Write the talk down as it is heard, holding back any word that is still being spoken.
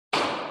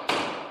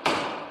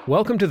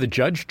Welcome to the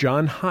Judge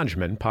John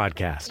Hodgman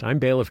podcast. I'm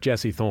bailiff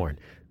Jesse Thorne.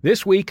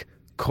 This week,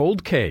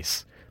 cold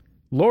case.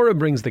 Laura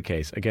brings the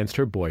case against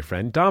her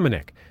boyfriend,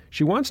 Dominic.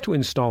 She wants to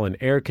install an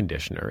air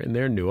conditioner in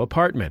their new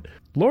apartment.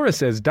 Laura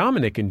says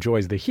Dominic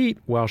enjoys the heat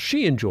while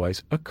she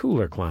enjoys a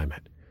cooler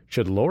climate.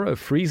 Should Laura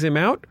freeze him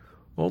out?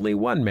 Only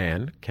one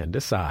man can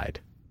decide.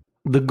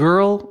 The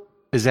girl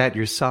is at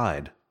your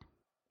side.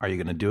 Are you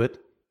going to do it?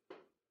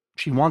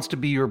 She wants to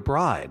be your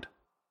bride.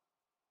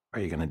 Are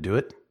you going to do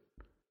it?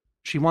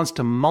 She wants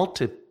to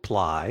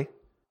multiply.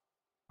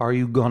 Are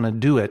you going to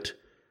do it?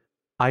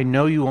 I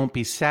know you won't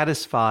be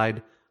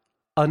satisfied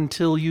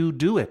until you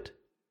do it.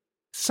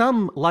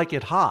 Some like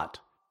it hot,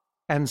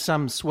 and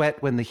some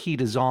sweat when the heat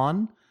is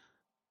on.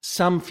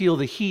 Some feel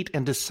the heat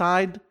and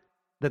decide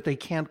that they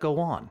can't go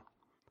on.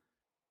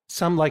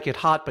 Some like it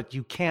hot, but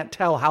you can't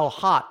tell how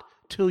hot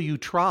till you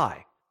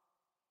try.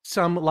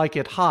 Some like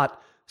it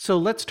hot, so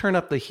let's turn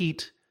up the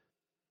heat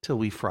till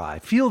we fry.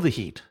 Feel the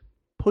heat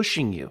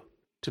pushing you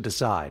to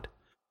decide.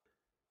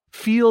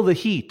 Feel the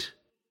heat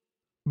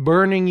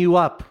burning you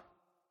up,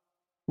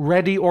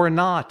 ready or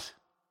not.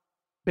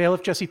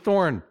 Bailiff Jesse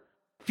Thorne,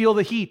 feel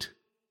the heat.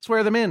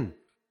 Swear them in.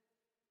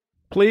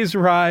 Please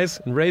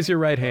rise and raise your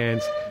right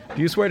hands.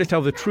 Do you swear to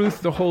tell the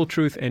truth, the whole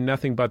truth, and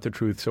nothing but the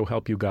truth, so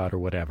help you God or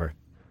whatever?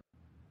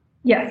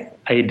 Yes.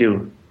 I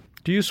do.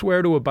 Do you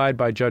swear to abide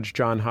by Judge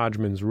John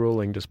Hodgman's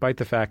ruling, despite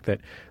the fact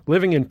that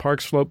living in Park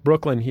Slope,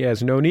 Brooklyn, he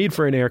has no need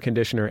for an air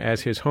conditioner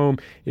as his home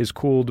is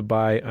cooled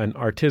by an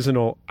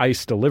artisanal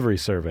ice delivery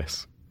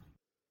service?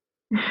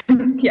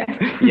 Yes.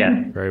 Yes.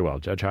 Very well.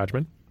 Judge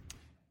Hodgman?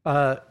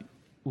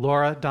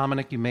 Laura,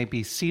 Dominic, you may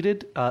be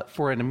seated.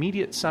 For an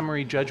immediate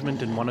summary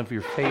judgment in one of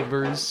your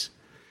favors,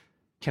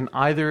 can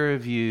either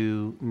of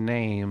you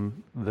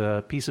name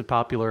the piece of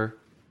popular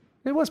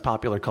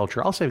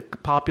culture, I'll say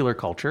popular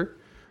culture,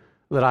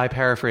 that I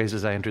paraphrased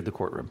as I entered the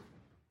courtroom?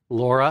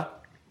 Laura?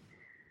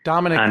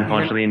 Dominic?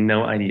 Unfortunately,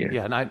 no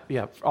idea.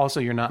 Also,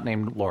 you're not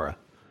named Laura.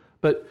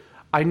 But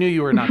I knew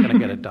you were not going to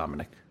get it,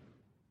 Dominic.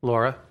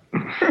 Laura?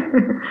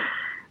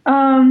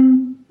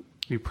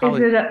 You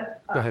probably... Is it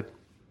go ahead.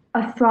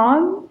 a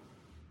song?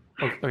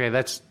 Okay,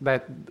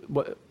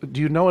 do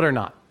you know it or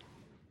not?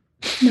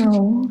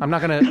 No. I'm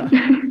not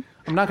gonna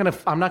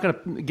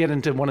get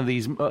into one of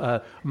these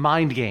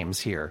mind games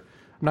here.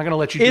 I'm not gonna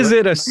let you. Is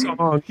it a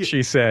song?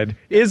 She said.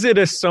 Is it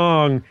a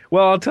song?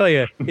 Well, I'll tell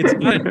you, it's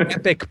not an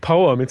epic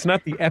poem. It's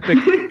not the epic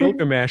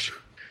Gilgamesh.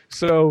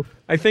 So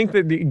I think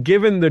that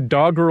given the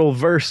doggerel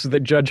verse that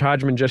Judge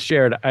Hodgman just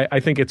shared, I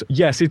think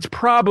it's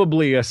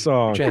probably a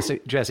song. Jesse,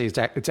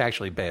 it's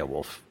actually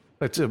Beowulf.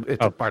 It's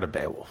a part of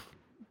Beowulf.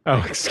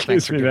 Oh,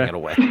 excuse me. Giving it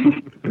away.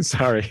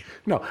 Sorry.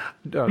 No,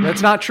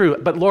 that's not true.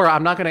 But Laura,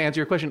 I'm not going to answer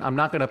your question. I'm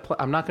not going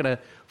to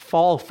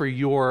fall for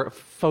your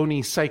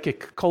phony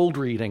psychic cold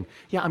reading.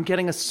 Yeah, I'm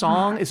getting a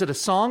song. Is it a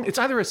song? It's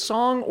either a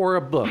song or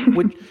a book.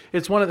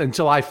 It's one of them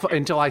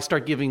until I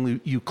start giving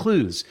you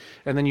clues,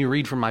 and then you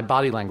read from my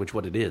body language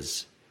what it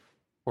is,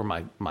 or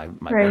my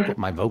Right.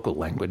 my vocal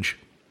language,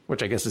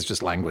 which I guess is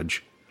just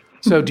language.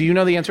 So, do you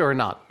know the answer or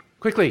not?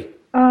 Quickly.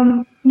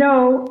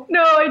 No,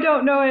 I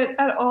don't know it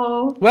at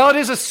all. Well, it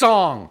is a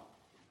song.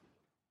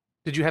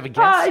 Did you have a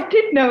guess? I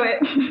did know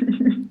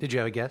it. Did you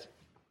have a guess?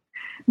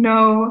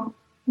 No,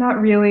 not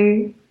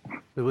really.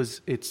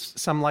 It's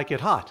Some Like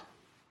It Hot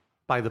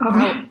by the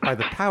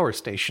power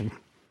station.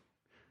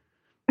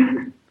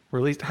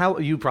 Released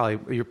you're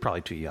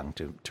probably too young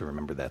to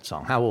remember that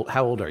song.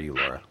 How old are you,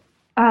 Laura?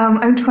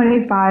 I'm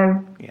 25.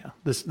 Yeah.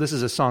 This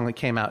is a song that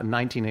came out in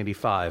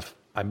 1985.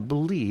 I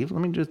believe, let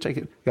me just take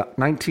it. Yeah,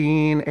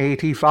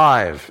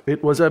 1985.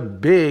 It was a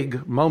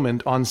big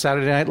moment on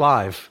Saturday Night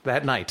Live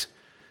that night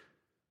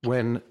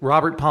when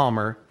Robert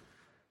Palmer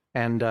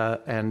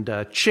and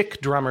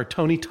Chick drummer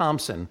Tony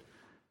Thompson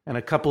and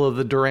a couple of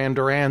the Duran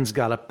Durans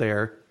got up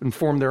there and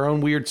formed their own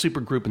weird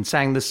supergroup and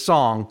sang this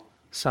song,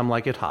 Some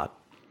Like It Hot.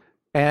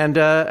 And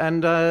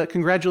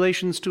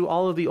congratulations to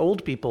all of the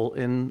old people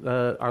in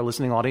our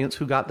listening audience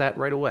who got that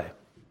right away.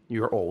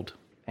 You're old,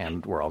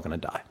 and we're all going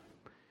to die.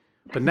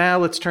 But now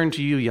let's turn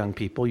to you, young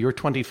people. You're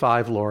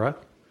 25, Laura.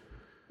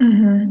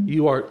 Mm-hmm.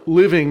 You are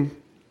living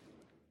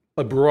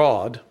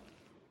abroad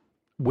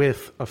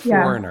with a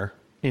foreigner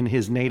in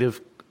his native...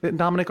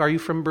 Dominic, are you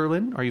from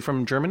Berlin? Are you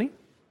from Germany?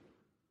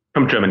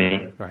 From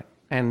Germany. Right.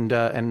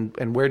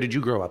 And where did you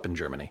grow up in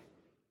Germany?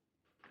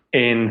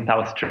 In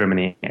South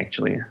Germany,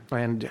 actually.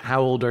 And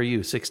how old are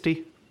you?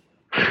 60?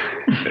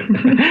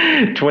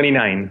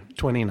 29.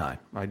 29.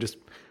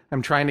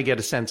 I'm trying to get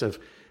a sense of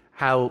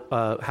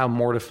how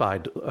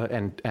mortified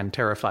and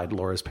terrified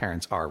Laura's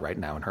parents are right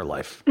now in her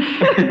life.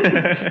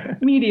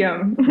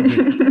 Medium.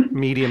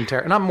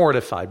 Not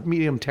mortified,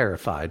 medium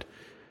terrified.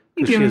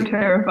 Medium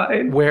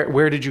terrified.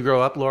 Where did you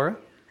grow up, Laura?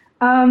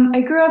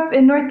 I grew up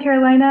in North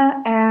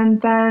Carolina,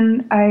 and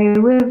then I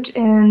lived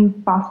in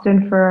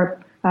Boston for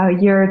a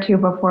year or two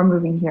before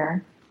moving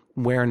here.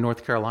 Where in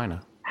North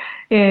Carolina?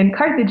 In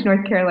Carthage,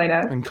 North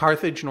Carolina. In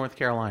Carthage, North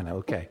Carolina.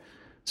 Okay.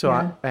 So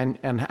Yeah.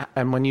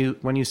 and when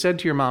you said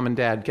to your mom and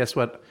dad, guess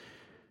what?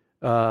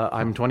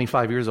 I'm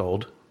 25 years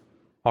old.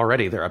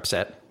 Already they're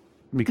upset.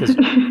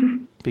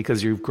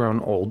 because you've grown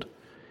old.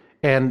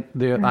 And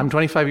I'm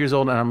 25 years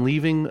old, and I'm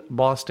leaving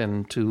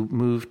Boston to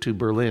move to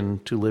Berlin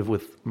to live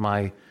with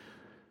my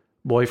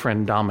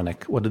boyfriend,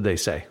 Dominic. What did they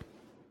say?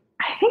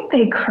 I think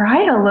they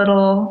cried a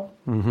little.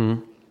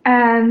 Mm-hmm.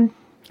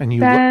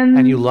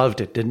 And you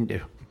loved it, didn't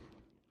you?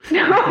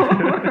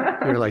 No.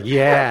 You're like,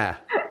 yeah.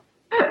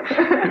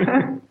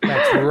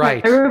 That's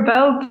right. I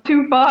rebelled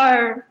too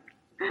far.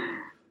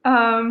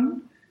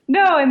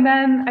 No, and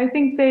then I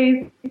think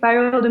they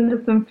spiraled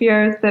into some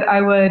fears that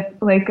I would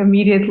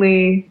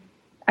immediately,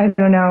 I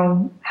don't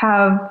know,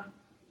 have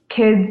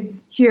kids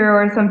here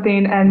or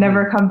something and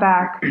never come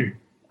back.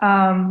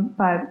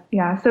 But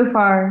yeah, so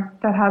far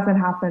that hasn't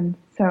happened.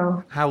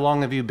 So how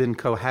long have you been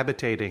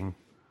cohabitating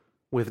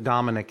with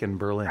Dominic in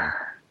Berlin?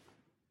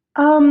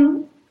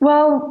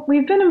 Well,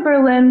 we've been in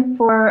Berlin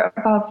for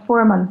about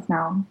 4 months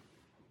now.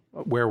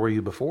 Where were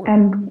you before?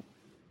 And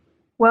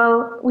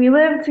well, we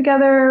lived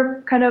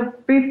together kind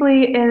of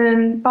briefly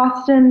in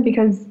Boston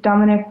because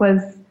Dominic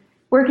was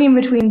working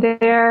between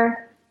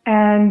there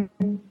and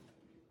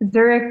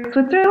Zurich,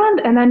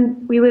 Switzerland. And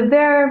then we lived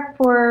there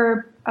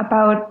for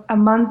about a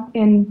month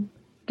in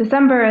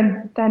December,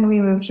 and then we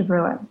moved to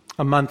Berlin.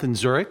 A month in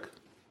Zurich?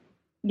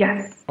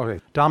 Yes.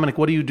 Okay. Dominic,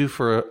 what do you do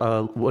for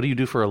a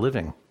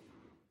living?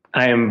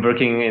 I am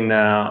working in an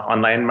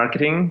online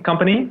marketing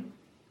company.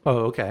 Oh,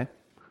 okay.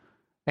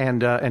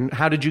 And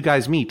how did you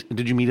guys meet?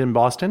 Did you meet in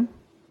Boston?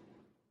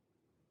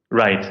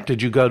 Right.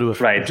 Did you go to a...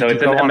 Right. So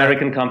it's an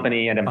American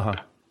company, and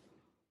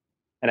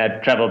I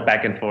traveled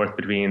back and forth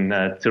between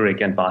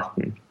Zurich and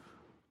Boston.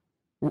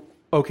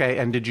 Okay.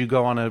 And did you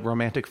go on a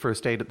romantic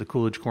first date at the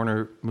Coolidge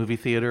Corner movie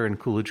theater in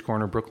Coolidge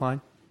Corner,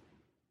 Brookline?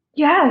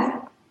 Yes.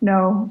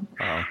 No,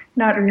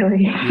 not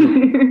really.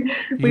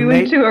 We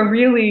went to a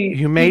really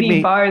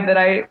seedy bar that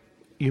I...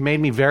 You made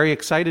me very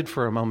excited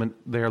for a moment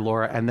there,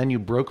 Laura, and then you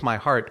broke my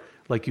heart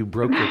like you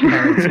broke your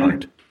parents'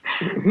 heart.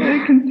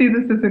 I can see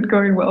this isn't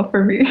going well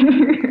for me.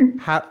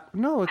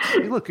 No,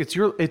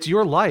 it's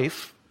your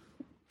life.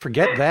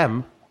 Forget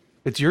them.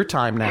 It's your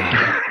time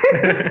now.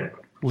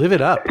 Live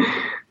it up.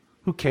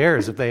 Who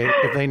cares if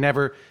they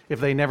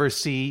never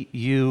see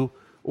you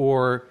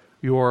or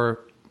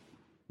your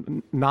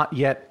not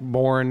yet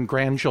born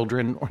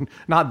grandchildren, or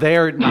not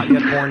yet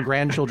born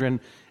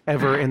grandchildren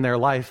ever in their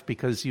life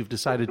because you've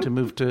decided to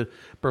move to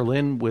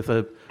Berlin with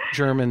a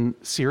German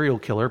serial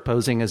killer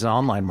posing as an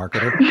online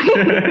marketer.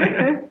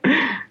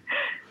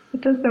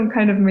 It does sound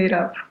kind of made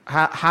up.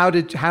 How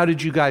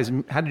did you guys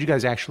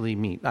actually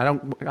meet? I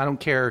don't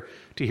care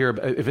to hear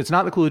about, if it's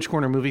not the Coolidge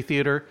Corner movie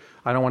theater.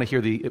 I don't want to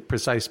hear the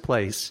precise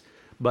place.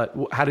 But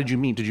how did you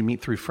meet? Did you meet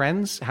through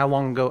friends? How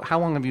long ago? How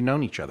long have you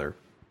known each other?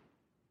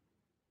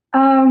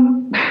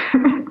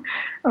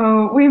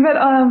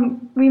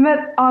 We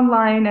met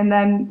online, and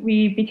then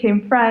we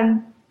became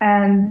friends,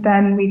 and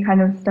then we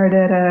kind of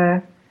started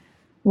a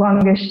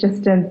longish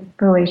distance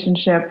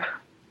relationship.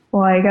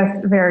 Well, I guess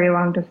very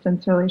long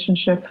distance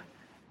relationship.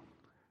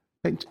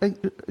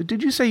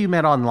 Did you say you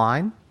met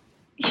online?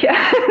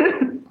 Yeah.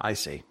 I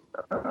see.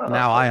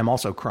 Now I am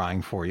also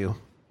crying for you.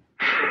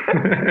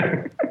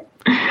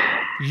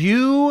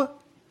 You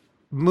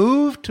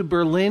moved to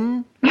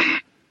Berlin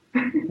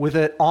with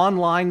an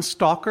online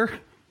stalker?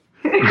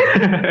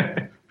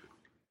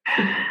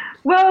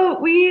 Well,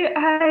 we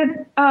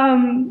had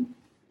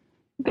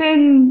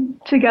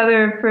been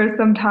together for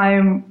some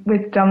time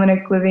with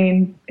Dominic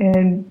living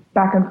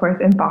back and forth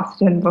in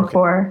Boston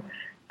before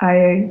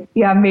I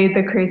made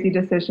the crazy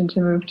decision to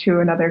move to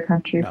another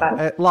country.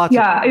 But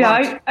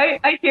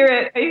I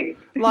hear it.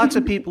 Lots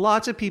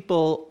of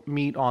people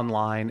meet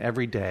online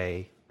every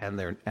day,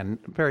 and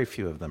very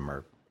few of them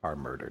are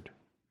murdered.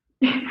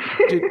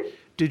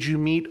 Did you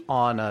meet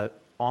on a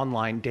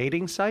online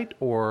dating site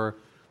or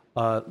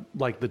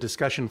like the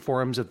discussion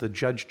forums at the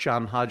Judge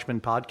John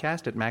Hodgman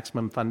podcast at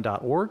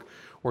MaximumFun.org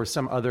or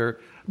some other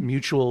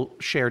mutual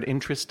shared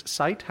interest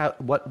site?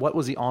 What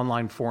was the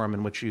online forum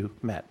in which you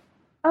met?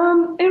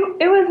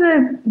 It was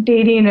a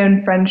dating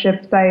and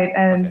friendship site,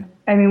 and okay.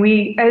 I mean,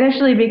 we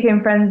initially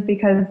became friends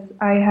because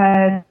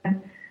I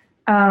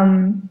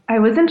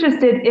was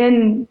interested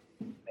in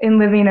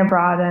living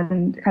abroad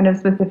and kind of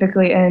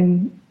specifically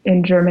in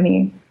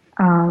Germany.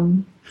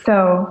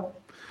 So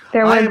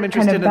there was I am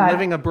interested kind of in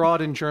living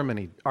abroad in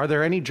Germany. Are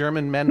there any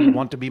German men who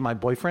want to be my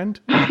boyfriend?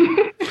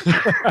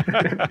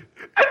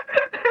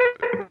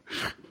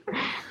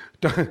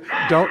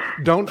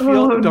 Don't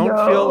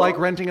feel like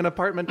renting an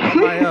apartment on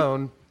my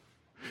own.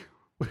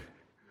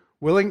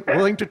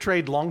 Willing to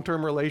trade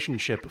long-term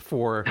relationship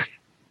for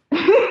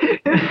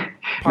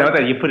now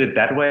that you put it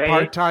that way,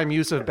 part-time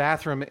use of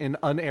bathroom in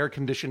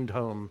unair-conditioned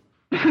home.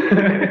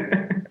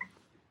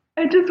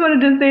 I just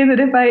wanted to say that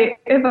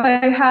if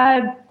I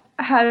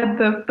had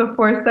the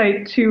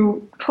foresight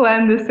to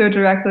plan this so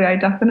directly, I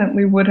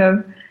definitely would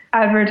have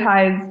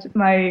advertised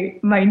my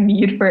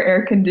need for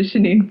air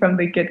conditioning from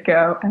the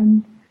get-go,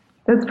 and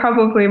that's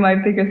probably my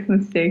biggest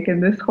mistake in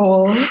this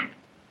whole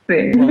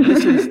thing. Well,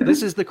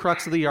 this is the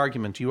crux of the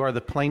argument. You are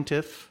the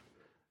plaintiff.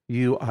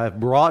 You have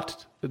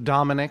brought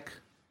Dominic,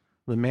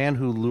 the man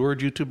who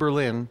lured you to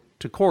Berlin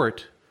to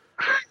court,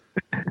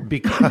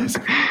 because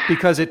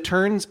it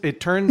turns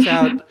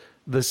out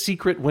the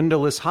secret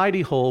windowless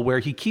hidey hole where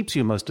he keeps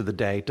you most of the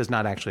day does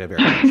not actually have air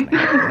conditioning.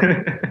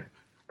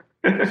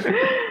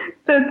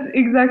 That's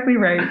exactly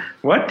right.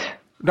 What?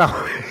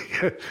 No,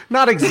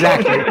 not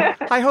exactly.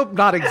 I hope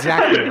not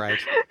exactly right.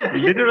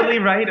 Literally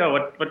right, or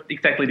what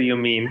exactly do you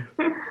mean?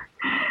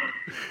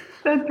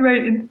 That's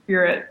right in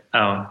spirit.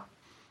 Oh.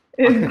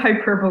 In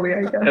hyperbole,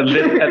 I guess. A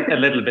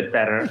little bit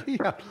better.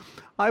 Yeah.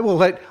 I will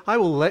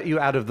let you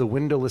out of the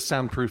windowless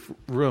soundproof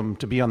room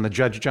to be on the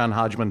Judge John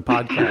Hodgman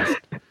podcast.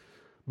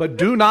 But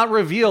do not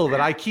reveal that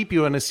I keep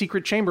you in a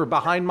secret chamber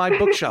behind my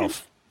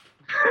bookshelf.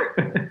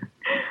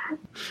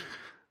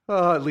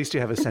 Oh, at least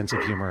you have a sense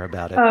of humor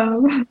about it.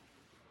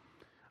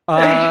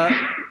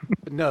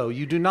 No,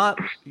 you do not.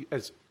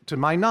 As to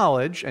my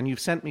knowledge, and you've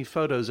sent me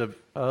photos of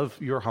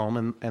your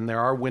home, and there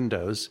are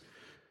windows.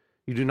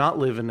 You do not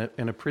live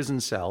in a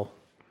prison cell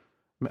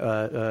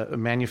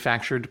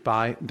manufactured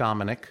by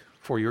Dominic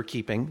for your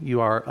keeping. You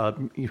are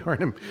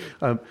in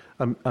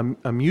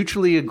a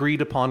mutually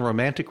agreed upon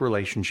romantic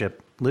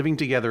relationship, living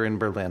together in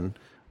Berlin.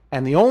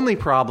 And the only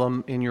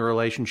problem in your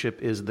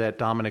relationship is that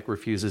Dominic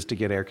refuses to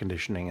get air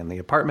conditioning in the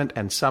apartment,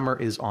 and summer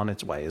is on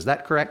its way. Is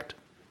that correct?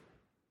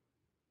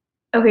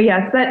 Okay,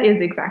 yes, that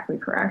is exactly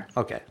correct.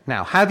 Okay.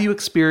 Now, have you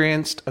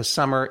experienced a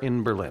summer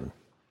in Berlin?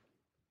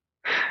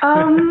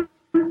 Kind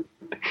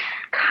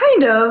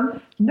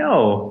of.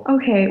 No.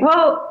 Okay,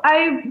 well,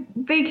 I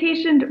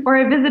vacationed or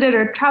I visited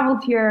or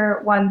traveled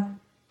here once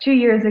 2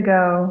 years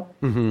ago.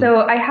 Mm-hmm.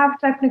 So I have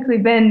technically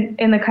been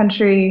in the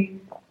country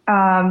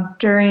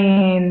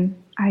during,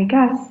 I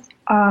guess,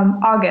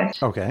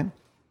 August. Okay.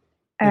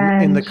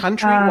 And, in the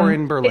country or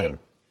in Berlin?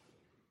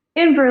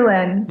 In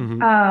Berlin,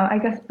 mm-hmm. I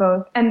guess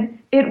both. And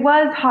it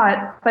was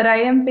hot, but I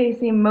am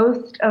basing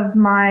most of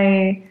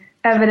my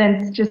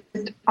evidence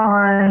just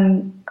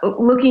on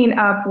looking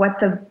up what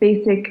the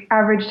basic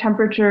average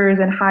temperatures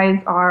and highs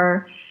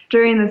are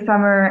during the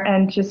summer,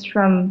 and just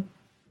from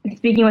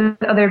speaking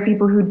with other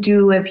people who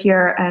do live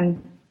here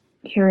and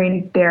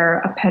hearing their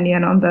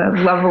opinion on the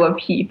level of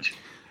heat.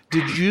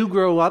 Did you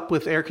grow up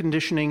with air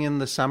conditioning in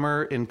the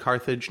summer in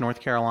Carthage, North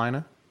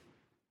Carolina?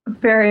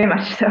 Very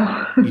much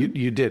so.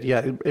 You did,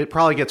 yeah. It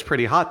probably gets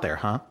pretty hot there,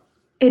 huh?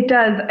 It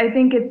does. I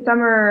think it's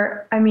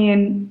summer. I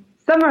mean,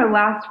 summer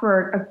lasts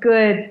for a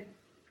good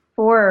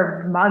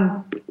 4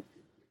 months,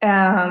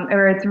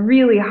 or it's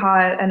really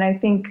hot. And I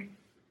think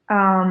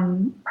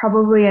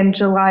probably in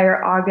July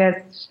or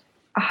August,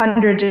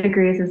 100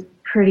 degrees is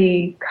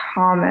pretty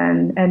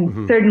common, and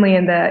mm-hmm. certainly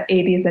in the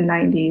 80s and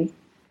 90s.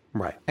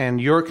 Right. And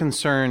your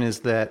concern is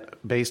that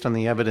based on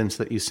the evidence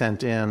that you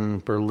sent in,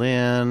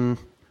 Berlin,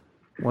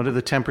 what are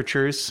the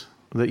temperatures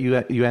that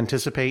you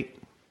anticipate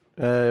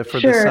for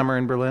the summer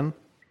in Berlin?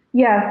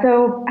 Yeah,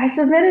 so I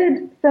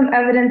submitted some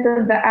evidence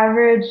of the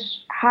average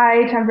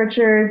high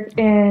temperatures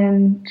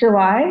in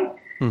July.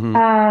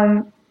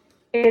 Mm-hmm.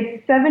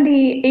 It's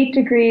 78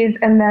 degrees,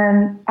 and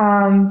then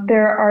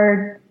there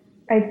are,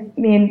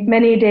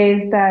 many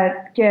days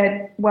that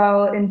get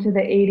well into the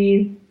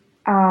 80s.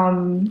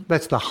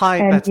 That's the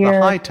high. That's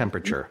the high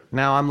temperature.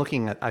 Now I'm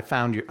looking at. I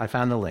found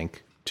the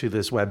link to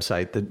this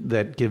website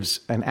that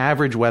gives an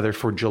average weather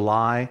for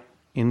July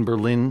in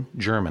Berlin,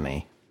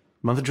 Germany.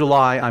 The month of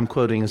July, I'm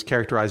quoting, is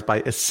characterized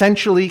by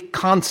essentially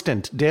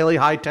constant daily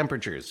high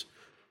temperatures,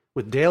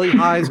 with daily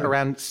highs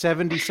around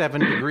 77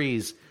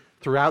 degrees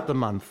throughout the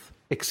month,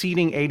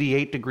 exceeding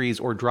 88 degrees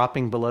or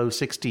dropping below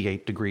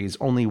 68 degrees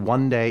only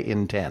one day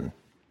in 10.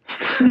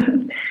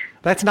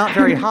 That's not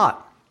very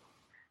hot.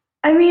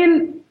 I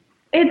mean,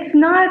 it's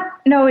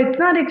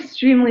not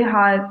extremely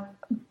hot,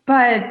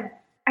 but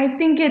I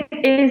think it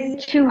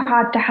is too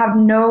hot to have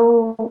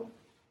no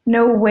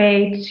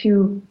way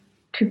to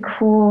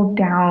cool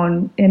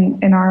down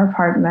in our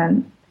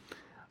apartment.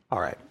 All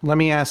right. Let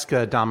me ask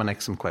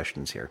Dominic some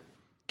questions here.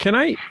 Can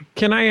I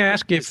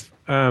ask if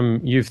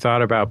you've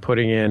thought about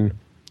putting in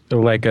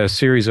like a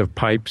series of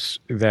pipes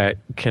that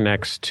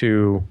connects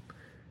to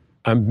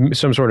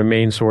some sort of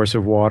main source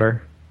of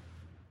water,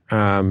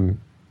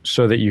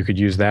 so that you could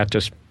use that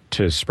just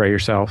to spray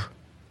yourself?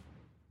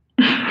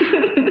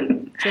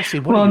 Jesse,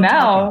 what are you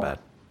talking about?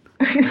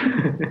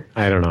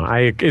 I don't know.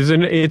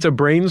 It's a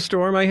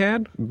brainstorm I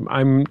had.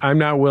 I'm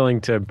not willing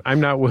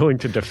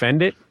to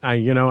defend it.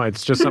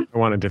 It's just something I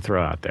wanted to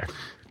throw out there.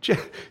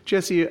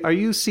 Jesse, are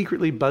you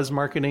secretly buzz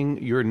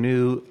marketing your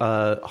new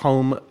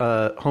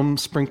home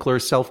sprinkler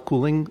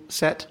self-cooling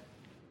set?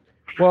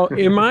 Well,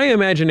 in my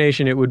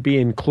imagination, it would be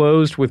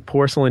enclosed with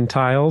porcelain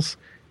tiles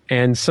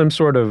and some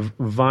sort of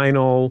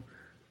vinyl,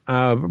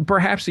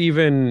 perhaps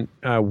even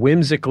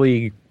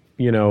whimsically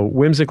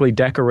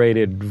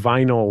decorated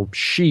vinyl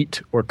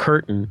sheet or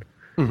curtain.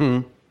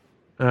 Mm-hmm.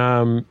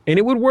 And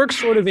it would work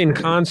sort of in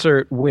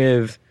concert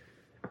with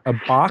a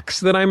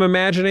box that I'm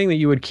imagining that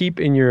you would keep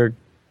in your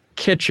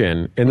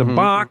kitchen. And the mm-hmm.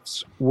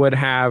 box would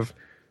have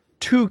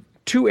two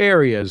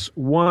areas.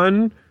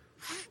 One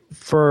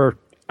for,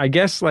 I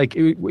guess, like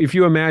if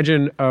you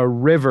imagine a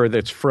river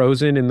that's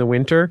frozen in the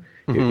winter,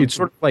 It's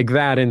sort of like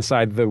that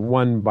inside the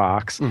one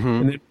box.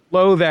 And then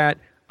below that,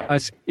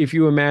 if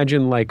you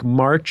imagine like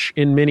March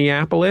in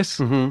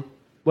Minneapolis,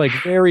 like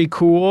very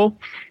cool,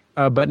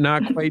 but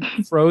not quite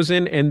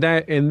frozen. And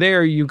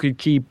there you could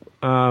keep,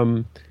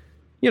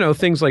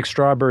 things like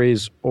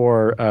strawberries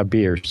or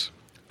beers.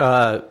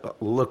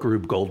 Look,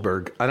 Rube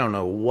Goldberg, I don't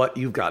know what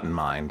you've got in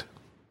mind.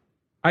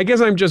 I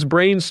guess I'm just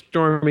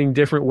brainstorming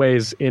different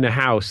ways in a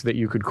house that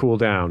you could cool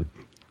down.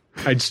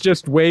 It's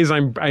just ways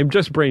I'm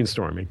just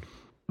brainstorming.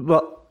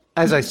 Well,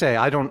 as I say,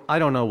 I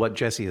don't know what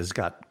Jesse has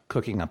got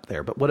cooking up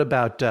there. But what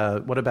about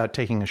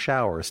taking a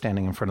shower or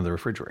standing in front of the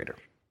refrigerator?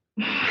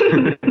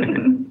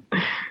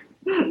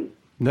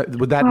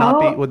 Would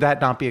that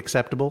not be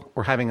acceptable?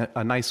 Or having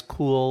a nice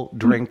cool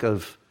drink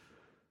of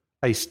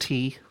iced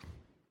tea?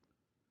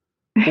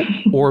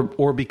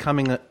 or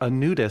becoming a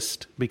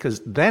nudist,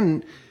 because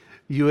then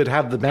you would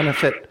have the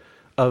benefit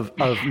of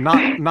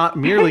not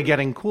merely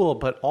getting cool,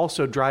 but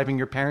also driving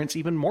your parents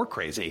even more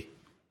crazy.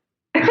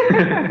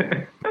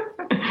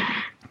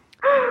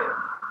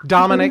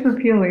 Dominic?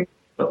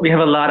 We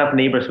have a lot of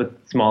neighbors with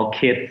small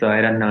kids, so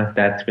I don't know if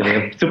that's really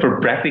a super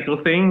practical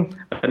thing.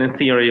 But in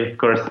theory, of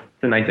course, it's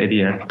a nice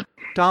idea.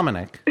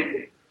 Dominic,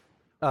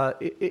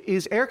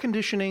 is air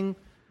conditioning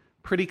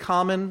pretty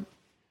common,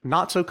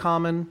 not so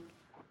common,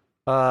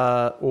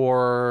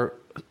 or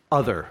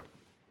other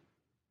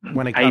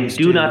when it comes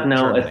to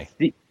Germany?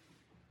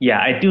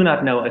 I do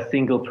not know a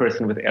single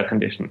person with air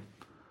conditioning.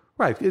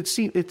 Right. It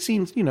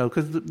seems,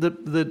 because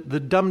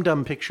the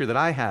dumb picture that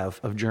I have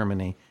of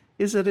Germany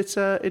is that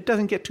it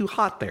doesn't get too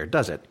hot there,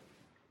 does it?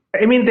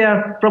 I mean, there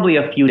are probably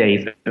a few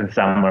days in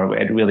summer where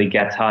it really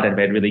gets hot and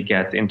where it really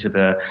gets into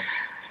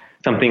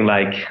something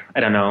like,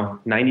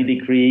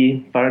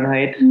 90-degree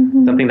Fahrenheit,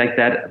 something like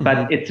that.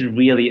 But it's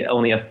really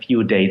only a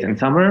few days in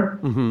summer.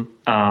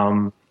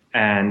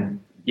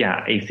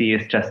 AC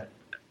is just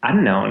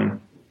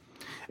unknown.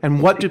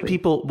 And what do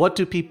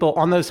people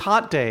on those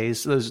hot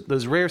days,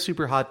 those rare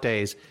super hot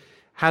days,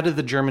 how do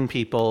the German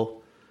people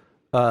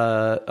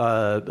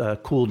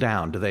cool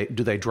down? Do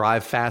they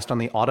drive fast on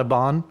the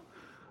Autobahn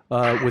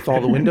with all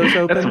the windows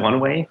open? That's one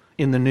way.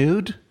 In the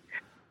nude?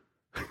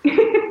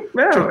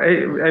 Well,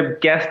 I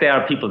guess there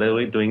are people that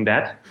are doing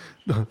that.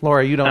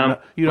 Laura, you don't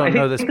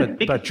know this,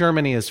 but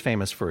Germany is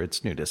famous for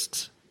its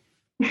nudists.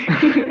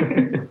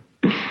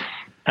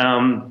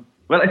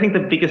 Well, I think the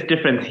biggest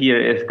difference here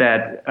is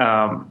that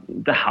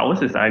the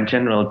houses are in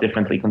general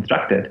differently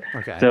constructed.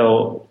 Okay.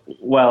 So,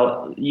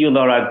 you,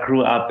 Laura,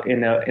 grew up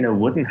in a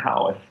wooden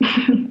house.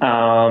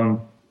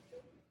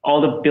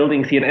 All the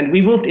buildings here, and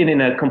we moved in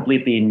a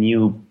completely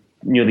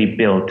newly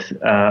built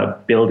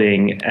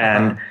building,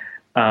 and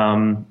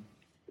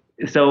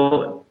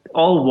so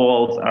all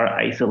walls are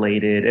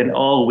isolated and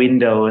all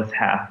windows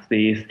have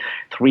these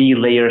 3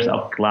 layers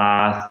of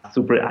glass,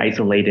 super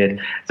isolated.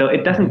 So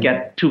it doesn't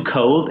get too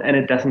cold and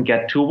it doesn't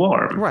get too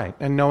warm. Right.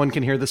 And no one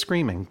can hear the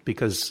screaming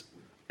because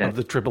of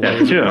the triple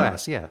layers of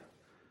glass. Yeah.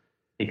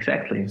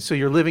 Exactly. So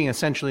you're living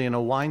essentially in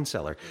a wine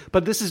cellar.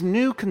 But this is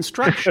new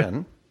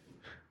construction,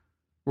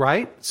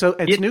 right? So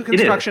it's new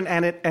construction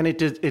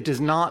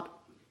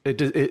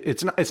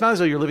it's not as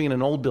though you're living in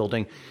an old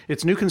building.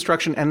 It's new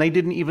construction, and they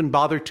didn't even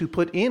bother to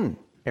put in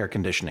air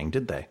conditioning,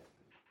 did they?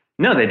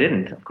 No, they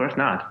didn't. Of course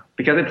not,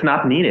 because it's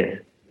not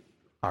needed.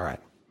 All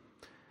right.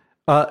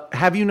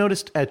 Have you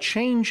noticed a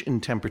change in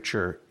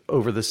temperature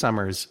over the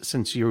summers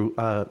since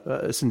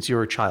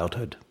your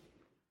childhood?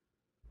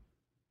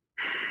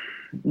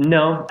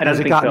 No, I don't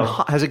think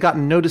so. Has it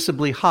gotten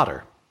noticeably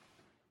hotter?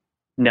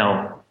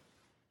 No,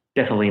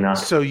 definitely not.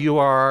 So you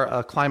are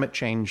a climate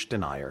change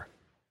denier.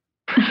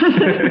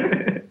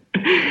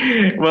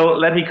 Well,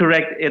 let me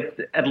correct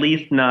it. At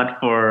least not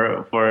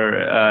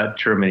for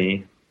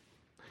Germany.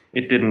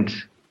 It didn't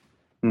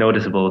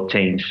noticeable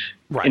change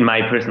in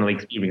my personal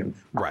experience.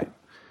 Right.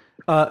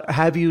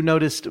 Have you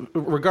noticed,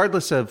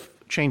 regardless of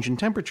change in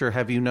temperature,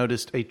 have you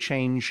noticed a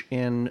change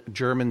in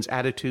Germans'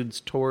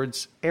 attitudes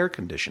towards air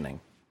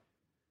conditioning?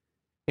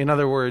 In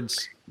other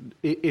words,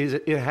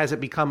 has it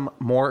become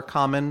more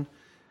common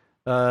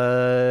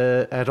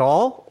at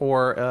all,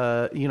 or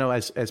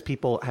as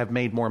people have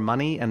made more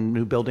money and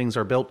new buildings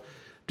are built,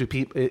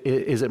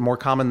 is it more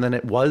common than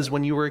it was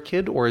when you were a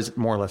kid, or is it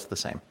more or less the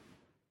same?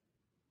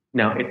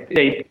 No,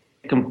 it's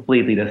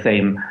completely the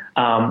same.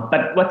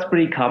 But what's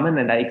pretty common,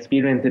 and I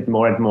experienced it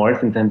more and more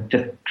since I've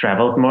just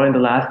traveled more in the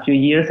last few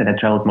years, and I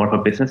traveled more for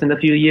business in the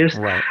few years.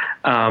 Right.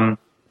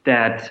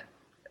 That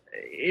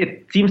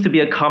it seems to be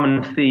a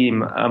common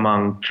theme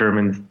among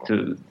Germans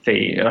to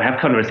say or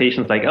have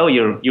conversations like, "Oh,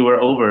 you were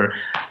over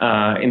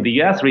in the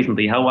U.S.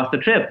 recently. How was the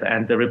trip?"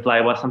 And the reply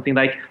was something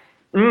like,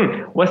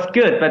 "Was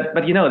good, but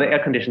the air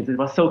conditions, it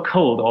was so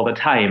cold all the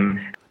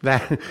time."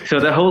 So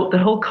the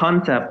whole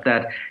concept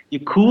that you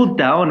cool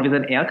down with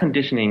an air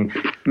conditioning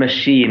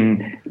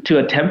machine to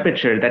a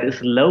temperature that is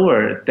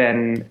lower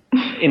than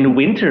in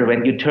winter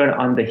when you turn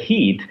on the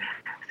heat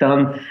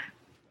sounds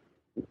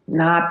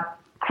not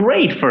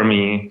great for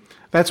me.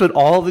 That's what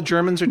all the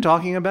Germans are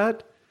talking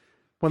about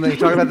when they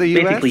talk about the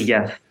U.S.? Basically,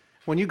 yes.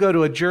 when you go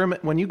to a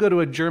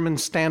German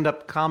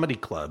stand-up comedy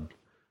club,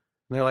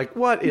 and they're like,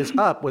 "What is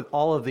up with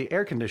all of the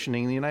air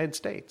conditioning in the United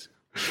States?"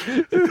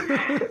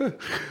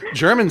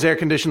 Germans air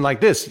conditioned like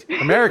this.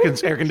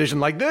 Americans air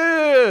conditioned like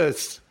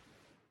this.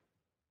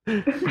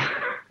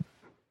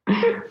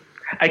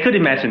 I could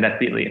imagine that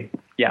feeling.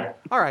 Yeah.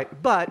 All right,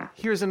 but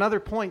here's another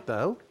point,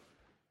 though.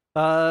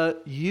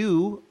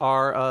 You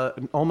are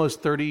an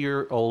almost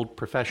 30-year-old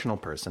professional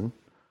person.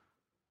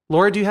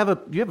 Laura, do you have a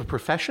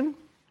profession?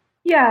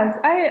 Yes,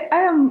 I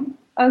am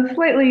a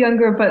slightly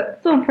younger but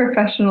still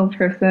professional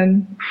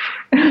person.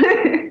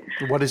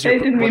 What is your? I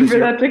didn't mean for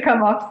that to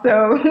come off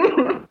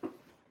so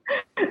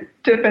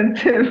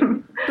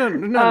defensive.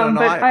 No.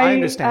 I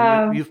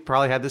understand. You've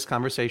probably had this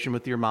conversation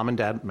with your mom and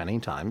dad many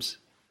times.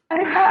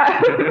 I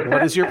have.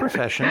 What is your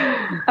profession?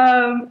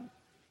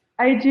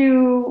 I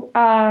do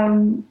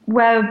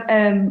web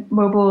and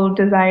mobile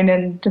design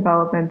and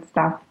development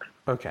stuff.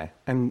 Okay,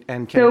 and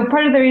so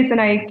part of the reason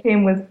I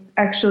came was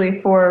actually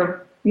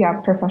for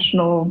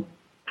professional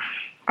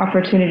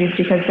opportunities,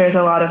 because there's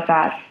a lot of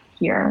that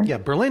here. Yeah,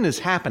 Berlin is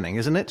happening,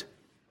 isn't it?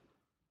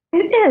 It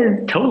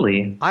is.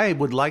 Totally. I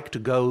would like to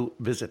go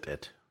visit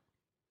it,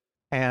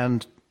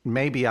 and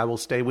maybe I will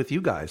stay with you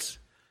guys.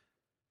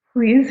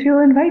 Please feel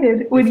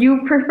invited. Would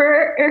you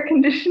prefer air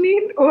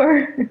conditioning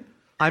or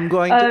I'm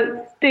going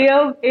to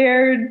stale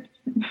aired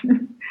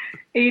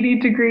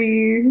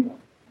 80-degree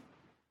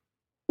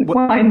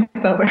wine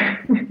cellar?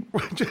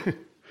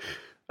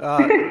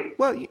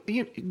 Well,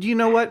 you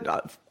know what?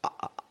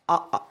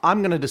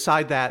 I'm going to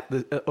decide that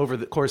over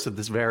the course of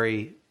this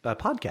very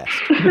podcast.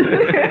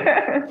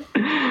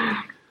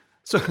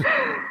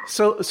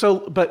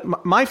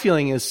 But my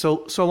feeling is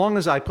so long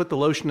as I put the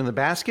lotion in the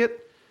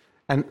basket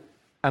and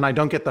I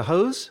don't get the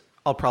hose,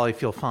 I'll probably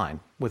feel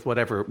fine with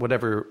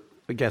whatever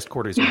guest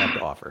quarters you have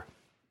to offer.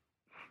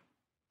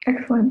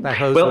 Excellent. That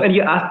hose and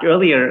you asked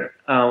earlier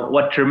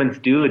what Germans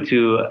do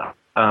to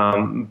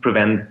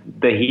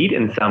prevent the heat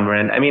in summer,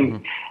 and I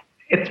mean,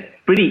 it's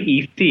pretty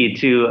easy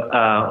to,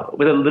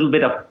 with a little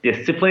bit of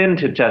discipline,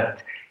 to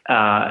just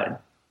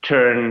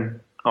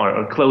turn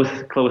or close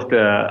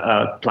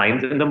the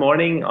blinds in the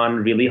morning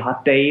on really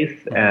hot days,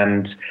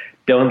 and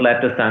don't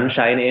let the sun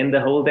shine in the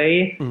whole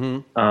day.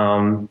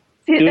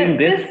 Doing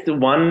this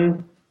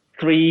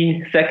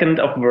 1-3 second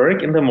of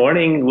work in the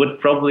morning would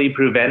probably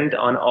prevent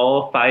on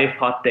all 5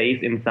 hot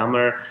days in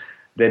summer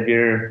that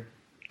we're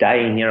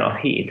dying here of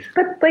heat.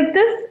 But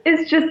this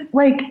is just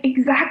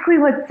exactly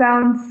what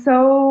sounds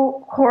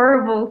so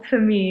horrible to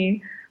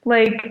me.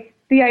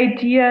 The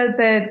idea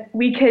that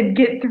we could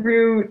get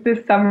through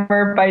the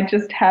summer by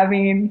just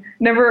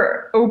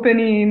never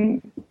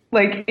opening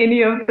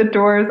any of the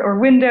doors or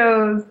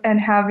windows, and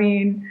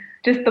having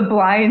just the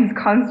blinds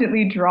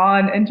constantly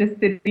drawn and just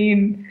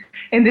sitting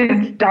in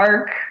this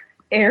dark,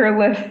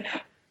 airless.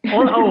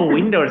 All our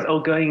windows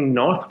are going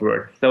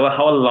northward. So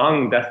how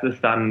long does the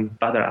sun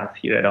bother us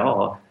here at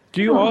all?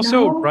 Do you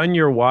also run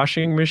your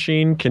washing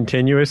machine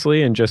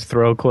continuously and just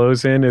throw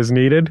clothes in as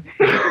needed?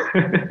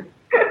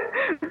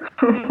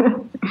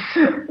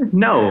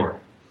 No.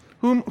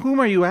 Whom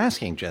are you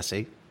asking,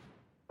 Jesse?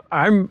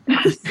 I'm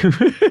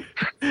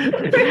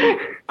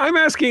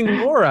asking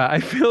Laura. I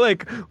feel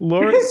like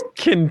Laura's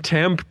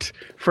contempt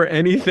for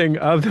anything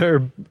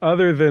other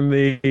than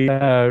the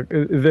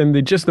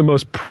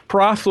most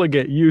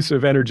profligate use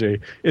of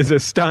energy is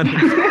astonishing.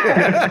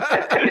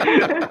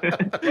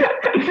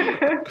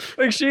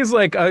 She's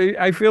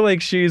I feel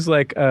like she's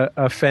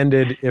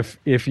offended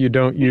if you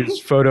don't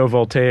use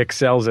photovoltaic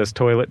cells as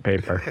toilet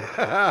paper.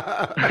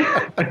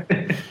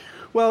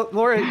 Well,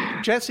 Laura,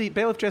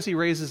 Bailiff Jesse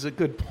raises a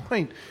good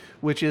point,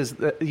 which is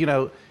that,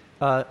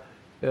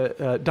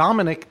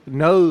 Dominic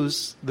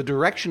knows the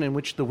direction in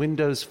which the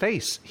windows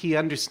face. He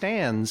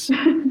understands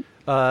in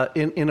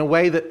a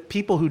way that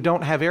people who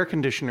don't have air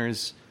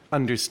conditioners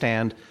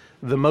understand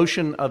the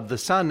motion of the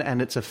sun and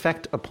its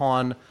effect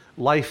upon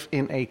life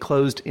in a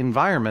closed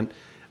environment.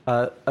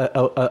 An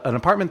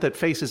apartment that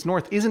faces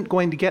north isn't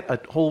going to get a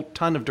whole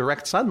ton of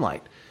direct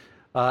sunlight,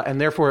 and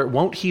therefore it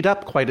won't heat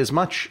up quite as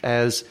much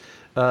as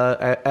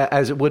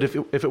it would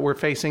if it were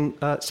facing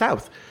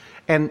south.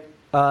 And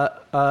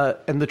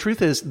the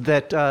truth is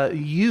that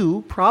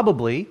you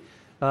probably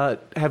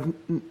have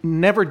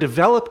never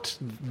developed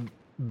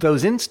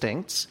those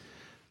instincts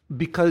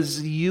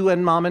because you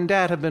and mom and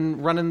dad have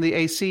been running the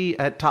AC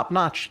at top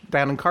notch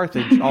down in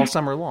Carthage all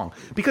summer long.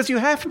 Because you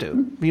have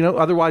to,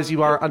 otherwise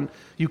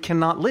you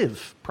cannot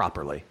live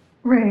properly.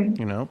 Right.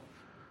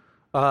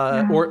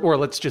 Or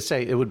let's just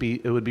say it would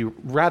be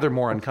rather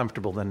more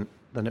uncomfortable than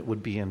it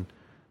would be in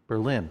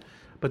Berlin.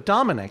 But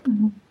Dominic,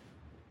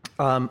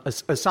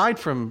 aside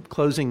from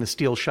closing the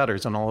steel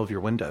shutters on all of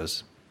your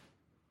windows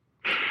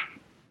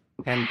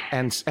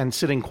and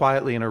sitting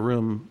quietly in a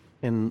room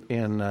in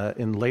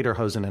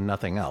lederhosen and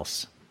nothing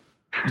else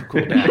to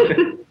cool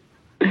down,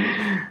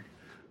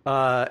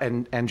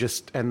 and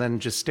then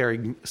just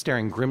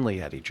staring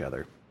grimly at each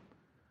other,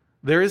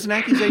 there is an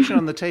accusation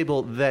on the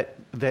table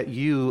that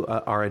you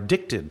are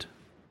addicted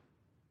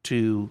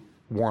to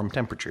warm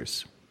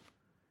temperatures.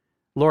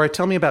 Laura,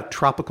 tell me about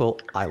tropical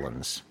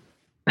islands.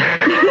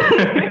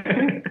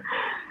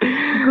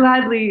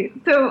 Gladly.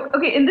 So,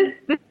 okay, and this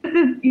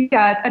is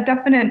a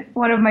definite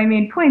one of my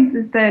main points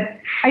is that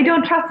I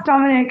don't trust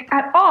Dominic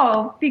at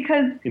all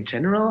because in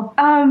general,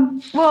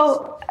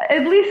 well,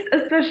 at least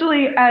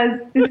especially as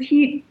this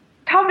heat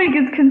topic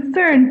is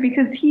concerned,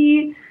 because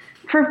he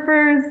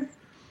prefers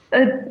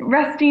a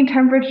resting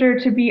temperature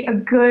to be a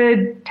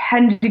good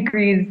 10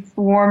 degrees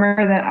warmer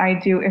than I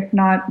do, if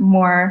not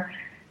more.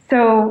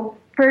 So,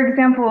 for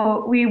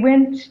example, we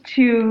went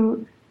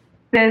to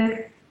this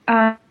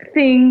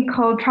thing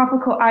called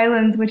Tropical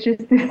Islands, which is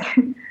this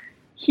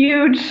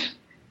huge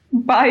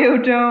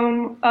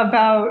biodome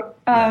about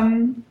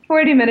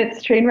 40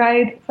 minutes train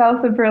ride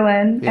south of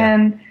Berlin. Yeah.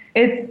 And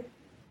it's,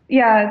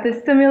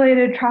 this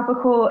simulated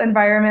tropical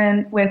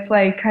environment with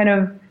like kind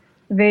of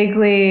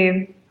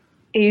vaguely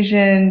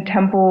Asian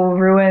temple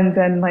ruins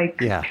and like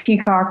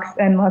peacocks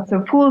and lots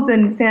of pools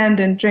and sand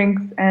and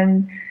drinks.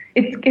 And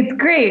it's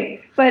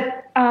great.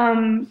 But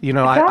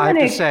I have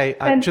to say,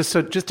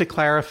 just to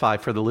clarify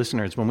for the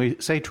listeners, when we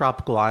say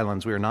tropical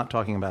islands, we are not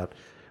talking about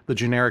the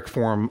generic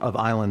form of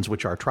islands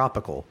which are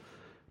tropical.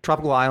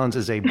 Tropical Islands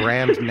is a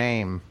brand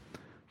name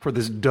for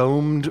this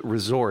domed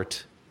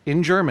resort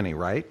in Germany,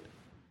 right?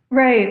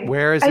 Right.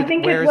 Where is it?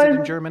 Where is it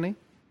in Germany?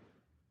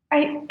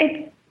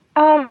 Gosh,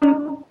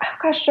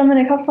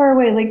 Dominic, how far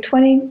away? Like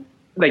 20?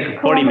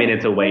 Like 40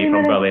 minutes away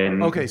from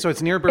Berlin. Okay, so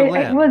it's near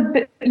Berlin. It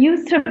was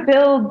used to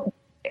build.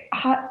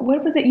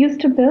 What was it used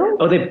to build?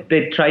 Oh,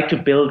 they tried to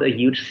build a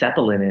huge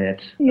Zeppelin in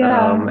it.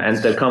 Yeah. And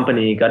the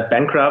company got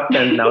bankrupt,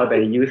 and now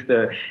they use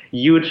the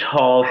huge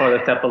hall for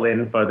the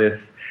Zeppelin for this,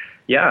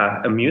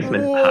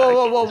 amusement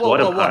park.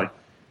 Water park.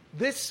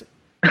 This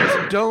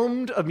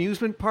domed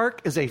amusement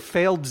park is a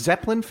failed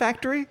Zeppelin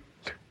factory?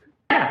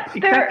 Yeah,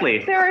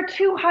 exactly. There are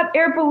 2 hot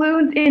air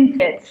balloons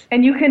in it,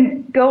 and you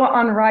can go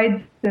on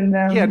rides in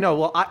them. Yeah, no,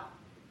 well,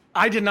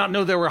 I did not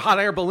know there were hot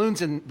air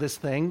balloons in this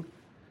thing.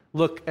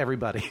 Look,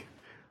 everybody.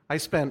 I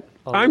spent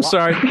I'm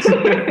sorry.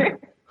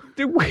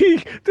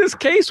 This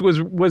case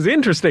was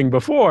interesting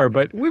before,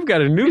 but we've got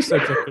a new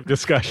subject of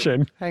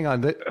discussion. Hang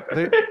on.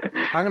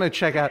 I'm going to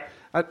check out.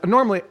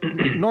 Normally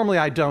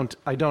I don't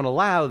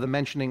allow the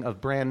mentioning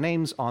of brand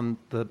names on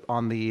the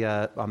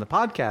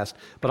podcast,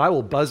 but I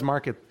will buzz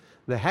market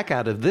the heck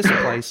out of this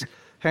place.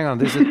 Hang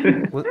on.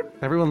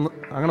 Everyone,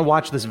 I'm going to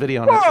watch this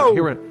video.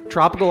 Here we're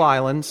Tropical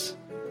Islands.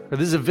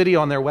 This is a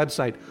video on their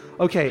website.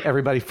 Okay,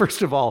 everybody.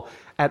 First of all,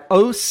 at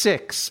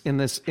 06 in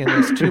this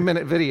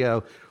 2-minute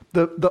video,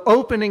 the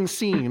opening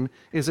scene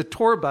is a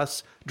tour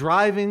bus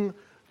driving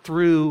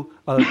through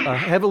a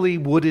heavily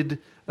wooded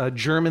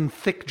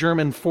thick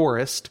German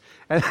forest,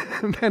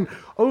 and then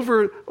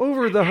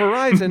over the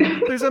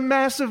horizon there's a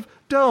massive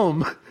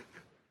dome.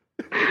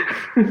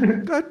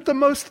 That's the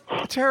most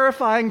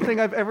terrifying thing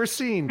I've ever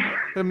seen.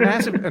 The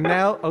massive, and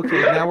now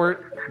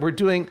we're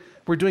doing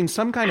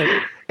some kind of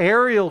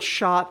aerial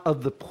shot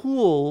of the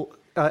pool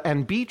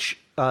and beach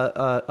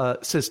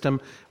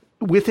system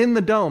within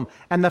the dome.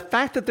 And the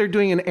fact that they're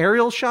doing an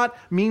aerial shot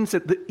means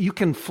that you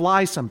can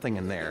fly something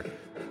in there.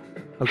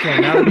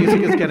 Okay, now the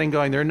music is getting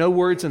going. There are no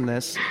words in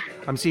this.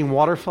 I'm seeing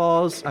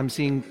waterfalls. I'm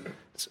seeing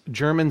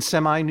German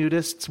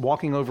semi-nudists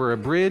walking over a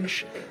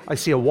bridge. I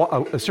see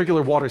a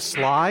circular water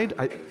slide.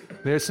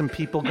 There's some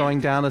people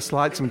going down a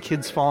slide, some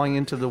kids falling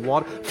into the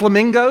water.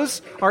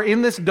 Flamingos are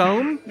in this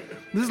dome.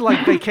 This is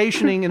like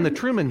vacationing in the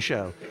Truman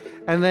Show.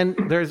 And then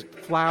there's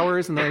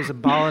flowers, and there's a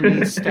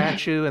Balinese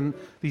statue, and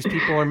these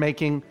people are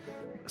making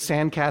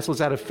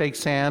sandcastles out of fake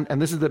sand. And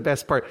this is the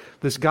best part.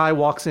 This guy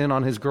walks in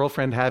on his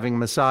girlfriend having a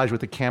massage with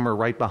the camera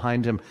right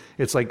behind him.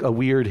 It's like a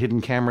weird hidden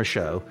camera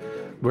show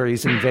where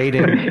he's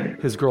invading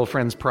his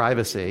girlfriend's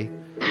privacy.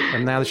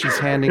 And now she's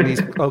handing these,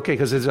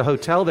 because there's a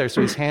hotel there,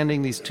 so he's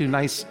handing these 2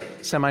 nice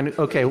this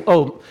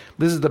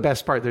is the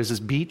best part. There's this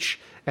beach,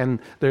 and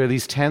there are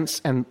these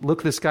tents, and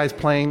look, this guy's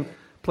playing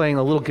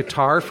a little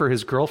guitar for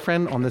his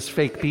girlfriend on this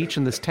fake beach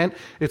in this tent.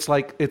 It's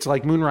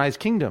like Moonrise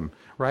Kingdom,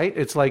 right?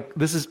 It's like,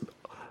 this is,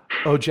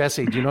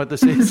 Jesse, do you know what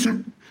this is?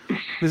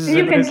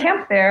 You can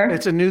camp there.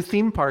 It's a new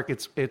theme park.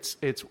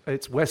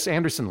 It's Wes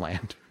Anderson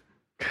land.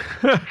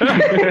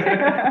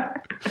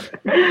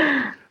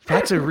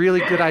 That's a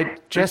really good idea.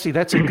 Jesse,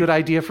 that's a good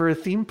idea for a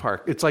theme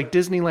park. It's like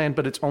Disneyland,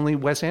 but it's only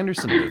Wes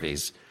Anderson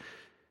movies.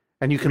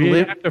 And you can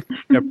live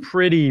a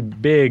pretty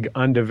big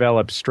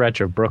undeveloped stretch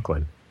of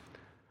Brooklyn.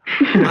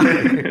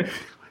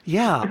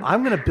 Yeah,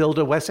 I'm going to build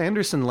a Wes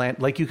Anderson land.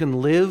 Like you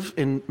can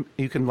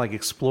like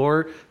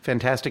explore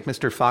Fantastic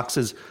Mr.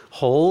 Fox's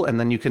hole, and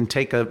then you can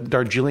take a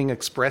Darjeeling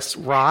Express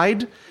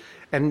ride.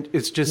 And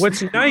it's just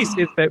what's nice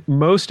is that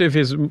most of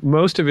his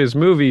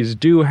movies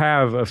do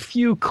have a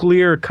few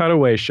clear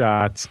cutaway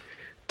shots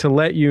to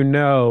let you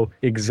know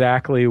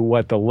exactly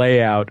what the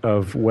layout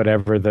of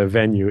whatever the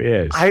venue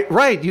is.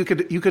 Right. You can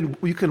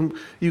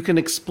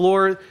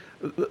explore.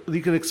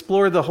 You can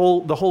explore the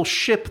whole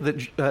ship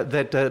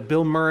that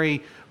Bill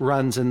Murray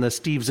runs in the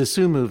Steve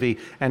Zissou movie,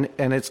 and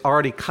it's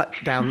already cut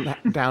down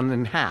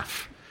in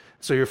half,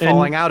 so you're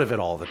falling out of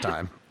it all the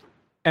time.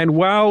 And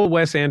while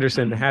Wes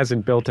Anderson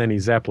hasn't built any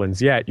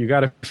Zeppelins yet, you got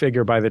to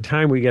figure by the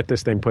time we get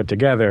this thing put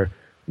together,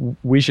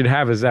 we should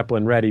have a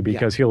Zeppelin ready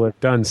because he'll have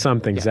done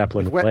something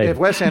Zeppelin related. If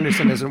Wes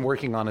Anderson isn't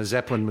working on a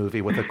Zeppelin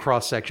movie with a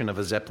cross-section of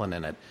a Zeppelin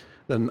in it,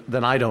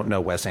 then I don't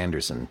know Wes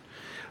Anderson.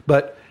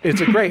 But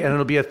it's great, and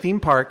it'll be a theme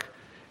park.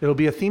 It'll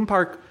be a theme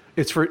park.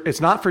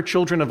 It's not for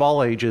children of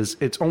all ages.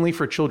 It's only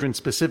for children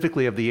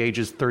specifically of the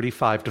ages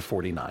 35 to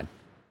 49.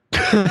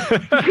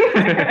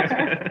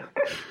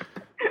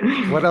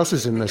 What else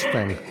is in this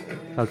thing?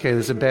 Okay,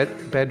 there's a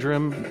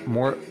bedroom,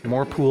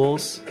 more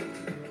pools.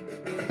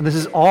 And this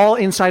is all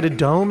inside a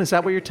dome? Is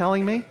that what you're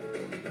telling me?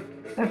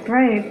 That's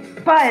right.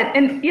 But,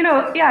 and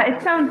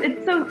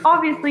it's so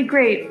obviously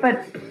great,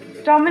 but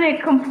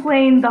Dominic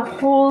complained the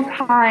whole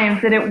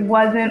time that it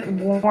wasn't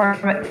warm,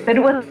 that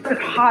it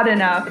wasn't hot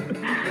enough,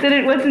 that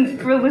it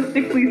wasn't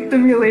realistically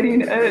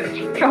simulating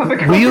a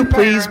tropical Will you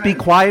please be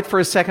quiet for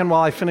a second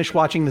while I finish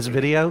watching this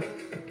video?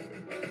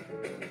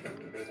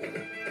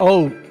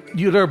 Oh,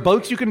 there are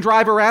boats you can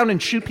drive around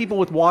and shoot people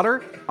with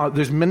water?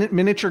 There's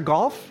miniature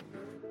golf?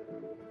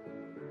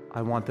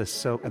 I want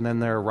this and then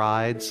there are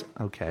rides.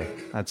 Okay,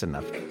 that's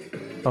enough.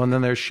 Oh, and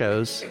then there's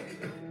shows.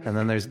 And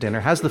then there's dinner.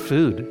 How's the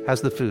food?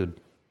 It's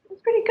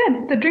pretty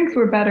good. The drinks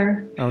were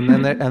better. Oh,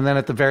 and then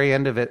at the very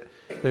end of it,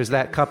 there's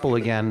that couple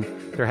again.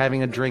 They're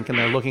having a drink and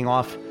they're looking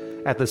off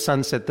at the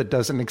sunset that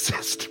doesn't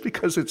exist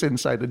because it's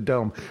inside a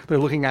dome. They're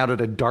looking out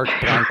at a dark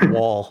blank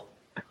wall.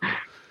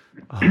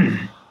 Oh.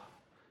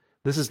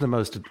 This is the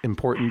most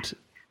important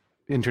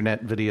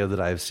internet video that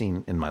I've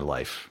seen in my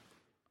life.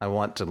 I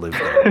want to live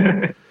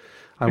there.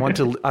 I want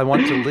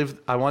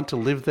to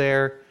live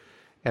there,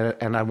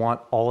 and I want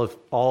all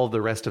of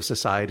the rest of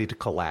society to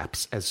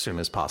collapse as soon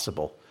as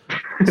possible,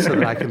 so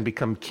that I can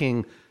become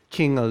king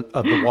of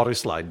the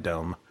Waterslide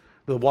Dome,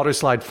 the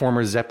Waterslide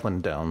former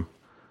Zeppelin Dome.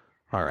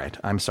 All right,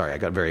 I'm sorry, I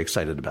got very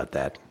excited about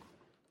that.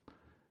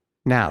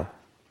 Now,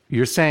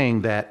 you're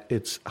saying that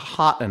it's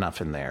hot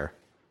enough in there,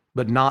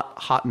 but not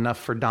hot enough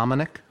for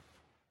Dominic?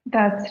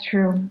 That's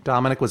true.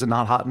 Dominic, was it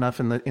not hot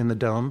enough in the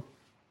dome?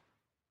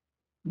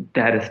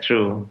 That is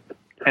true.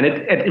 And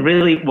it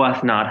really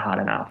was not hot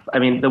enough. I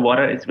mean, the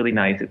water is really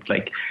nice. It's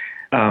like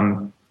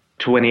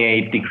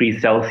 28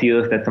 degrees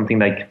Celsius. That's something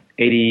like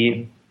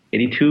 80,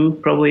 82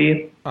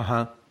 probably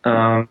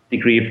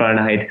degree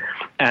Fahrenheit.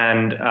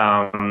 And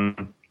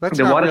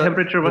the water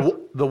temperature was...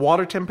 The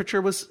water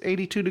temperature was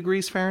 82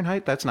 degrees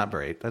Fahrenheit? That's not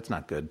great. That's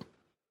not good.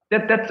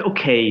 That's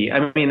okay.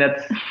 I mean,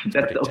 that's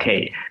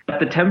okay. But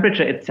the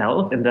temperature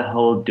itself in the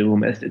whole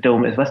dome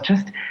was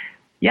just,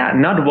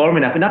 not warm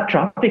enough, not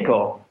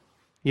tropical.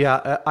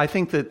 Yeah, I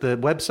think that the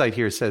website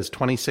here says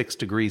 26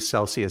 degrees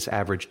Celsius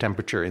average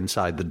temperature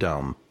inside the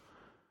dome.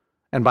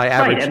 And by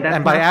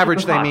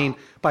average,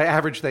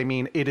 they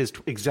mean it is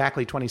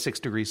exactly 26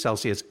 degrees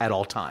Celsius at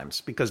all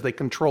times because they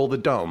control the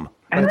dome.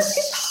 And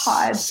it's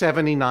hot.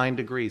 79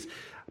 degrees.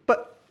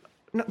 But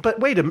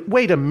wait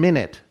a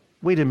minute,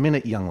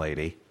 young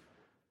lady.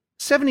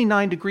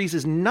 79 degrees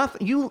is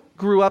nothing. You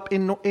grew up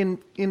in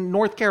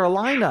North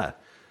Carolina.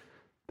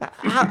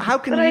 How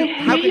can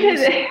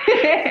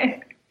you?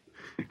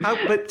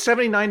 But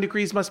 79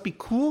 degrees must be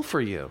cool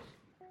for you.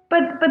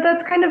 But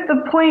that's kind of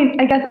the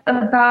point, I guess,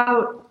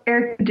 about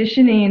air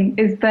conditioning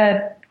is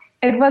that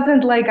it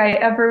wasn't like I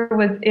ever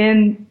was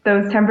in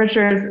those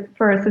temperatures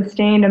for a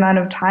sustained amount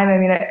of time. I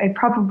mean, I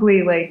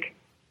probably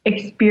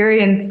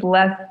experienced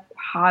less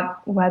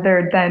hot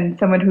weather than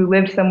someone who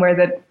lived somewhere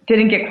that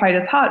didn't get quite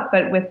as hot,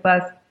 but with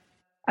less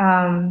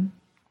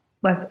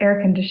air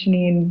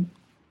conditioning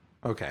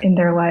in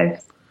their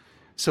lives.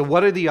 So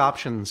what are the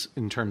options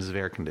in terms of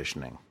air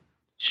conditioning?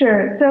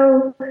 Sure.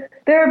 So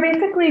there are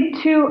basically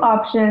two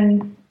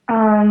options.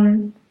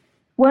 One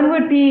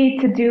would be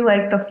to do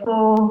the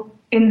full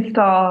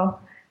install.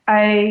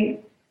 I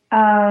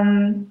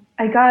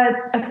got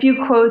a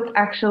few quotes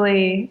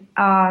actually,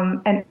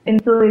 and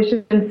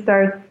installation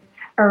starts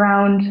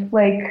around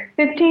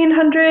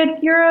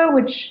 1,500 euro,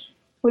 which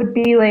would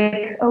be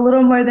a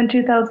little more than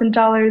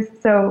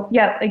 $2,000. So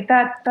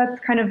that's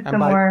kind of the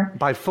more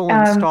by full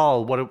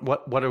install.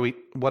 What are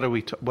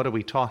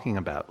we talking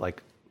about?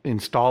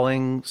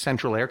 Installing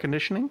central air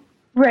conditioning?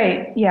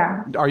 Right.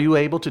 Yeah. Are you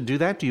able to do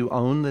that? Do you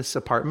own this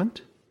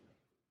apartment?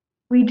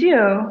 We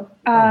do.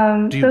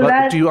 Do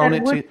you own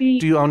it?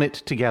 Do you own it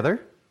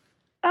together?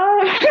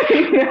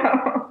 No.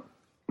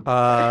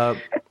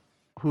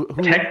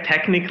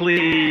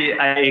 Technically,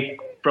 I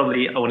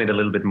probably own it a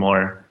little bit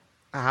more.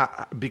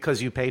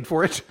 Because you paid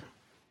for it?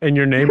 And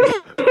your name?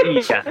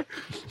 Yeah.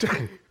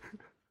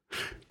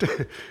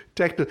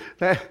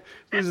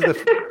 This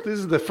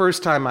is the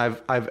first time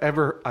I've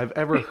ever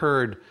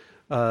heard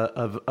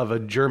of a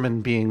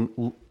German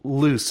being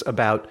loose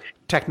about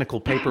technical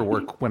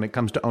paperwork when it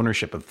comes to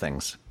ownership of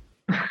things.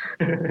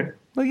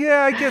 Well,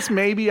 yeah, I guess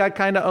maybe I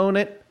kind of own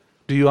it.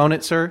 Do you own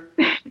it, sir?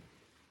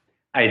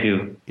 I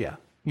do. Yeah.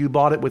 You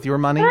bought it with your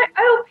money? I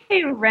don't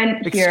pay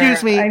rent here.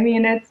 Excuse me. I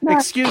mean, it's not...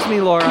 Excuse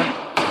me, Laura.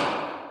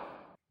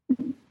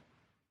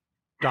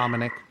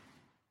 Dominic,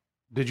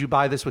 did you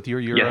buy this with your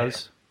euros?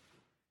 Yes.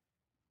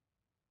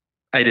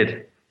 I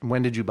did.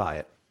 When did you buy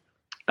it?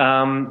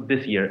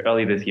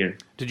 Early this year.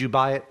 Did you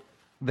buy it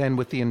then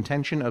with the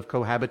intention of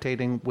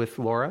cohabitating with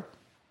Laura?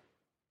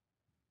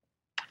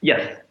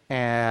 Yes.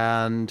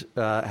 And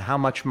how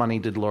much money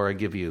did Laura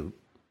give you?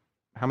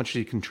 How much did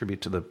you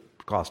contribute to the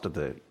cost of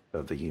the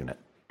unit?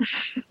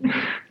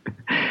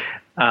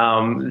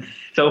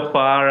 So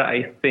far,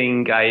 I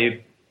think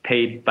I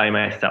paid by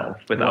myself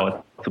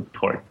without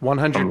support.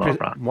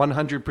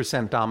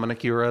 100% Dominic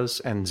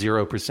euros and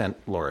 0%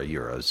 Laura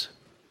euros.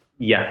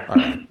 Yeah. All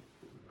right.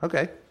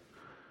 Okay.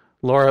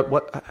 Laura,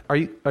 what are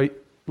you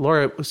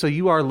Laura, so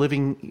you're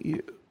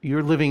living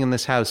in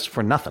this house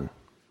for nothing.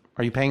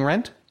 Are you paying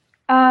rent?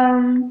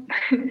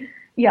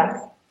 Yes.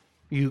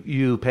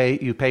 You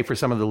pay for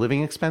some of the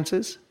living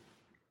expenses?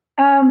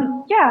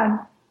 Yeah.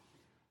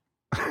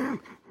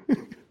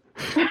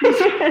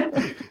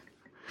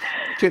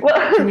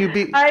 Can you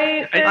be?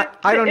 I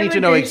don't need to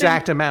know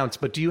exact amounts,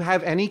 but do you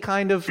have any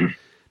kind of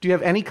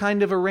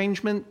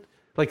arrangement,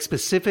 like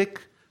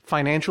specific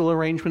financial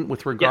arrangement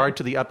with regard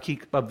to the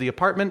upkeep of the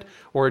apartment,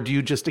 or do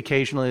you just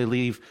occasionally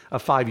leave a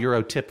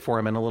 €5 tip for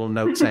him and a little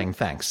note saying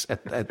thanks?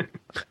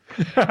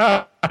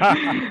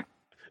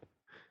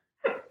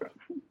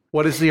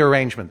 What is the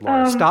arrangement,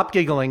 Laura? Stop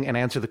giggling and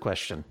answer the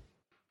question.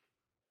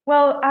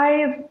 Well,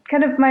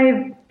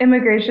 my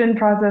immigration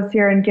process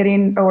here and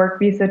getting a work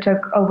visa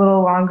took a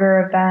little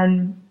longer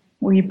than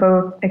we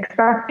both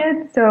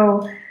expected.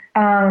 So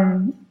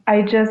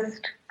I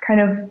just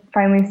kind of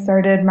finally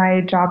started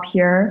my job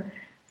here.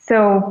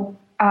 So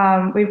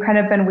we've kind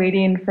of been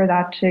waiting for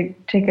that to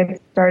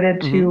get started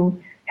to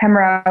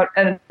hammer out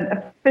an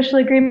official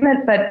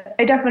agreement. But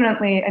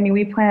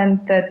we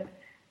plan that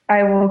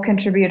I will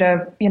contribute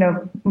a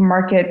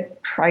market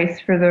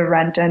price for the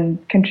rent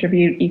and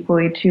contribute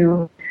equally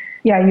to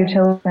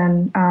utilities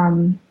and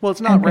well,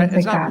 it's not rent.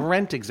 It's not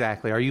rent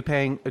exactly. Are you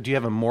paying? Do you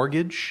have a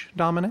mortgage,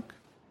 Dominic?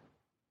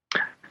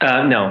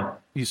 No.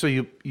 So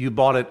you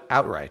bought it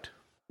outright?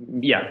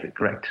 Yes,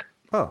 correct.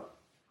 Oh,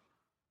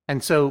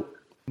 and so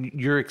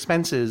your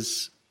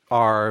expenses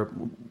are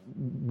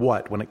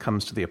what when it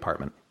comes to the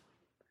apartment?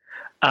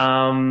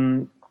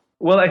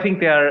 Well, I think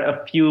there are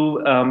a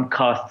few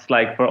costs,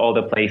 like for all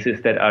the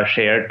places that are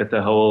shared with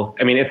the whole.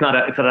 I mean, it's not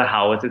a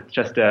house; it's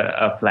just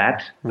a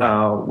flat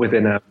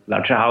within a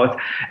larger house.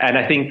 And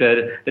I think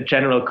the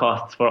general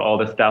costs for all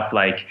the stuff,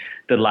 like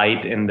the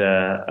light in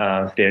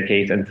the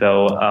staircase, and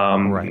so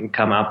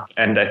come up.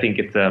 And I think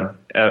it's a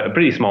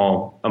pretty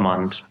small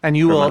amount. And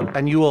you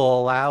will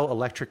allow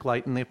electric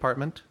light in the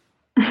apartment?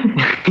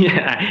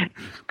 Yeah,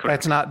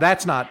 correct.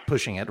 That's not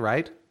pushing it,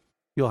 right?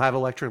 You'll have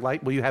electric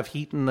light. Will you have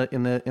heat in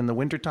the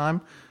wintertime?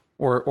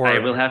 Or I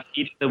will have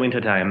heat in the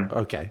wintertime.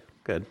 Okay,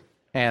 good.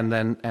 And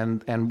then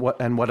and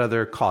what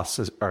other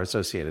costs are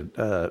associated?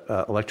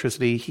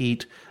 Electricity,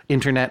 heat,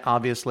 internet,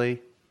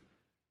 obviously.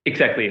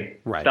 Exactly.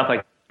 Right. Stuff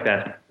like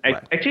that.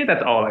 Actually,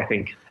 that's all, I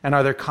think. And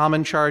are there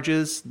common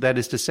charges? That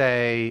is to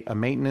say, a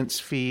maintenance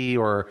fee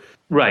or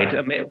right,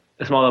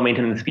 a smaller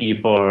maintenance fee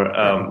for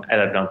I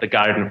don't know, the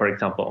garden, for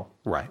example.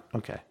 Right.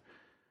 Okay.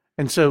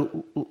 And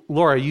so,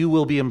 Laura, you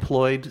will be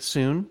employed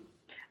soon?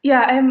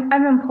 Yeah, I'm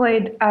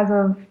employed as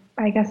of,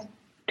 I guess,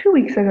 2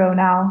 weeks ago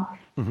now.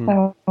 Mm-hmm.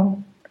 So,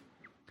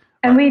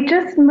 and we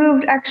just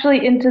moved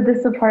actually into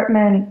this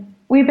apartment.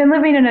 We've been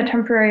living in a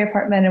temporary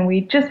apartment, and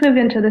we just moved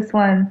into this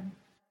one,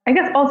 I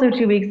guess, also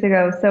 2 weeks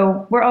ago.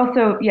 So we're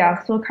also,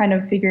 still kind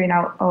of figuring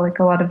out a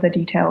lot of the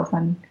details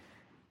and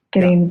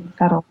getting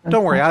settled.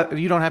 Don't worry,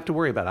 you don't have to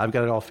worry about it. I've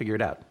got it all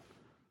figured out.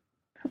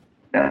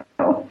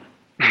 No.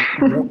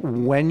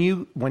 When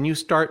you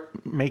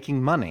start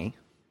making money,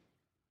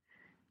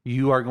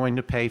 you are going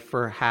to pay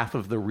for half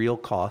of the real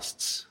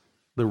costs,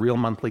 the real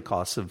monthly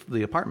costs of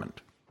the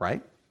apartment,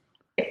 right?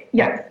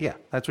 Yes. Yeah,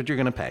 that's what you're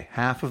going to pay.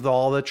 Half of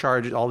all the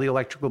charges, all the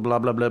electrical, blah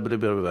blah blah blah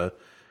blah blah,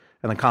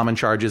 and the common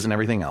charges and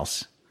everything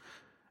else.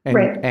 And,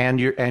 right. And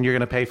you're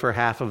going to pay for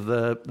half of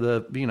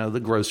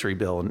the grocery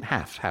bill and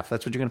half.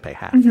 That's what you're going to pay,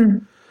 half.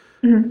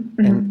 Mm-hmm.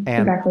 Mm-hmm. And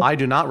exactly. I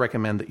do not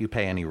recommend that you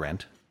pay any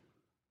rent,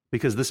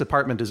 because this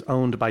apartment is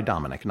owned by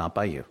Dominic, not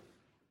by you.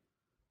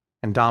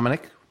 And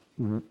Dominic,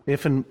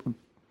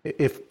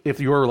 if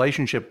your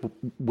relationship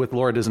with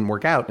Laura doesn't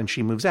work out and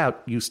she moves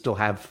out, you still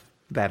have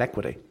that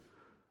equity.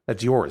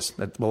 That's yours.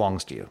 That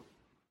belongs to you.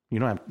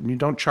 You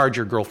don't charge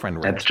your girlfriend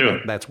rent. That's true.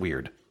 That's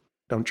weird.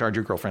 Don't charge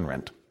your girlfriend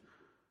rent.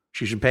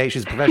 She should pay.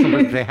 She's a professional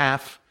person, pay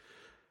half.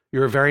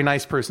 You're a very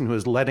nice person who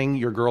is letting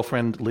your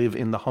girlfriend live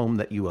in the home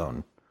that you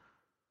own.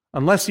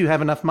 Unless you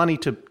have enough money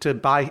to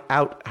buy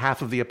out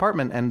half of the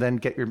apartment and then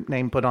get your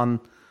name put on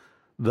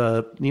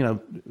the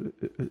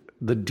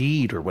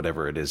deed or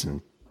whatever it is,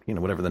 and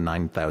whatever the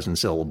 9,000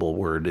 syllable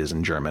word is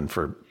in German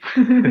for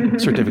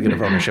certificate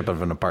of ownership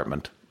of an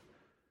apartment.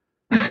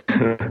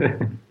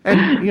 And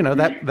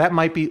that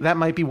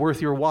might be worth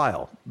your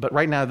while. But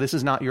right now, this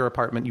is not your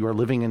apartment. You are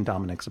living in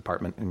Dominic's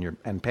apartment,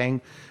 and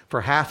paying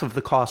for half of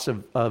the cost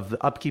of the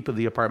upkeep of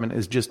the apartment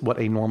is just what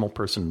a normal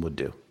person would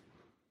do.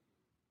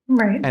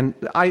 Right. And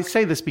I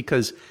say this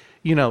because,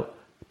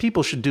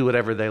 people should do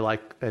whatever they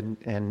like,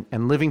 and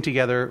living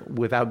together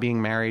without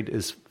being married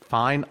is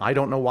fine. I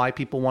don't know why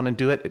people want to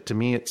do it. To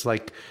me, it's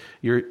like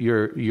you're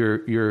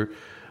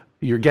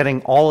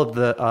getting all of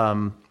the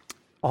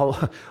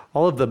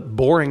all of the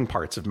boring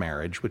parts of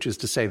marriage, which is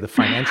to say the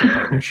financial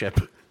partnership.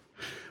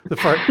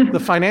 The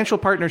financial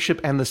partnership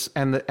and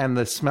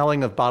the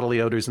smelling of bodily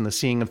odors and the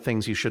seeing of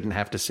things you shouldn't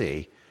have to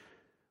see,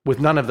 with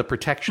none of the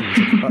protections,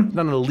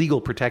 none of the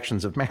legal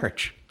protections of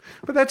marriage.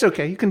 But that's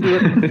okay. You can do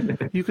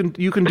it. You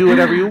can do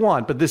whatever you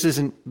want. But this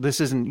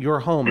isn't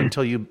your home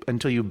until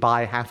you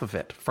buy half of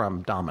it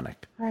from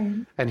Dominic,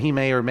 right. And he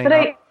may or may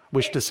not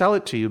wish to sell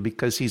it to you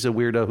because he's a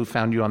weirdo who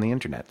found you on the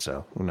internet.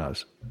 So who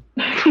knows?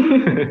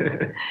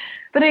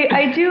 But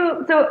I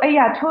do, so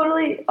yeah,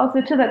 totally.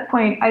 Also to that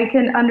point, I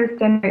can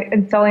understand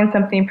installing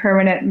something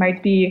permanent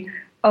might be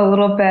a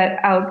little bit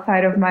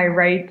outside of my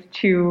right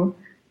to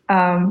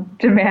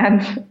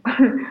demand.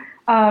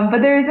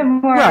 But there is a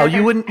more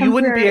you wouldn't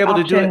be able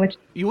to do it.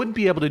 You wouldn't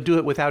be able to do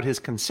it without his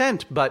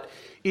consent. But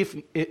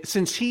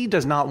since he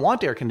does not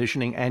want air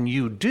conditioning and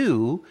you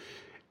do,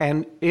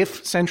 and if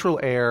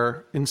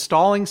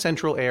installing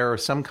central air or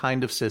some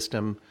kind of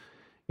system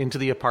into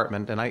the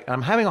apartment, and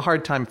I'm having a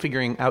hard time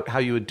figuring out how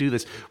you would do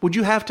this. Would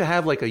you have to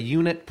have like a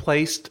unit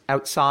placed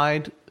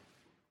outside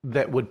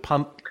that would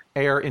pump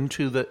air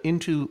into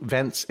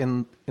vents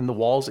in the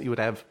walls that you would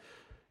have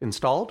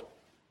installed?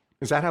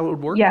 Is that how it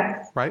would work?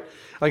 Yes. Right?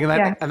 Like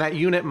and that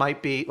unit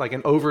might be like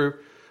an over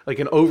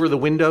the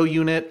window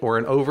unit or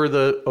an over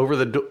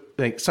the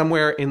like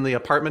somewhere in the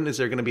apartment. Is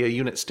there going to be a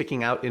unit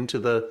sticking out into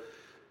the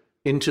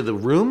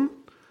room?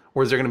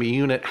 Or is there going to be a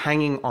unit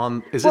hanging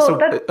on? Is this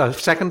a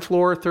second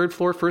floor, third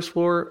floor, first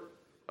floor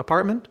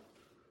apartment?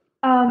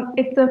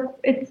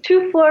 It's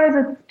 2 floors.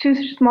 It's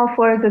 2 small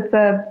floors. It's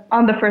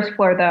on the first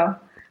floor though.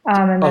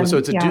 So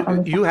it's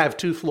you have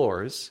 2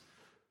 floors.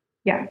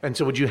 Yeah. And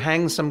so would you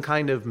hang some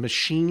kind of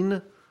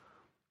machine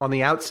on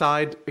the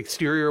outside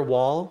exterior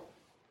wall?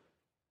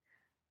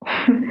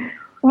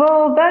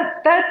 Well,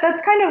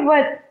 that's kind of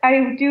what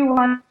I do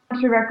want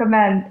to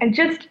recommend, and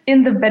just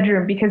in the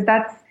bedroom, because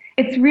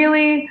it's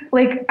really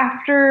like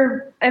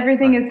after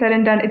everything is said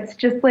and done, it's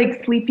just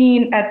like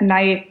sleeping at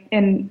night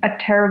in a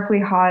terribly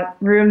hot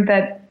room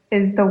that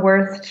is the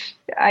worst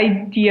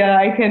idea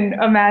I can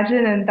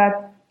imagine. And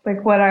that's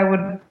like what I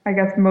would, I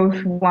guess,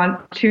 most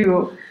want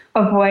to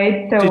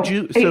avoid. So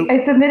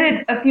I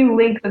submitted a few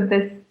links of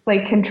this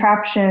like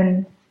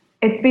contraption.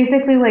 It's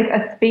basically like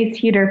a space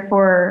heater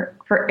for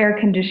air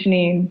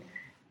conditioning,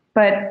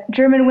 but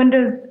German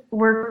windows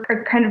work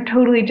kind of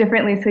totally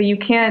differently. So you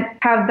can't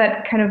have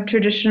that kind of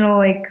traditional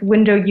like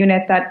window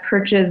unit that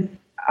perches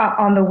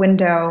on the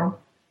window.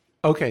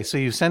 Okay, so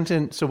you sent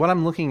in. So what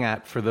I'm looking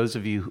at for those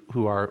of you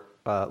who are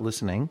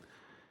listening,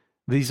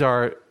 these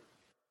are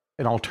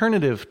an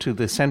alternative to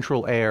the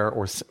central air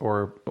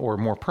or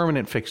more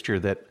permanent fixture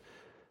that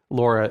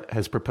Laura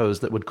has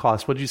proposed that would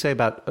cost. What did you say,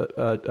 about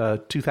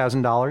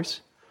 $2,000?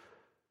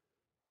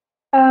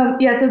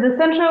 Yeah, so the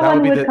central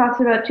one would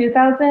cost about $2,000,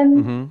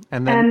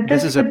 mm-hmm. And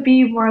this would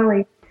be more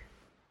like.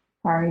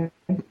 Sorry.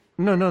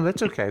 No,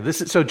 that's okay.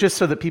 This is so just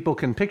so that people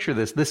can picture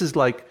this. This is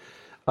like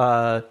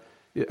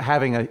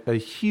having a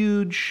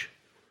huge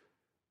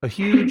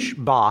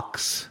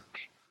box,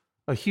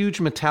 a huge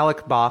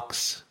metallic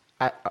box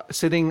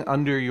sitting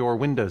under your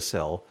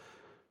windowsill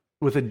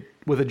with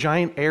a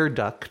giant air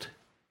duct,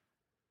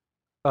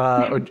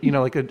 or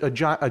like a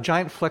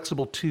giant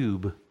flexible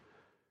tube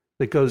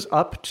that goes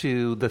up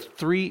to the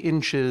 3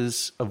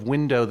 inches of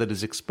window that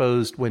is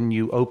exposed when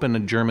you open a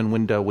German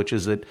window, which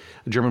is a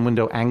German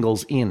window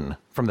angles in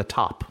from the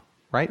top,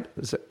 right?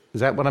 Is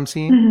that what I'm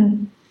seeing?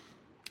 Mm-hmm.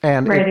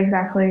 And right,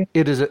 exactly.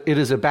 It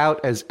is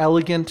about as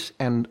elegant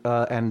and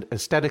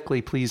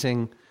aesthetically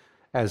pleasing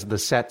as the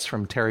sets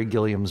from Terry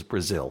Gilliam's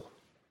Brazil.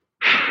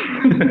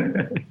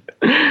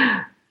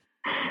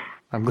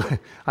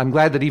 I'm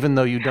glad that even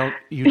though you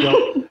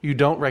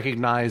don't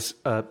recognize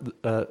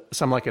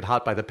Some Like It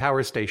Hot by the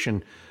Power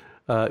Station,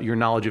 your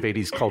knowledge of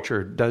 80s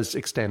culture does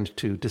extend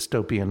to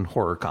dystopian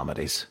horror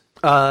comedies.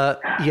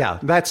 Yeah,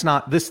 that's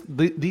not this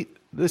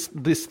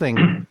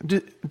thing.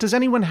 Does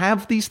anyone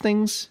have these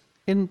things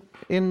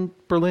in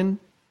Berlin,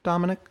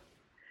 Dominic?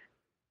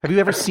 Have you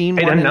ever seen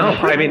one? I don't know.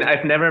 I mean,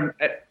 I've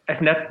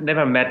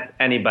never met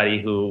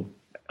anybody who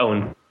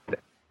owns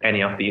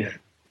any of these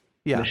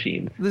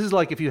machines. This is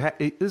like if you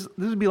this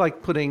would be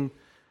like putting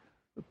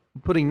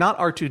not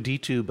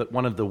R2-D2 but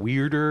one of the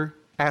weirder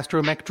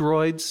astromech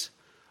droids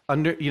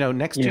under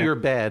next to your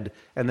bed,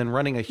 and then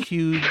running a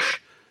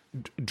huge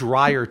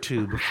dryer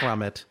tube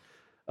from it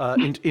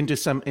into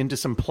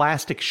some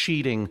plastic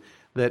sheeting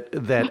that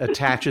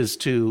attaches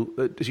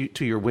to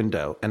your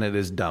window, and it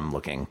is dumb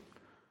looking.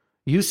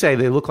 You say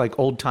they look like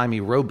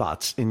old-timey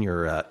robots in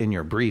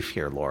your brief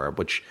here, Laura,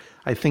 which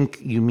I think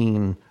you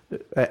mean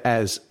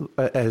as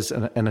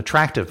an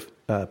attractive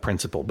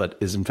principle, but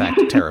is in fact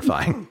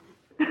terrifying.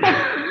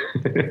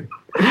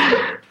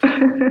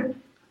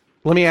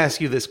 Let me ask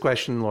you this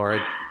question,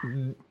 Laura.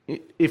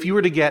 If you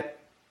were to get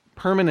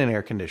permanent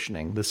air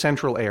conditioning, the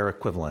central air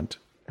equivalent,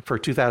 for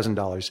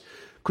 $2,000,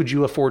 could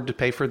you afford to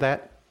pay for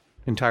that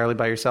entirely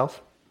by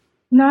yourself?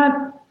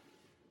 Not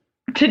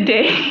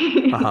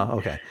Today.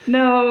 Okay.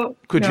 No.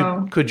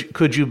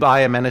 Could you buy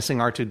a menacing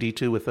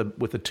R2D2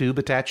 with a tube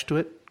attached to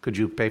it? Could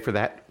you pay for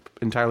that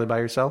entirely by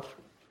yourself?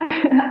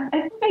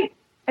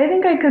 I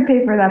think I could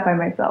pay for that by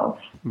myself.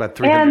 About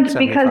 $375. And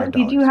because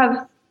we do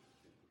have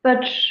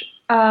such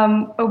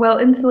a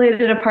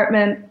well-insulated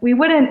apartment,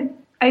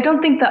 I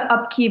don't think the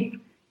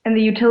upkeep and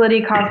the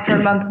utility cost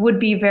per month would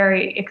be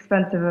very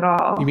expensive at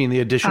all. You mean the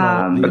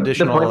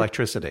additional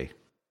electricity?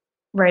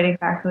 Right,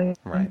 exactly.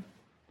 Right.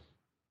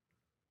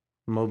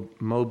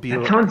 Mobile.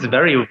 That sounds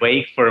very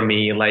vague for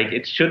me. Like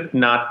it should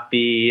not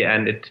be,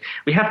 and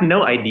we have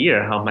no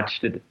idea how much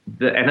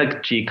the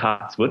energy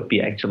costs would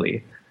be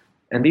actually.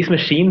 And these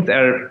machines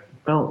are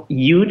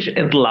huge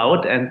and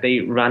loud, and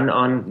they run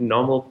on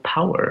normal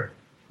power.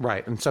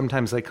 Right, and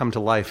sometimes they come to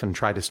life and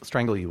try to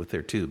strangle you with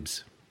their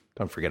tubes.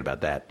 Don't forget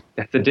about that.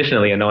 That's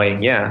additionally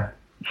annoying, yeah.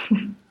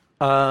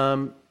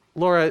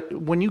 Laura,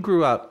 when you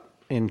grew up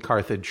in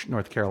Carthage,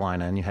 North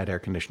Carolina, and you had air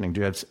conditioning,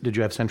 did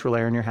you have central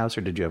air in your house,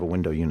 or did you have a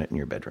window unit in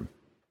your bedroom?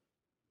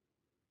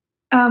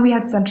 We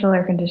had central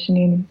air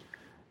conditioning.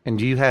 And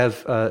do you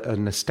have a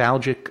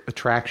nostalgic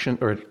attraction,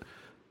 or do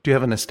you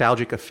have a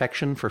nostalgic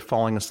affection for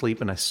falling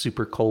asleep in a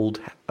super cold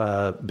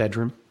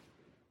bedroom?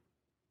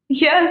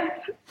 Yes,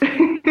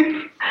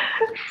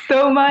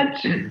 so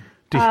much.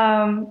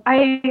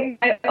 I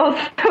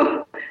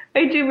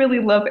do really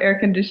love air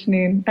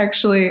conditioning,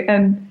 actually,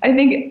 and I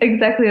think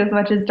exactly as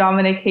much as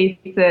Dominic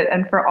hates it,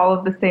 and for all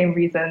of the same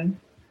reasons.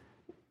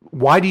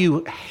 Why do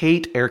you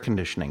hate air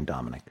conditioning,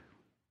 Dominic?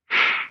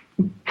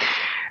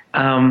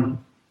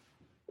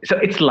 So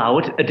it's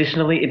loud.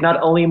 Additionally, it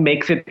not only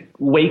makes it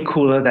way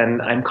cooler than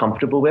I'm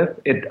comfortable with,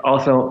 it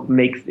also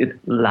makes it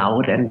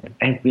loud, and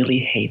I really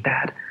hate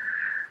that.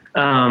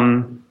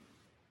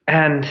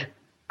 And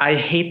I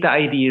hate the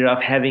idea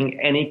of having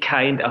any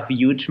kind of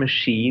huge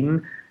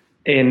machine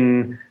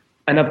in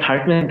an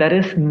apartment that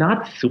is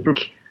not super.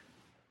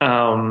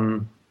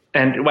 And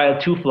while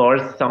 2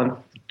 floors sounds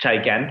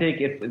gigantic,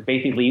 it's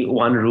basically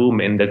one room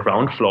in the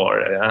ground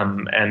floor,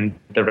 and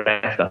the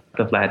rest of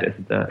the flat is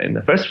in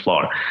the first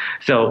floor.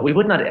 So we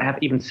would not have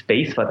even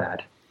space for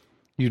that.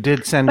 You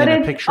did send in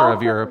a picture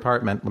of your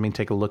apartment. Let me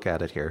take a look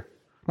at it here.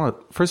 Well,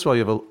 first of all,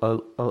 you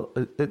have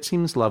it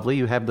seems lovely.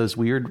 You have those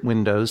weird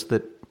windows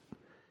that.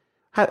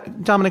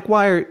 Dominic,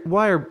 why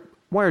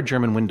are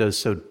German windows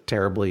so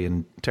terrible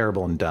and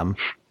dumb?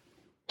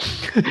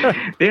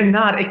 They're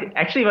not.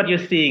 Actually, what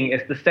you're seeing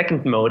is the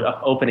second mode of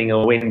opening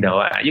a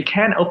window. You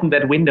can open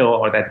that window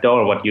or that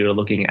door, what you're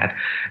looking at,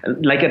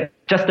 like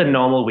just a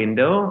normal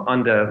window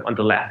on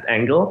the left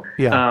angle.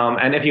 Yeah.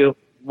 And if you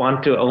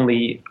want to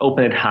only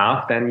open it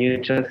half, then you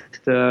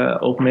just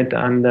open it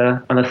on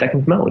the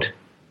second mode.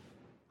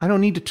 I don't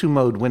need a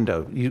 2-mode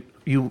window.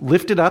 You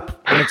lift it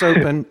up and it's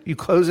open. You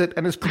close it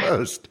and it's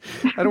closed.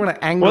 I don't want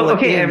to angle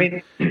it in. I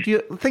mean, do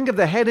you think of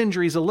the head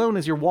injuries alone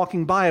as you're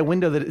walking by a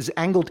window that is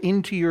angled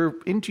into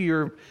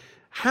your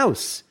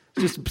house?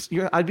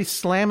 I'd be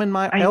slamming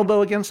my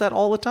elbow against that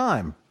all the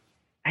time.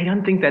 I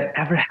don't think that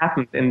ever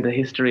happened in the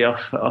history of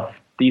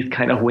these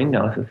kind of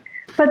windows.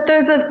 But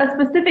there's a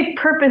specific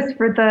purpose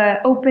for the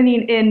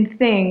opening in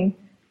thing,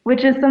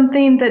 which is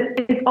something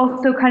that is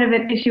also kind of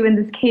an issue in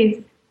this case.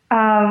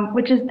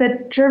 Which is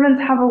that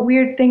Germans have a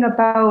weird thing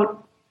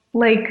about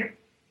like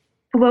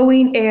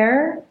blowing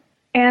air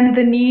and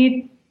the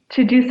need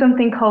to do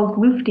something called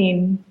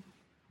lufting,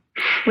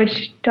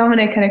 which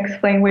Dominic can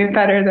explain way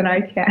better than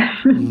I can.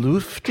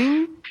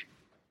 Lufting?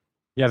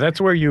 Yeah,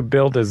 that's where you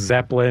build a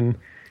Zeppelin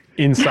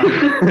inside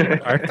the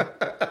car.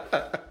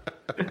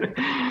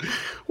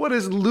 What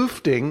is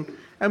lufting,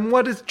 and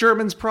what is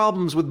Germans'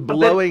 problems with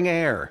blowing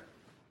air?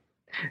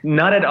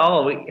 Not at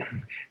all.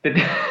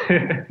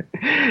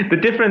 The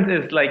difference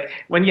is like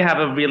when you have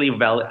a really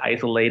well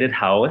isolated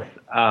house,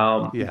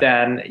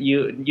 then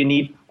you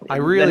need. I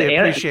really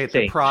appreciate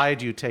the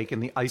pride you take in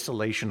the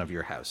isolation of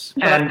your house,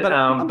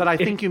 but I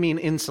think you mean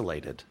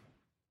insulated.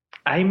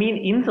 I mean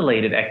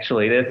insulated,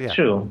 actually. That's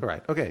true.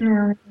 Right. Okay.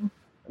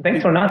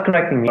 Thanks for not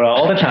correcting me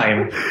all the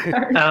time.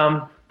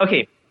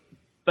 Okay.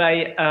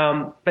 But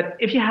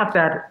if you have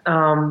that,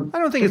 I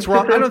don't think it's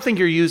wrong. I don't think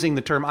you're using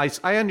the term. I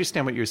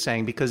understand what you're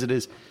saying because it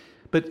is,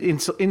 but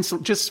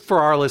just for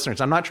our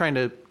listeners, I'm not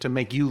trying to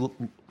make you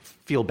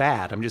feel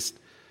bad. I'm just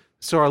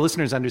so our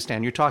listeners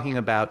understand. You're talking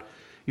about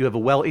you have a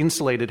well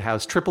insulated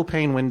house, triple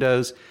pane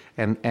windows,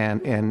 and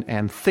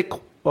thick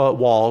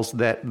walls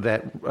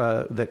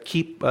that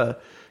keep the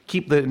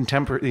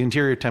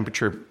interior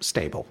temperature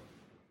stable.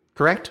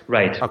 Correct?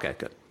 Right. Okay.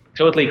 Good.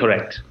 Totally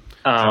correct.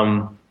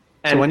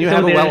 So when you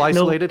have a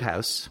well-isolated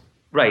house,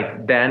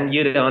 right, then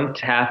you don't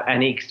have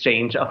any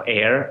exchange of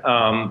air.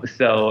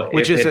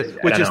 Which is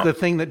the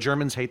thing that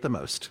Germans hate the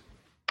most.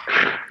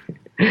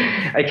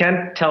 I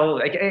can't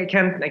tell. I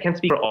can't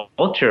speak for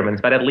all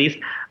Germans, but at least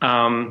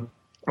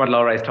what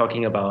Laura is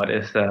talking about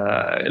is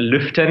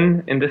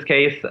lüften in this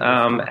case,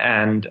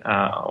 and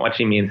what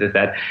she means is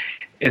that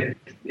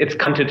it's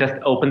come to just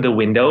open the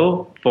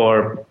window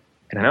for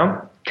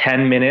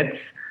 10 minutes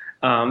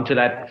to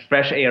let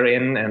fresh air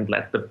in and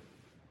let the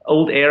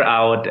old air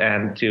out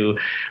and to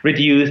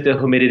reduce the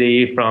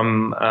humidity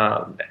from,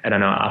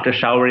 after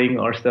showering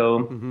or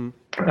so,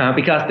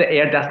 because the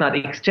air does not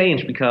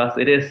exchange because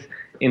it is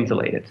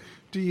insulated.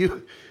 Do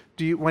you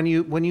when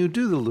you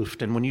do the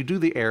Luften, when you do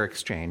the air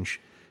exchange,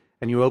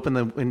 and you open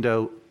the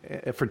window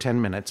for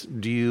 10 minutes,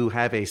 do you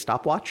have a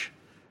stopwatch,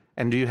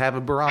 and do you have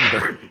a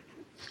barometer?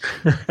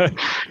 No,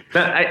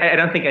 I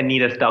don't think I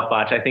need a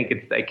stopwatch. I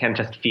think I can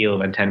just feel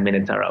when 10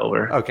 minutes are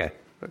over. Okay.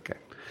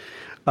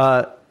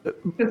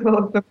 As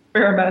well as the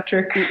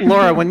barometric.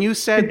 Laura, when you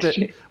said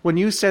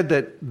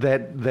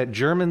that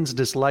Germans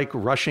dislike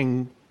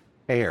rushing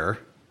air,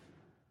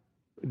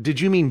 did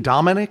you mean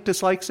Dominic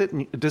dislikes it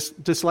and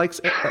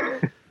dislikes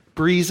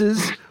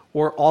breezes,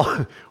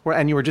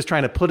 and you were just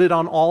trying to put it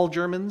on all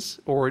Germans,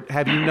 or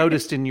have you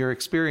noticed in your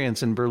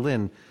experience in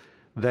Berlin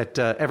that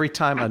every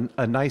time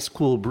a nice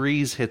cool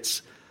breeze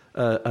hits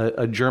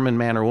a German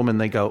man or woman,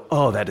 they go,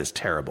 "Oh, that is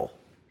terrible"?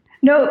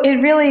 No, it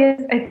really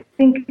is. I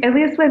think, at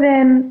least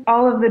within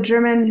all of the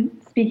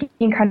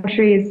German-speaking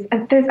countries,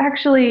 there's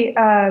actually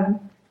a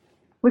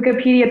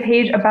Wikipedia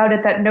page about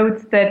it that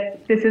notes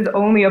that this is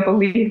only a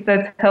belief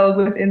that's held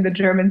within the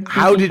German-speaking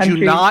countries. How did countries.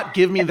 you not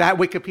give me that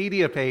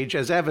Wikipedia page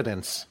as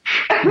evidence?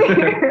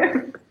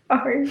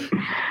 Sorry.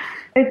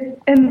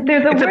 And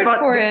there's a word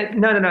for it.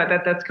 No.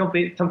 That's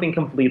something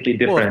completely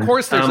different. Well, of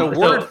course there's a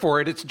word for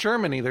it. It's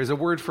Germany. There's a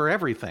word for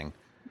everything.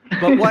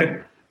 But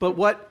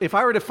what if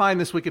I were to find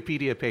this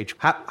Wikipedia page?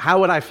 How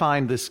would I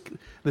find this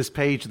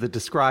page that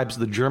describes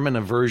the German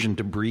aversion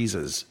to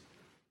breezes?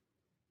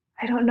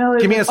 I don't know.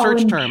 Give me a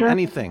search term.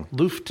 Anything.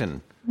 Luften.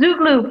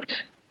 Zugluft.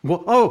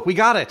 Well, we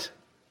got it.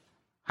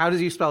 How do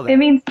you spell that? It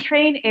means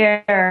train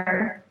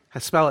air.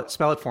 Spell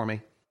it for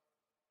me.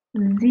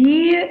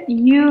 Zugluft.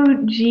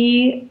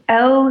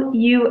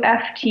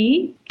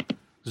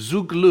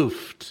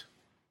 Zugluft.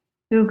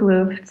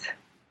 Zugluft.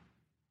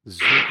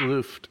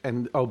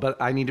 Zugluft.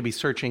 But I need to be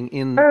searching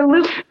in. Or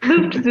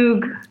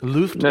Luftzug.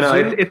 Luft. No,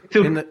 it's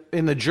Zug.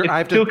 In the I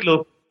have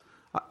to.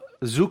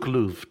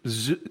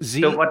 Zugluft.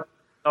 So what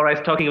Laura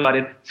is talking about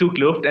is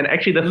Zugluft, and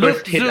actually the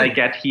first hit I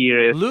get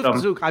here is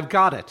Luftzug. I've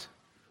got it,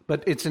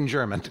 but it's in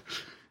German.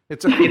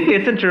 It's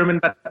in German,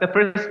 but the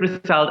first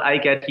result I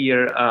get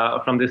here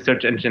from this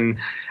search engine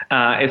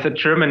is a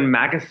German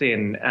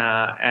magazine,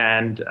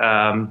 and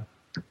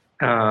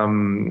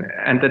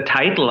the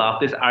title of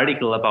this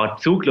article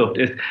about Zugluft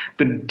is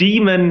 "The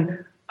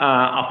Demon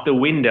of the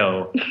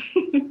Window."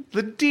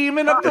 The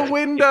demon of the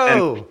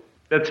window.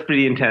 That's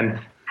pretty intense.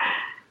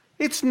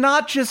 It's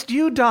not just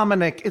you,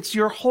 Dominic. It's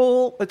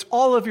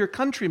all of your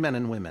countrymen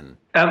and women.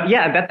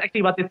 Yeah, that's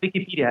actually what this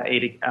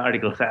Wikipedia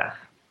article says.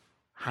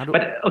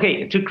 But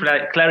okay, to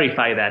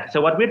clarify that, so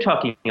what we're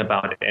talking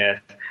about is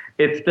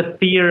it's the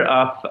fear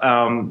of,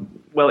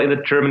 in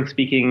the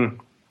German-speaking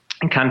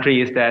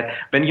country is that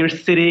when you're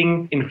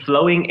sitting in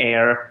flowing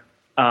air,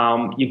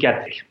 you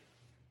get sick.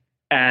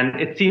 And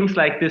it seems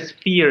like this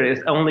fear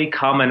is only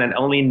common and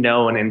only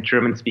known in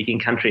German-speaking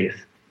countries.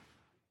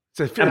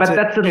 It's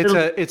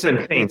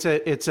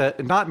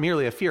not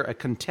merely a fear, a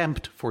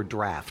contempt for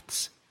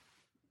drafts.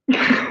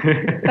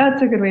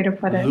 That's a good way to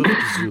put it.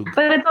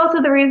 But it's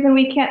also the reason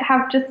we can't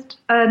have just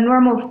a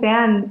normal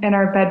fan in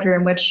our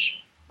bedroom, which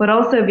would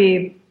also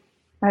be,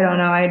 I don't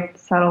know, I'd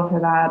settle for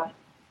that.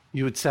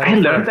 You would settle I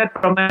learned that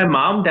from my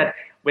mom, that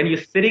when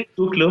you're sitting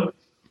too close,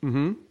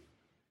 you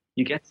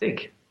get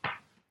sick.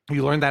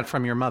 You learned that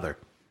from your mother?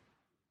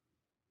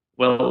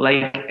 Well,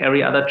 like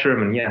every other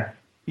German, yeah.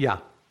 Yeah.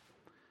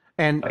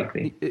 And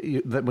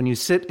that when you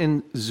sit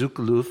in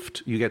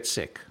Zugluft, you get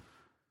sick.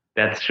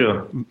 That's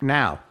true.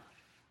 Now,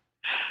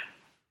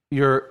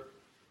 your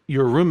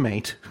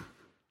roommate,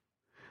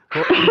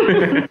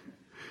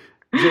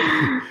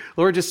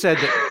 Laura just said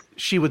that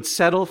she would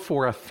settle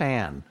for a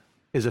fan.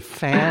 Is a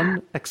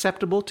fan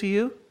acceptable to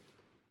you?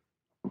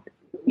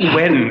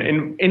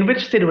 When? In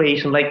which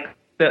situation? Like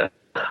the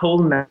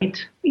whole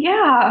night?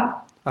 Yeah.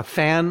 A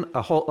fan,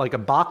 like a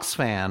box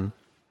fan,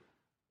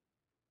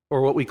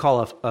 or what we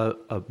call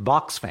a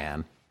box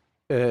fan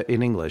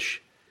in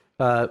English,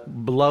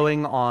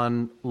 blowing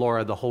on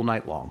Laura the whole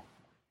night long.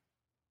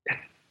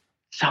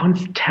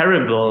 Sounds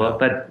terrible, No.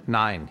 but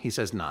 9. He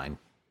says 9.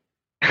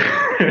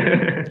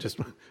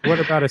 What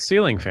about a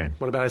ceiling fan?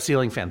 What about a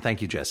ceiling fan? Thank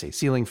you, Jesse.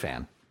 Ceiling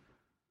fan.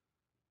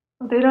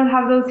 They don't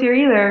have those here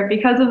either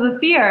because of the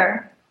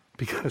fear.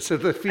 Because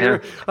of the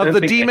fear of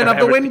the demon of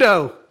the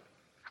window.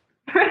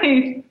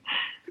 Right.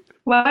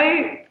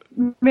 Why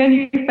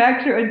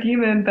manufacture a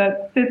demon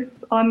that sits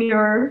on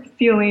your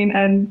ceiling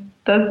and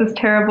does this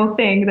terrible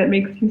thing that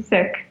makes you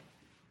sick?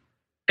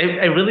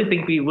 I really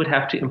think we would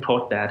have to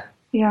import that.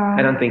 Yeah.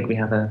 I don't think we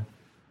can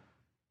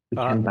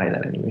buy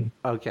that anyway.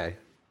 Okay.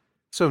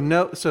 So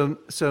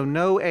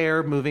no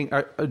air moving.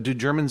 Do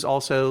Germans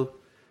also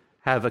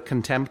have a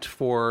contempt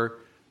for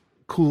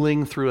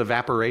cooling through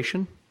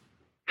evaporation?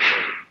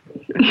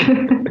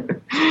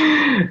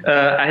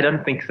 I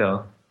don't think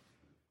so.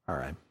 All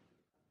right.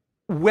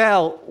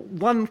 Well,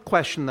 one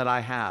question that I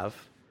have,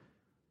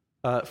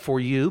 For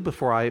you,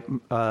 before I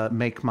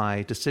make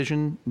my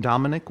decision,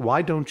 Dominic,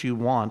 why don't you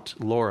want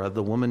Laura,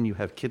 the woman you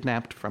have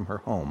kidnapped from her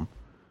home,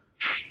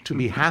 to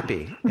be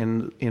happy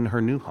in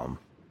her new home?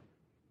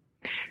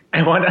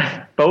 I want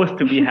us both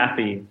to be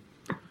happy.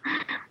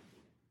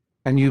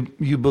 And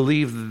you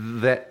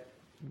believe that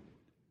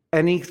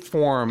any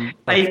form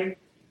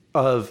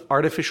of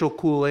artificial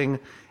cooling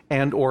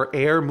and or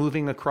air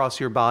moving across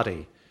your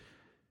body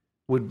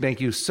would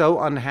make you so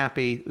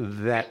unhappy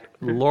that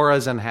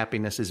Laura's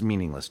unhappiness is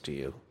meaningless to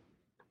you?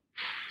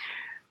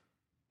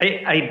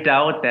 I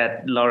doubt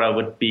that Laura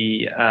would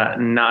be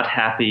not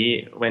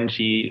happy when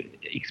she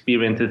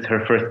experiences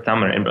her first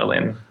summer in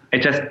Berlin. I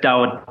just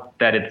doubt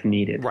that it's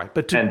needed. Right,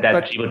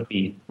 she would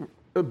be.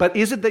 But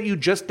is it that you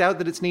just doubt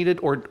that it's needed,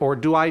 or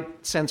do I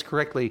sense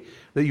correctly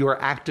that you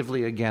are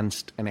actively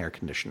against an air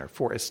conditioner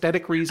for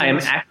aesthetic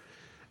reasons? I'm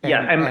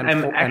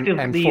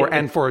actively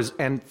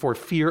and for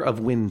fear of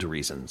wind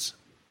reasons.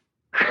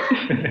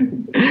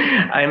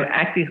 I'm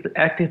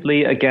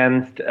actively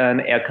against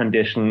an air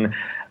condition.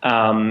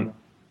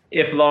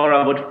 If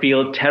Laura would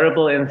feel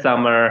terrible in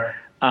summer,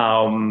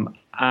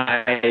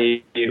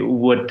 I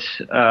would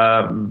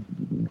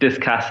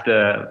discuss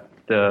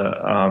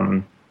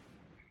some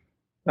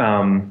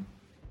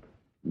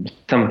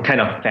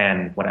kind of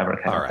fan, whatever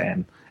kind of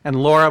fan. And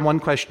Laura, one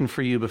question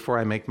for you before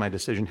I make my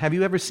decision. Have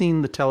you ever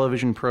seen the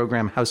television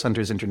program House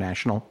Hunters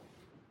International?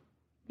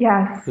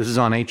 Yes. This is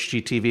on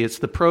HGTV. It's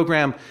the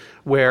program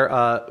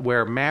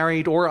where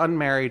married or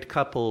unmarried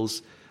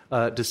couples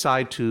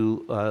decide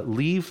to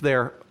leave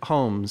their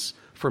homes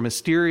for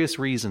mysterious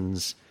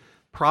reasons,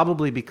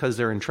 probably because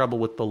they're in trouble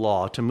with the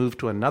law, to move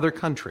to another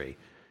country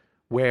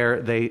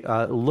where they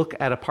look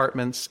at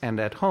apartments and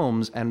at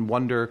homes and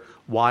wonder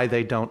why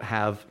they don't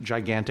have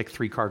gigantic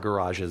 3-car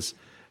garages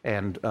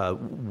and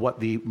what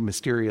the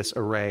mysterious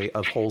array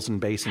of holes and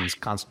basins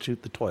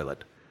constitute the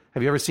toilet.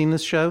 Have you ever seen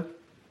this show?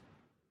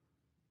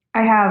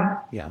 I have.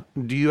 Yeah.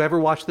 Do you ever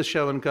watch the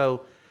show and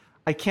go,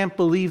 I can't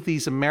believe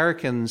these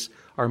Americans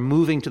are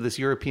moving to this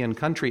European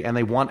country and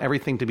they want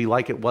everything to be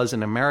like it was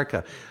in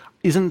America?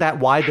 Isn't that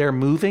why they're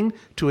moving?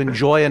 To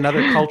enjoy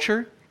another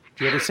culture?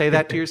 Do you ever say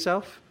that to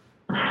yourself?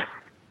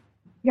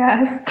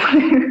 Yes.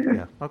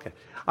 Yeah, okay.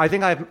 I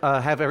think I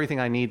have everything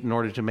I need in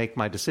order to make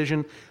my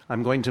decision.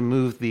 I'm going to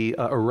move the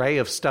array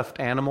of stuffed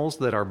animals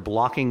that are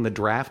blocking the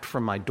draft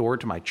from my door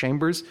to my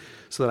chambers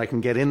so that I can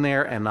get in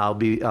there, and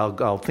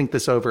I'll think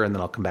this over, and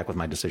then I'll come back with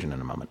my decision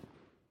in a moment.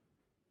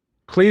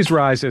 Please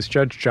rise as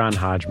Judge John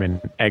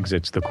Hodgman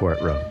exits the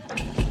courtroom.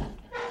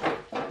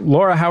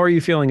 Laura, how are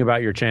you feeling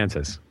about your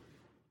chances?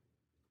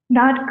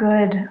 Not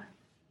good.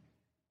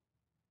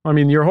 I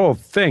mean, your whole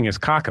thing is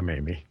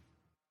cockamamie.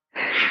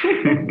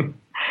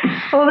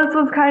 Well, this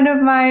was kind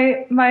of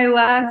my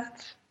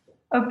last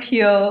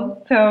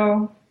appeal,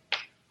 so.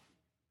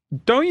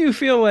 Don't you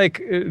feel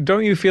like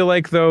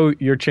though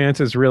your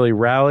chances really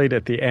rallied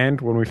at the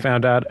end when we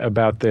found out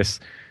about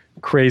this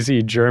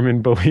crazy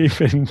German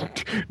belief in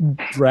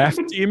draft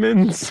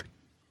demons?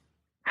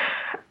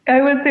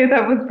 I would say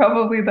that was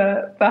probably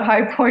the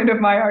high point of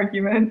my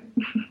argument.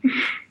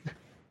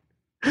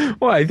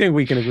 Well, I think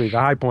we can agree the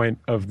high point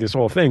of this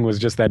whole thing was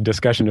just that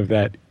discussion of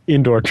that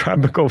indoor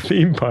tropical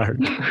theme park.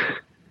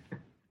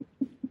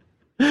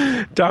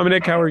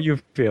 Dominic, how are you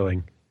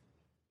feeling?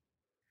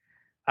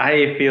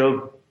 I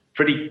feel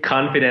pretty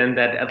confident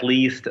that at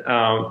least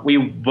we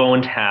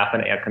won't have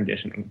an air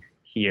conditioning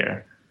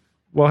here.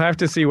 We'll have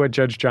to see what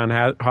Judge John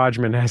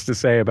Hodgman has to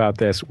say about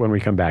this when we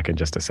come back in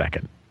just a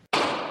second.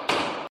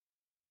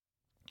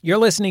 You're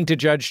listening to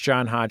Judge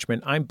John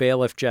Hodgman. I'm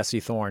bailiff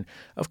Jesse Thorne.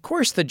 Of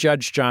course, the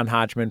Judge John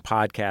Hodgman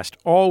podcast,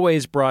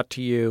 always brought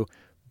to you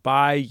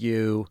by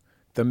you,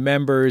 the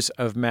members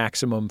of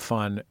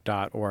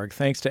MaximumFun.org.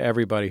 Thanks to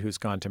everybody who's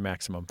gone to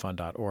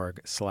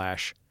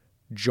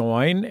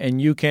MaximumFun.org/join, and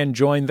you can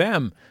join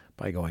them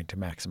by going to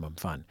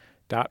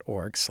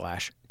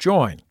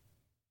MaximumFun.org/join.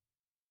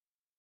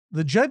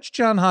 The Judge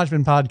John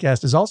Hodgman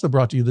podcast is also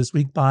brought to you this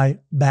week by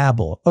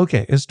Babbel.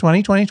 Okay, it's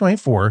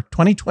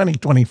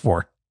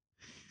 2020-24.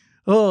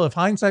 Oh, if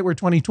hindsight were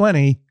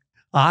 2020,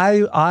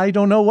 I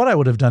don't know what I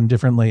would have done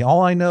differently.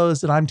 All I know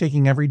is that I'm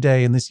taking every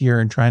day in this year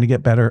and trying to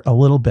get better a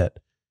little bit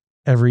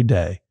every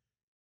day.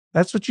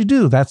 That's what you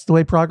do. That's the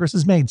way progress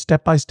is made,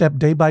 step by step,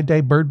 day by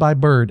day, bird by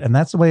bird. And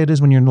that's the way it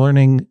is when you're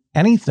learning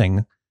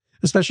anything,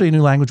 especially a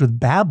new language with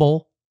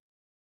Babbel.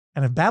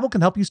 And if Babbel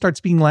can help you start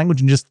speaking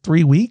language in just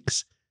 3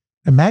 weeks,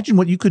 imagine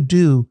what you could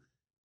do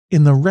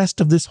in the rest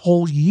of this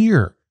whole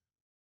year.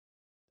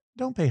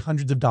 Don't pay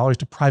hundreds of dollars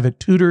to private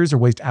tutors or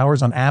waste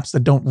hours on apps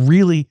that don't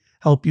really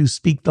help you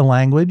speak the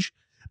language.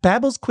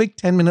 Babbel's quick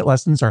 10-minute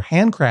lessons are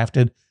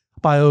handcrafted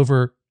by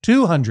over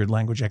 200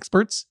 language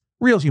experts,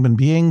 real human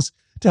beings,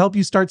 to help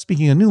you start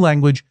speaking a new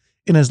language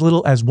in as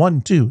little as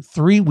 1, 2,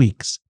 3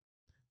 weeks.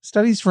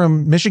 Studies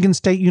from Michigan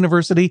State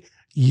University,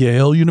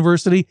 Yale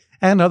University,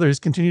 and others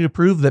continue to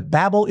prove that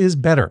Babbel is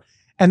better.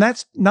 And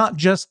that's not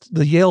just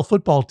the Yale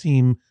football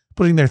team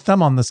putting their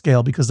thumb on the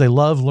scale because they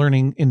love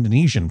learning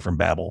Indonesian from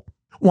Babbel.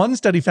 One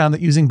study found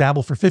that using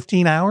Babbel for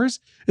 15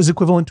 hours is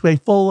equivalent to a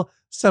full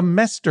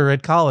semester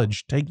at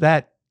college. Take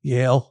that,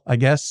 Yale, I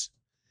guess.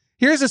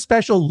 Here's a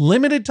special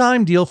limited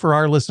time deal for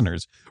our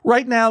listeners.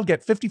 Right now,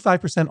 get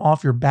 55%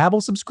 off your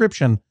Babbel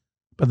subscription,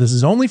 but this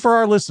is only for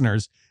our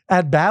listeners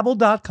at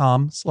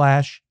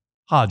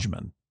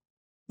babbel.com/Hodgman.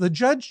 The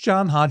Judge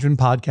John Hodgman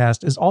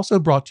podcast is also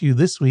brought to you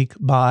this week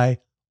by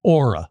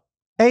Aura,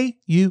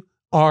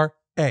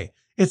 A-U-R-A.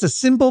 It's a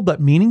simple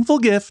but meaningful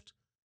gift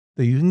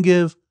that you can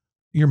give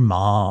your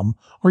mom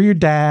or your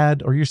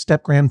dad or your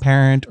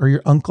step-grandparent or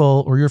your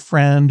uncle or your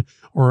friend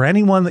or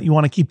anyone that you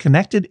want to keep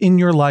connected in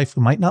your life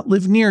who might not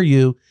live near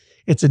you.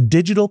 It's a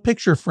digital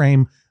picture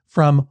frame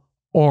from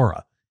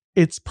Aura.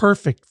 It's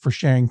perfect for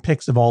sharing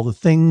pics of all the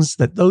things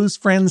that those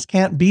friends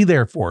can't be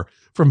there for,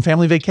 from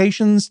family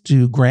vacations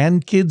to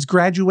grandkids'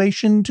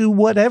 graduation to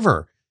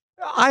whatever.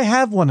 I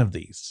have one of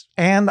these,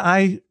 and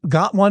I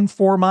got one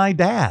for my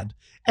dad,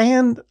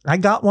 and I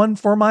got one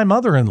for my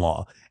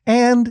mother-in-law,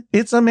 and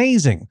it's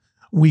amazing.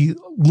 We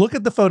look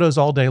at the photos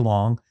all day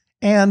long,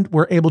 and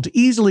we're able to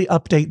easily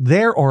update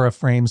their Aura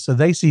frames so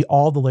they see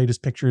all the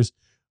latest pictures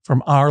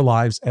from our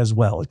lives as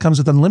well. It comes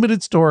with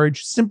unlimited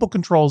storage, simple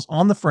controls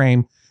on the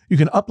frame. You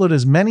can upload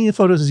as many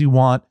photos as you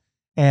want,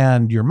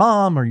 and your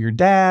mom or your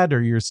dad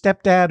or your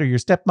stepdad or your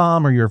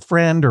stepmom or your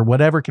friend or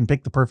whatever can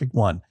pick the perfect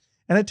one.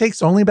 And it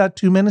takes only about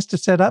 2 minutes to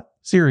set up.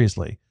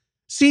 Seriously.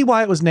 See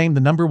why it was named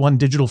the #1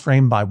 digital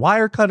frame by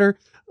Wirecutter,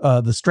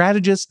 The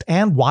Strategist,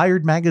 and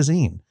Wired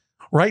Magazine.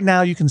 Right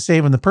now, you can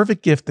save on the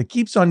perfect gift that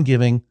keeps on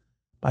giving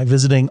by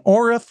visiting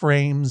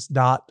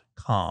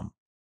auraframes.com.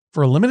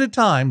 For a limited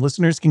time,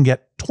 listeners can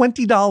get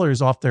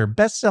 $20 off their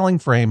best-selling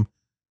frame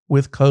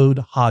with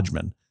code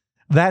Hodgman.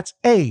 That's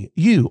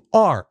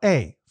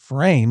AURA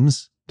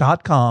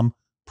frames.com,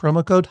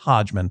 promo code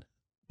Hodgman.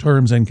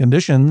 Terms and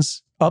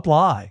conditions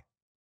apply.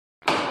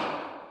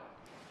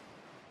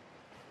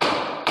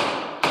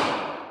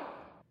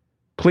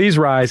 Please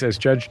rise as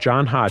Judge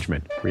John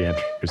Hodgman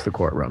re-enters the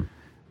courtroom.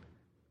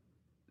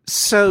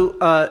 So,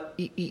 I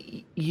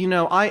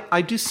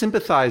do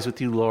sympathize with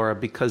you, Laura,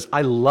 because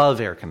I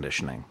love air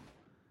conditioning.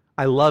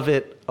 I love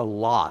it a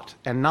lot.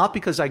 And not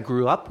because I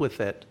grew up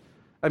with it.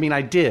 I mean,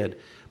 I did,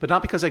 but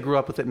not because I grew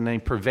up with it in a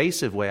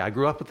pervasive way. I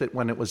grew up with it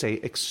when it was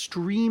a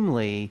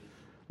extremely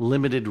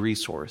limited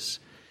resource.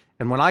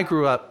 And when I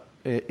grew up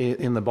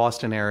in the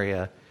Boston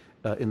area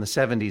in the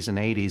 70s and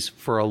 80s,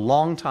 for a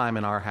long time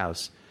in our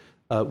house,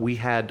 we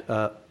had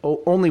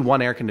only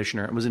one air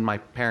conditioner. It was in my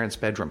parents'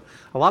 bedroom.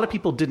 A lot of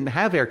people didn't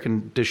have air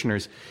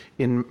conditioners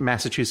in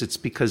Massachusetts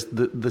because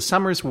the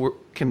summers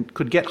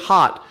could get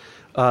hot,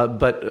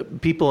 but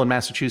people in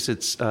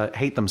Massachusetts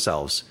hate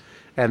themselves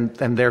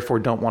and therefore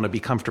don't want to be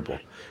comfortable.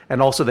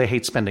 And also they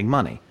hate spending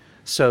money.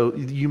 So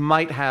you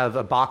might have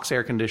a box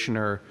air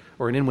conditioner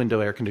or an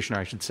in-window air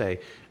conditioner, I should say,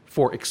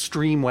 for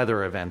extreme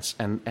weather events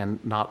and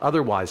not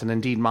otherwise. And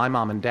indeed, my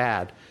mom and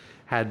dad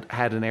had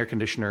an air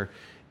conditioner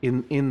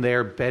in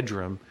their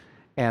bedroom,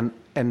 and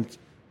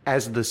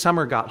as the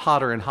summer got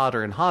hotter and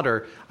hotter and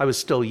hotter, I was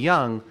still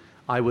young.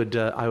 I would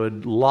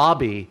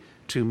lobby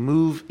to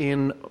move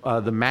in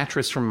the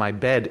mattress from my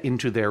bed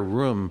into their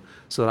room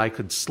so that I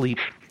could sleep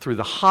through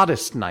the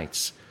hottest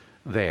nights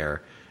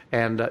there.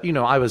 And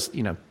I was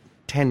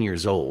 10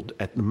 years old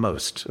at the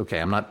most. Okay,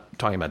 I'm not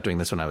talking about doing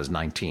this when I was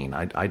 19.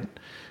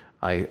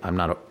 I'm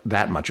not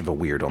that much of a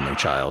weird only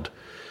child.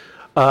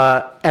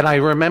 And I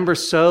remember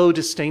so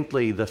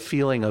distinctly the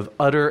feeling of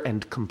utter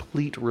and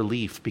complete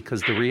relief,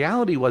 because the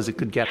reality was it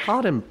could get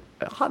hot in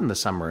the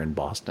summer in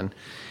Boston.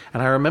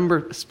 And I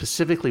remember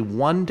specifically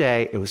one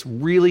day, it was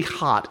really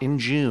hot in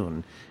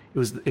June.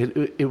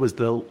 It was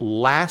the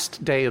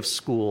last day of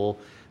school.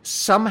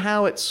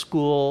 Somehow at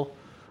school,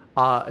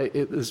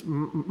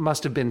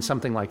 must have been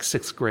something like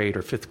 6th grade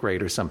or 5th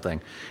grade or something.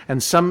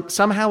 And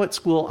somehow at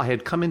school, I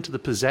had come into the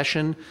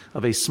possession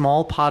of a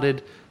small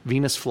potted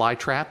Venus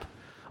flytrap.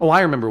 Oh,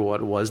 I remember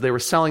what it was. They were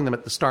selling them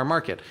at the Star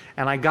Market.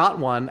 And I got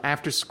one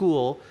after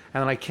school,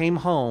 and then I came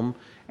home,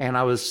 and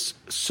I was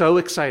so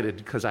excited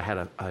because I had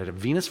a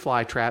Venus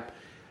flytrap.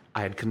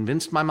 I had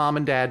convinced my mom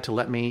and dad to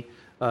let me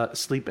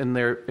sleep on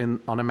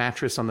a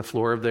mattress on the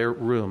floor of their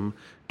room,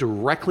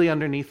 directly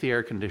underneath the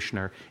air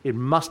conditioner. It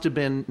must have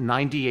been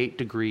 98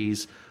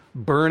 degrees,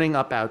 burning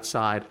up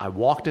outside. I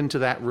walked into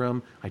that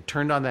room, I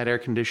turned on that air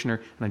conditioner,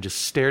 and I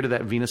just stared at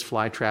that Venus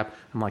flytrap.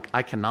 I'm like,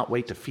 I cannot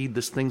wait to feed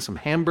this thing some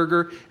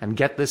hamburger and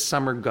get this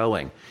summer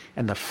going.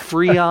 And the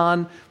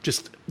Freon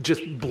just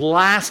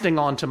blasting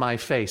onto my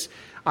face.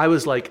 I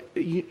was like,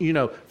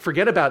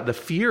 forget about the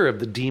fear of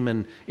the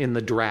demon in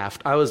the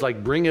draft. I was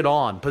like, bring it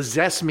on,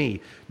 possess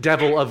me,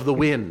 devil of the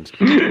wind.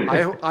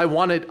 I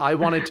wanted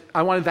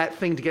that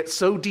thing to get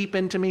so deep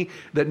into me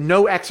that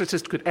no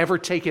exorcist could ever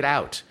take it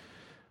out.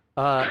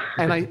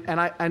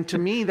 And to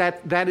me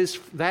that is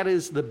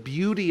the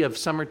beauty of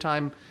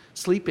summertime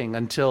sleeping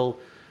until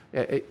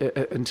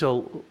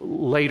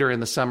later in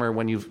the summer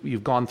when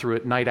you've gone through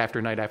it night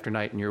after night after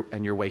night,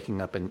 and you're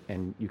waking up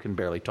and you can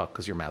barely talk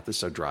because your mouth is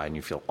so dry and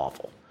you feel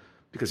awful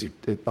because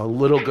a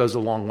little goes a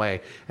long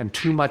way, and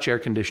too much air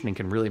conditioning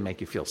can really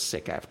make you feel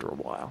sick after a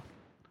while.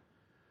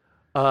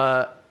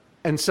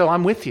 And so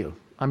I'm with you.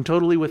 I'm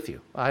totally with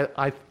you.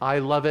 I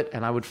love it,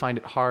 and I would find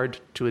it hard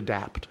to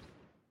adapt.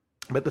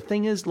 But the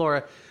thing is,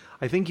 Laura,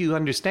 I think you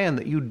understand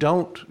that you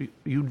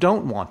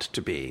don't want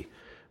to be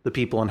the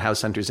people in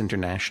House Hunters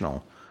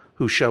International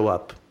who show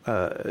up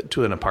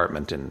to an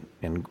apartment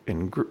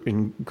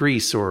in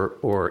Greece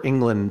or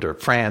England or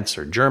France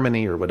or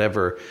Germany or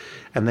whatever,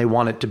 and they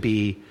want it to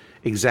be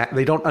exact.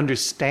 They don't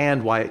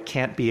understand why it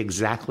can't be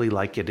exactly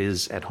like it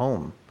is at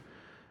home.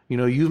 You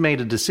know, you've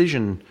made a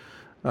decision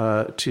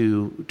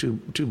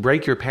to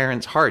break your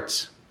parents'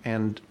 hearts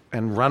and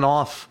run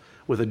off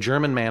with a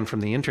German man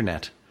from the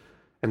internet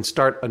and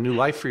start a new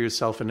life for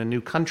yourself in a new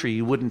country.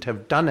 You wouldn't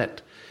have done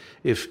it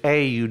if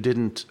A, you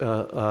didn't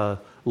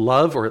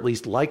love or at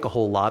least like a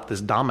whole lot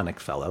this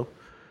Dominic fellow,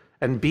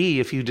 and B,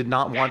 if you did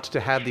not want to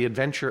have the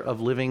adventure of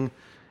living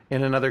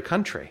in another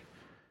country.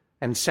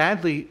 And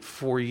sadly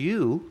for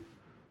you,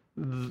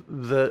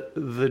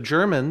 the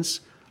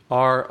Germans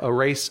are a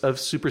race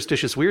of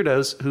superstitious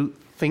weirdos who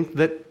think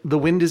that the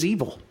wind is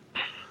evil,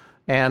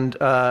 and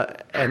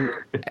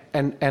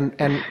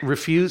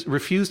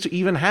refuse to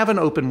even have an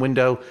open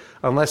window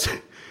unless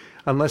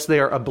they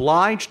are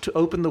obliged to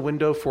open the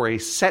window for a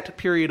set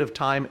period of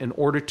time in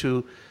order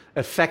to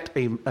effect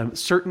a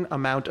certain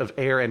amount of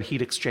air and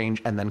heat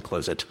exchange and then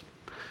close it,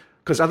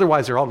 because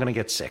otherwise they're all going to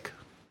get sick.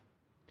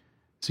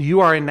 So you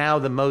are in now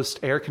the most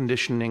air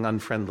conditioning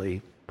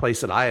unfriendly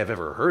place that I have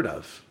ever heard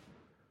of.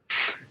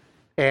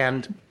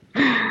 And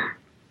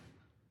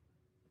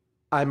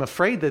I'm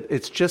afraid that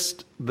it's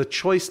just the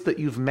choice that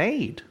you've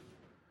made.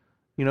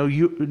 You know,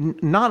 you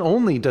not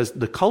only does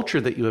the culture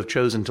that you have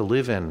chosen to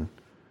live in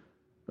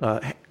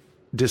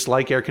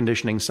dislike air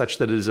conditioning such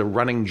that it is a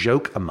running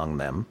joke among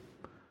them,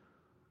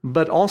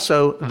 but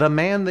also the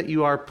man that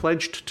you are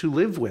pledged to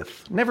live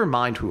with, never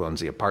mind who owns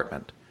the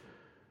apartment.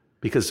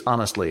 Because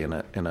honestly, in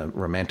a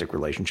romantic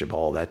relationship,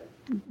 all that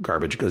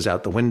garbage goes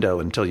out the window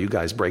until you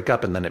guys break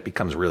up, and then it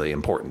becomes really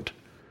important.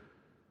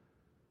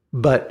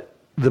 But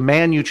the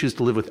man you choose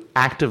to live with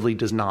actively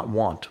does not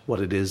want what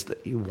it is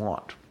that you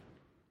want.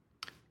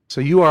 So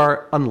you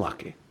are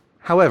unlucky.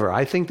 However,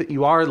 I think that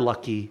you are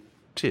lucky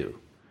too,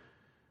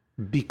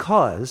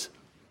 because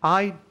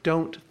I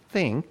don't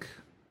think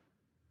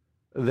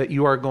that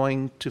you are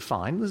going to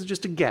find, this is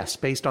just a guess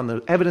based on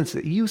the evidence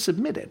that you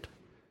submitted,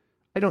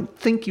 I don't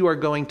think you are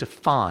going to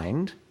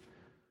find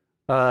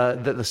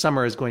that the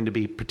summer is going to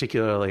be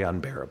particularly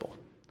unbearable.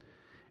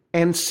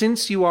 And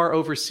since you are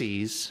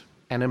overseas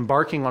and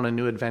embarking on a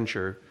new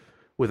adventure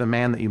with a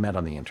man that you met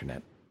on the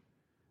internet,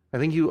 I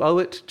think you owe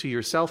it to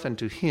yourself and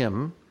to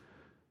him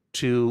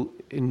to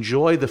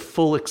enjoy the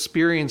full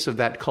experience of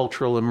that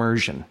cultural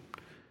immersion,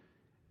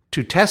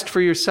 to test for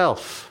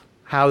yourself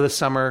how the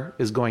summer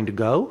is going to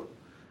go,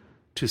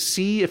 to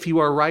see if you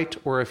are right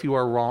or if you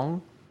are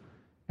wrong,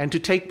 and to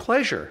take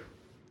pleasure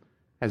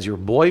as your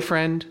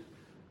boyfriend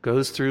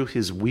goes through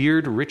his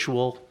weird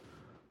ritual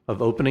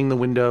of opening the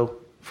window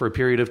for a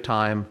period of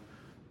time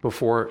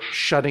before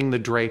shutting the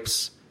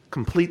drapes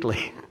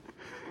completely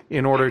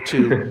in order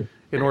to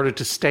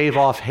stave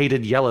off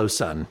hated yellow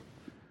sun.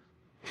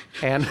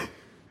 And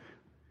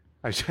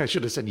I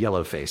should have said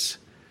yellow face.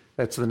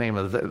 That's what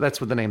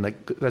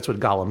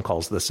Gollum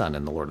calls the sun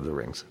in The Lord of the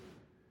Rings.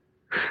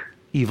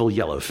 Evil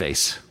yellow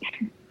face.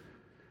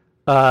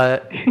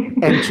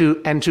 And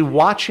to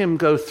watch him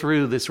go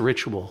through this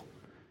ritual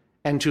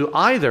and to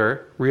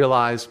either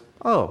realize,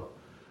 oh,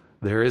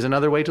 there is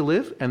another way to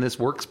live and this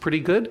works pretty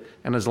good,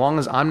 and as long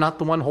as I'm not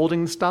the one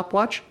holding the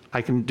stopwatch,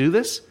 I can do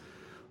this,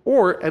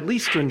 or at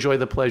least to enjoy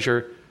the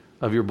pleasure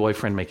of your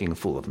boyfriend making a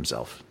fool of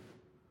himself.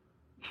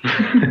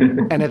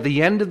 And at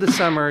the end of the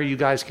summer, you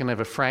guys can have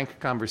a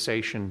frank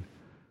conversation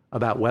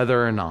about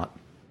whether or not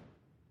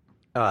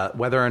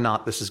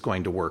this is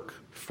going to work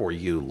for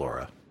you,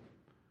 Laura.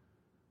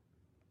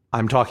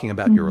 I'm talking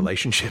about your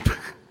relationship,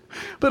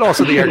 but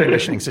also the air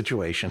conditioning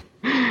situation.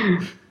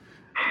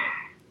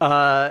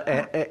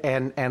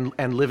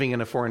 And living in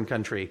a foreign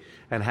country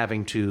and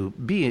having to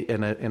be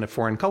in a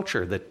foreign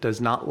culture that does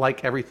not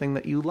like everything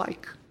that you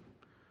like.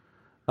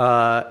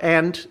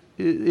 And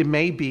it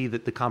may be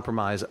that the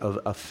compromise of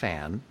a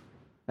fan,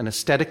 an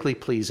aesthetically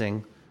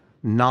pleasing,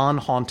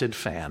 non-haunted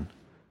fan,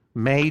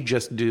 may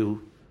just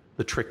do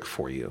the trick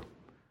for you.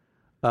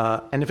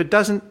 And if it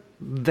doesn't,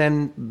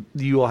 then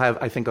you will have,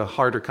 I think, a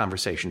harder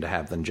conversation to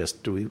have than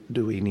just do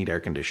we need air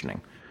conditioning.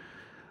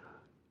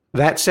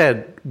 That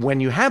said,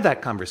 when you have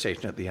that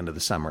conversation at the end of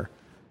the summer,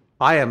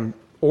 I am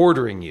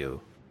ordering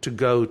you to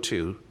go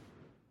to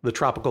the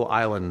tropical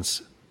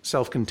islands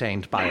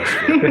self-contained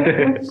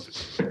biosphere.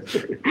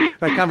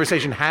 That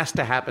conversation has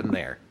to happen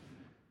there.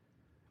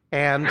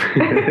 And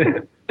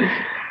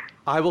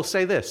I will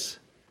say this.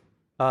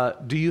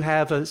 Do you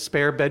have a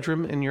spare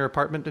bedroom in your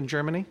apartment in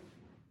Germany?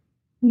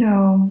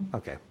 No.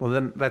 Okay. Well,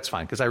 then that's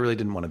fine, because I really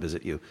didn't want to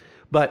visit you.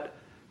 But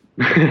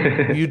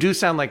you do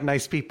sound like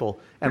nice people.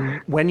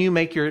 And when you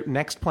make your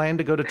next plan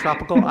to go to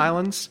tropical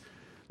islands,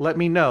 let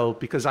me know,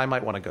 because I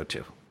might want to go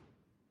too.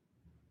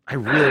 I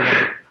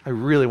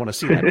really want to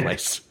see that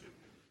place.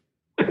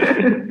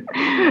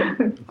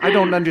 I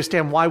don't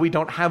understand why we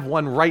don't have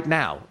one right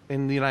now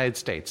in the United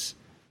States.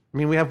 I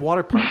mean, we have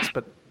water parks,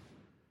 but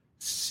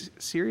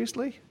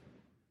seriously?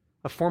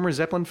 A former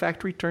Zeppelin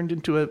factory turned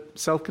into a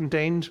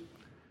self-contained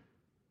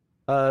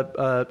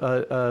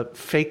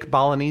fake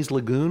Balinese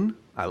lagoon?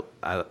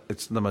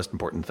 It's the most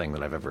important thing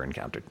that I've ever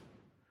encountered.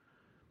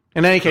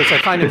 In any case,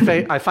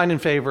 I find in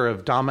favor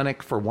of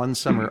Dominic for one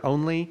summer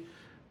only,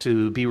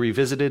 to be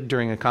revisited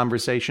during a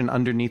conversation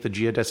underneath a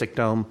geodesic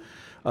dome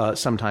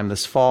sometime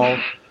this fall.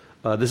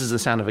 This is the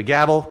sound of a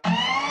gavel.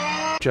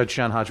 Judge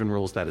John Hodgman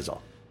rules, that is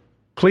all.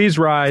 Please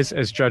rise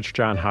as Judge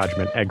John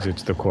Hodgman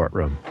exits the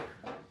courtroom.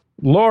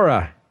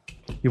 Laura,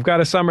 you've got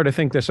a summer to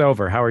think this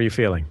over. How are you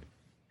feeling?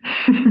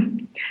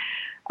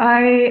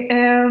 I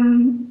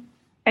am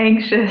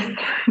anxious,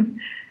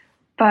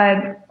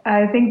 but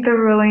I think the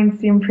rulings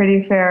seem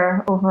pretty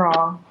fair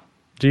overall.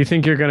 Do you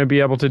think you're going to be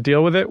able to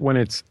deal with it when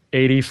it's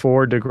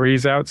 84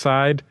 degrees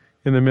outside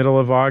in the middle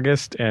of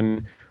August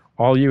and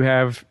all you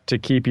have to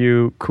keep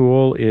you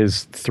cool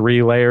is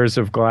 3 layers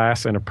of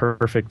glass and a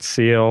perfect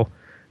seal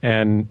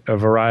and a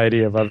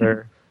variety of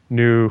other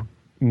new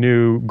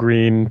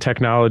green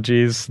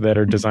technologies that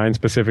are designed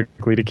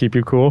specifically to keep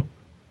you cool?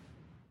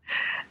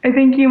 I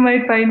think you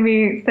might find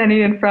me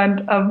standing in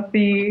front of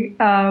the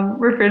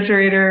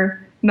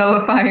refrigerator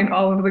nullifying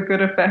all of the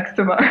good effects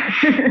of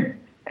our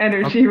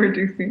energy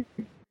reducing.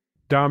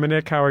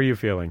 Dominic, how are you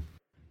feeling?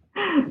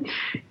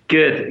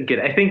 Good.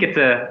 I think it's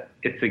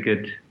a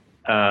good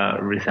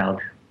result.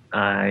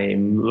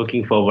 I'm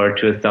looking forward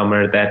to a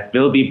summer that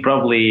will be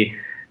probably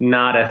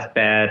not as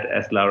bad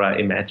as Laura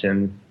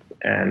imagined,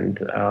 and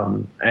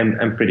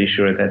I'm pretty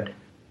sure that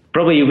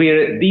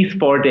probably these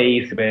 4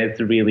 days where it's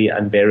really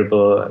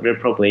unbearable, we're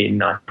probably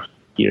not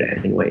here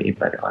anyway,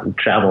 but on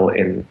travel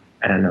in,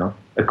 I don't know,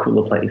 a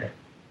cooler place.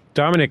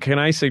 Dominic, can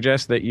I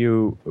suggest that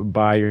you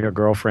buy your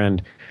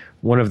girlfriend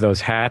one of those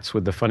hats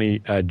with the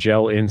funny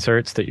gel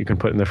inserts that you can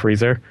put in the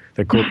freezer?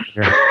 That cool.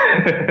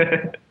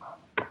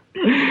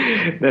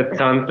 That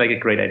sounds like a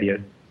great idea.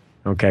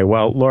 Okay,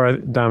 well, Laura,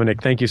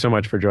 Dominic, thank you so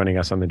much for joining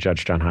us on the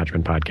Judge John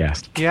Hodgman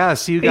podcast. Yeah,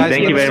 see you guys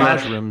in the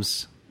massage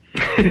rooms.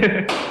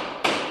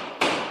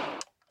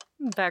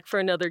 Back for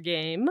another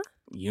game.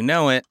 You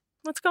know it.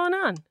 What's going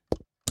on?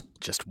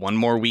 Just one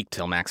more week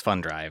till Max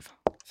Fun Drive.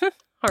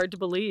 Hard to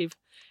believe.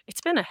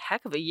 It's been a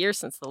heck of a year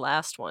since the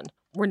last one.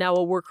 We're now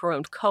a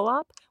worker-owned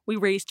co-op. We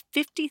raised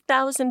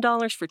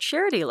 $50,000 for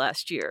charity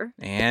last year.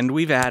 And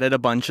we've added a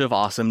bunch of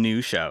awesome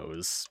new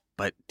shows.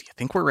 But do you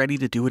think we're ready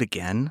to do it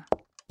again?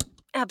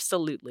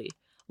 Absolutely.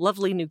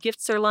 Lovely new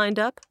gifts are lined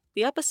up.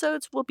 The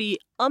episodes will be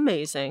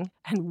amazing.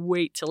 And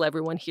wait till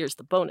everyone hears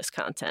the bonus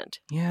content.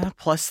 Yeah,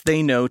 plus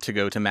they know to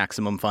go to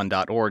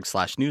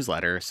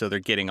MaximumFun.org/newsletter, so they're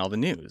getting all the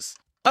news.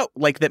 Oh,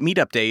 like that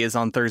meetup day is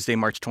on Thursday,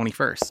 March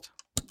 21st.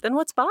 Then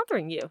what's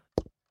bothering you?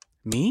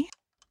 Me?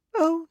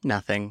 Oh,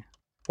 nothing.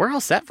 We're all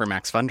set for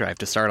Max Fun Drive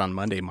to start on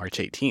Monday, March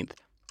 18th.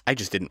 I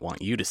just didn't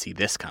want you to see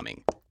this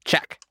coming.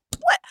 Check.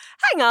 What?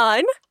 Hang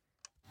on.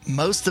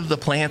 Most of the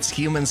plants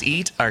humans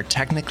eat are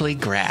technically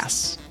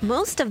grass.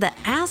 Most of the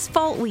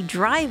asphalt we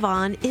drive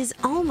on is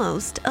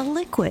almost a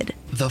liquid.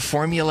 The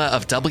formula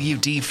of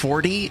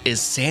WD-40 is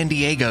San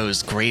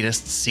Diego's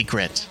greatest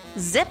secret.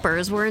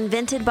 Zippers were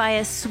invented by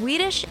a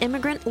Swedish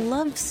immigrant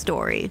love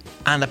story.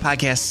 On the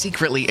podcast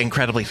Secretly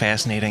Incredibly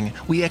Fascinating,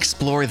 we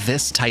explore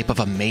this type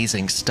of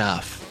amazing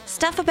stuff.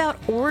 Stuff about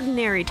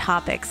ordinary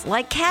topics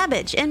like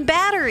cabbage and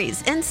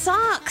batteries and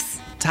socks.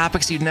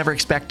 Topics you'd never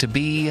expect to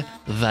be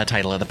the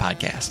title of the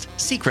podcast.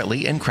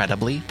 Secretly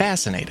Incredibly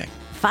Fascinating.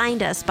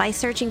 Find us by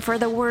searching for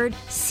the word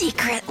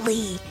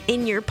secretly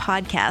in your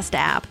podcast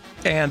app.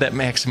 And at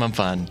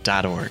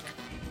MaximumFun.org.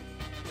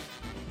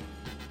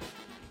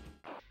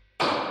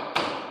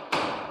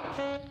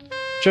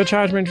 Judge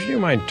Hodgman, would you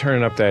mind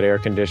turning up that air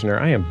conditioner?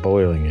 I am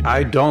boiling in here.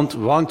 I don't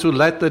want to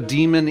let the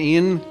demon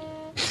in.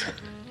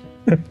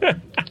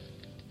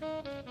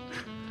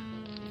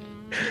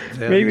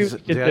 There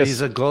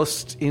is a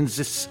ghost in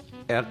this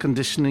air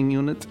conditioning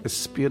unit, a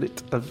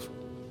spirit of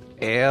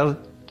air,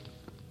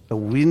 a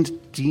wind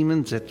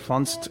demon that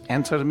wants to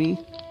enter me.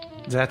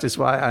 That is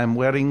why I'm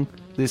wearing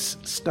this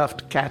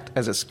stuffed cat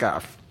as a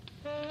scarf.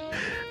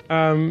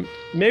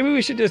 Maybe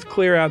we should just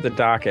clear out the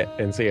docket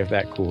and see if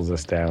that cools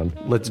us down.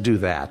 Let's do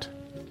that.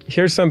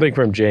 Here's something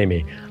from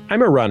Jamie.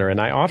 I'm a runner, and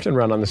I often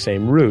run on the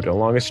same route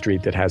along a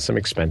street that has some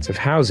expensive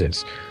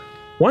houses.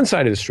 One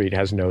side of the street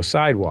has no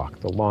sidewalk.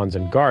 The lawns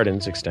and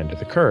gardens extend to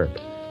the curb.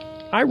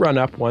 I run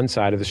up one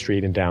side of the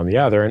street and down the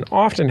other, and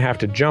often have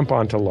to jump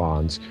onto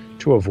lawns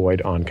to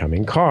avoid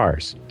oncoming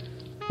cars.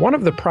 One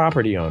of the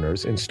property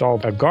owners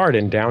installed a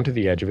garden down to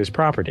the edge of his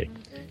property.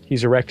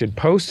 He's erected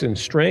posts and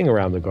string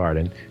around the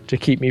garden to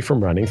keep me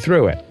from running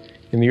through it.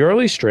 In the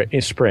early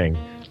spring,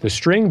 the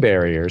string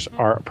barriers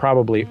are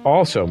probably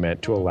also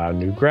meant to allow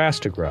new grass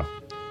to grow.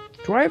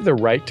 Do I have the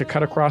right to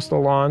cut across the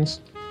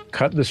lawns?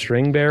 Cut the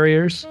string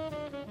barriers?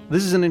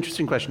 This is an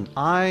interesting question.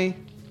 I've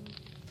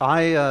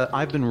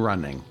been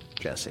running,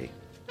 Jesse.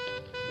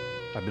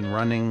 I've been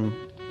running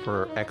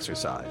for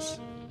exercise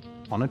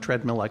on a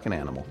treadmill like an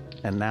animal.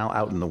 and now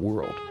out in the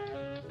world.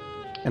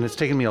 And it's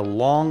taken me a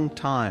long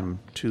time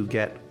to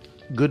get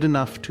good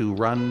enough to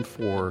run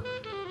for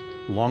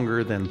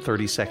longer than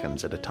 30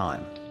 seconds at a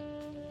time.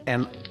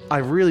 And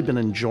I've really been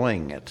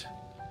enjoying it.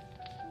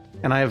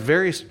 And I have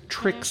various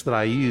tricks that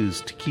I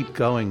use to keep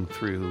going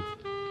through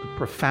the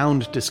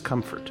profound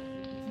discomfort,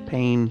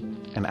 pain,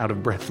 and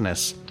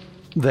out-of-breathness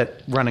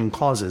that running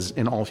causes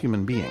in all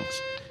human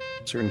beings.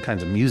 Certain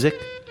kinds of music,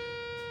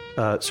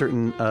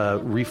 certain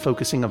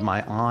refocusing of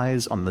my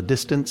eyes on the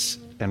distance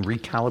and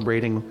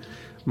recalibrating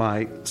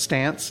my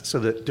stance so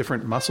that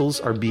different muscles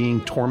are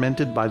being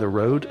tormented by the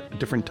road at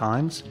different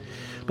times.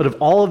 But of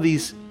all of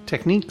these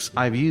techniques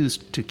I've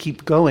used to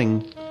keep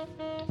going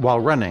while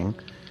running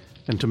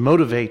and to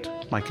motivate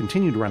my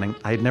continued running,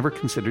 I had never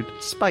considered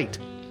spite.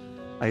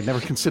 I had never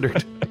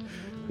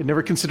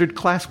considered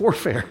class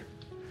warfare.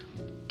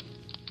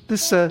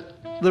 This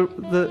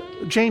the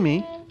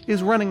Jamie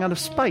is running out of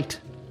spite.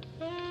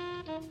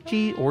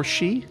 He or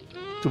she?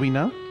 Do we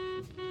know?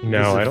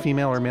 No, is it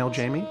female or male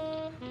Jamie?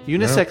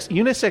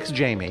 Unisex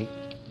Jamie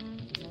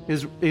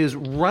is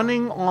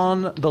running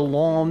on the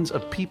lawns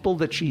of people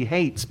that she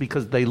hates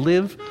because they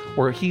live,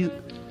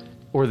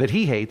 or that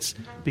he hates,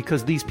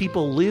 because these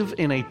people live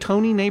in a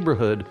Tony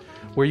neighborhood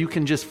where you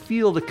can just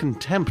feel the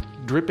contempt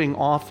dripping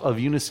off of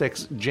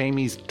Unisex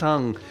Jamie's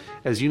tongue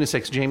as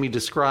Unisex Jamie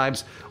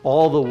describes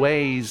all the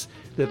ways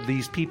that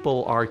these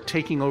people are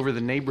taking over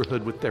the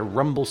neighborhood with their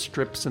rumble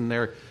strips and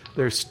their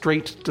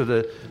straight to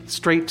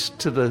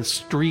the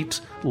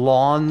street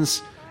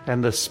lawns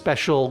and the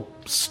special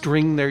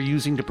string they're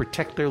using to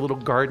protect their little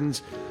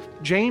gardens.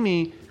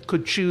 Jamie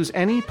could choose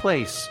any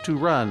place to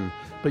run,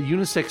 but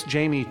Unisex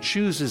Jamie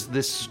chooses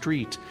this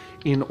street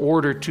in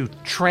order to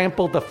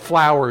trample the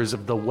flowers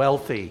of the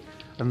wealthy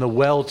and the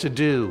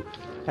well-to-do,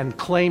 and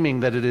claiming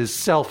that it is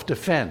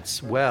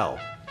self-defense. Well,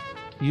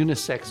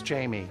 Unisex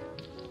Jamie,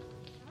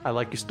 I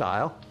like your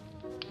style.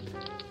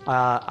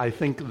 I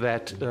think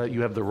that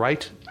you have the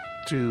right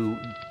to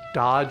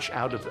dodge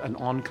out of an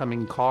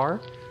oncoming car,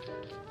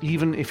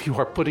 even if you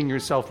are putting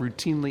yourself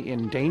routinely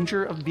in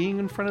danger of being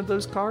in front of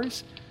those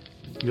cars.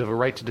 You have a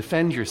right to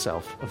defend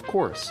yourself, of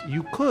course.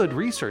 You could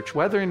research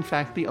whether, in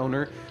fact, the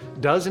owner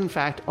does, in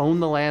fact,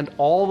 own the land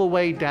all the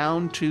way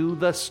down to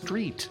the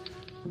street.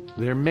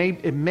 It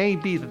may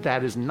be that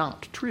that is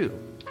not true.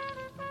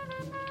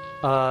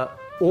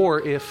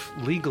 Or if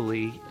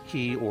legally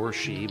he or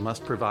she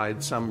must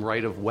provide some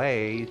right of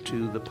way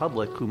to the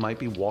public who might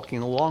be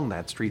walking along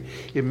that street.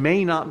 It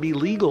may not be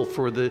legal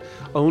for the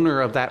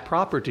owner of that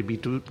property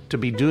to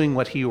be doing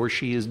what he or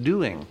she is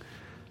doing.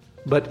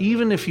 But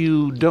even if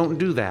you don't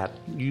do that,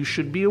 you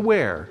should be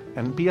aware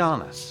and be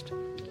honest.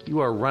 You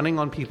are running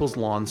on people's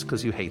lawns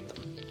because you hate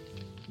them.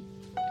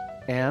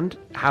 And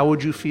how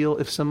would you feel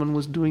if someone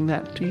was doing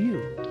that to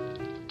you?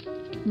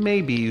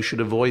 Maybe you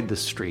should avoid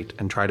this street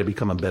and try to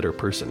become a better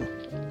person.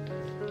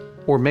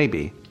 Or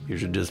maybe you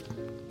should just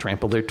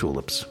trample their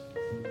tulips.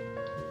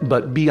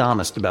 But be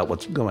honest about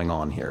what's going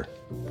on here.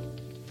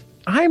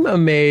 I'm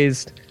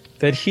amazed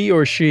that he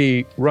or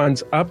she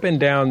runs up and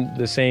down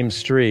the same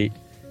street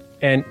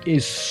and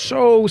is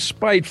so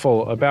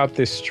spiteful about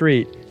this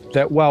street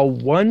that while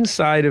one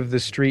side of the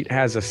street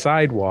has a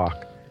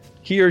sidewalk,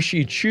 he or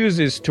she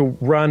chooses to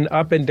run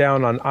up and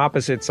down on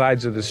opposite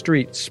sides of the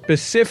street,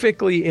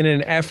 specifically in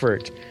an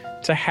effort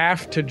to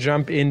have to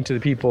jump into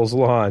people's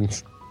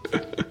lawns.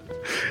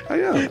 I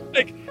know.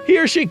 Like, he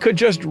or she could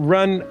just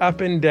run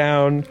up and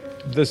down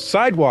the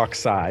sidewalk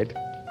side,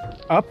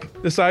 up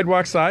the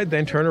sidewalk side,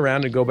 then turn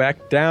around and go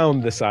back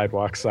down the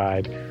sidewalk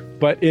side.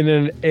 But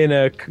in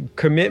a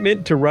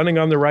commitment to running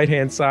on the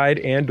right-hand side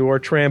and or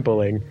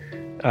trampling,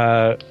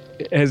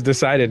 has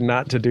decided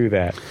not to do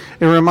that.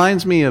 It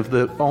reminds me of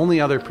the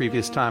only other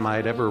previous time I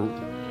had ever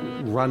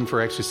run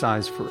for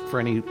exercise for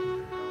any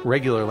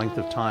regular length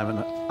of time,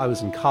 and I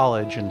was in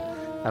college, and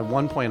at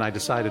one point I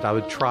decided I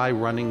would try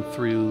running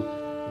through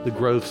the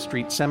Grove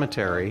Street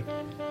Cemetery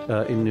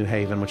in New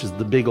Haven, which is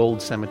the big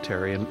old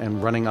cemetery,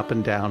 and running up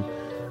and down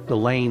the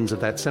lanes of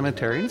that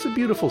cemetery. And it's a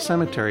beautiful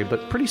cemetery,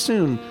 but pretty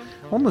soon,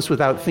 almost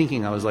without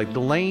thinking, I was like, the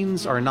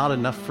lanes are not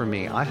enough for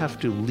me. I have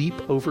to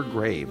leap over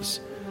graves.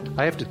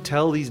 I have to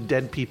tell these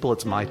dead people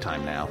it's my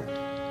time now.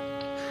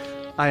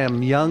 I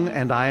am young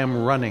and I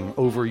am running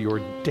over your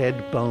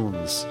dead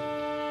bones,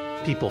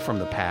 people from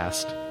the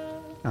past.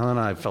 And then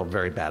I felt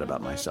very bad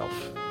about myself,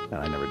 and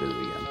I never did it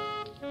again.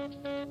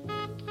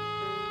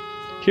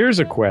 Here's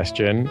a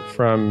question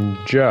from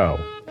Joe.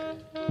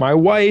 My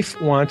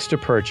wife wants to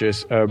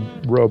purchase a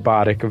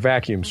robotic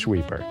vacuum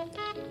sweeper.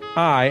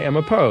 I am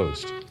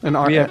opposed. An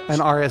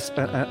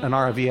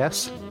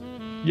RVS?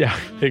 Yeah,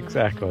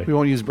 exactly. We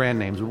won't use brand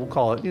names. We'll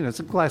call it, it's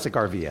a classic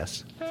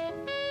RVS.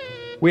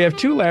 We have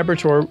 2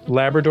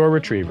 Labrador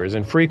retrievers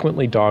and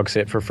frequently dog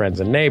sit for friends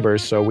and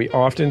neighbors, so we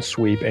often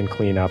sweep and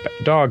clean up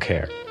dog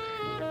hair.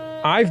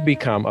 I've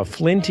become a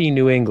flinty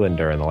New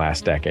Englander in the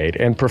last decade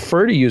and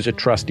prefer to use a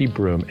trusty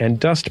broom and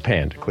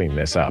dustpan to clean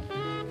this up.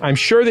 I'm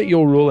sure that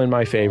you'll rule in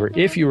my favor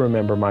if you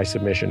remember my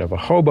submission of a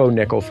hobo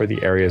nickel for the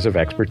areas of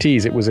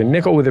expertise. It was a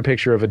nickel with a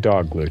picture of a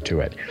dog glued to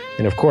it.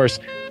 And of course,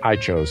 I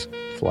chose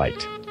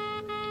flight.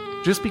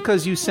 Just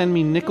because you send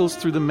me nickels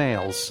through the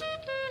mails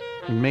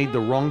and made the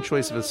wrong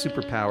choice of a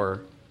superpower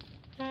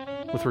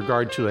with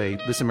regard to a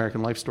This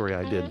American Life story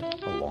I did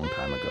a long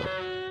time ago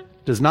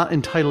does not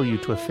entitle you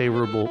to a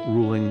favorable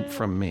ruling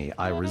from me.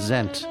 I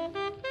resent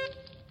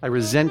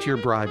your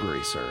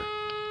bribery, sir.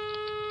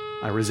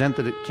 I resent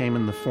that it came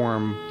in the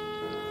form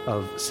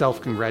of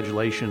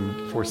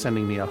self-congratulation for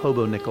sending me a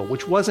hobo nickel,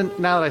 which wasn't,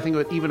 now that I think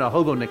of it, even a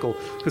hobo nickel,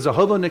 because a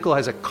hobo nickel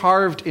has a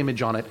carved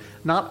image on it,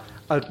 not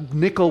a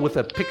nickel with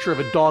a picture of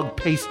a dog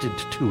pasted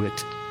to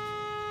it.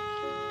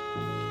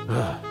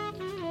 Ugh.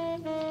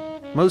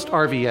 Most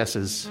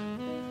RVSs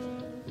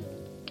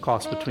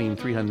cost between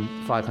 $300 and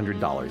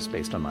 $500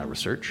 based on my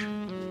research.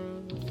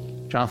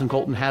 Jonathan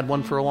Coulton had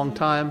one for a long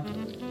time.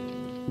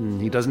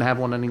 He doesn't have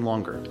one any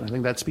longer. I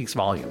think that speaks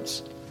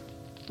volumes.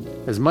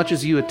 As much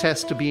as you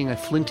attest to being a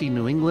flinty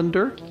New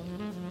Englander,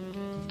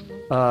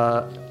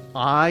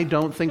 I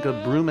don't think a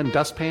broom and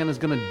dustpan is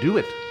going to do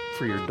it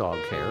for your dog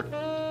hair.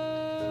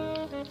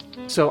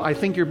 So I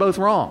think you're both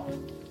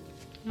wrong.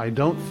 I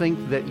don't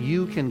think that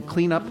you can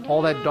clean up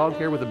all that dog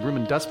hair with a broom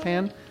and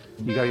dustpan.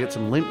 You got to get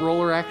some lint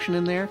roller action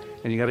in there,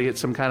 and you got to get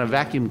some kind of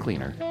vacuum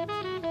cleaner.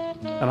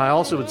 And I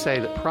also would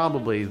say that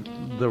probably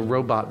the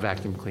robot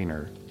vacuum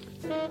cleaner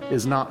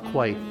is not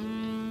quite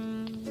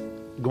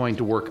going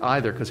to work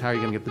either, because how are you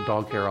going to get the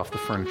dog hair off the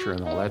furniture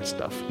and all that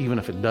stuff, even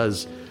if it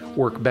does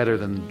work better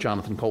than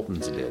Jonathan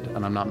Coulton's did?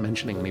 And I'm not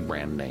mentioning any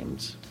brand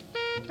names.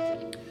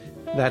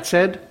 That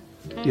said,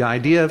 the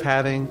idea of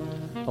having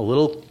a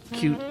little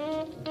cute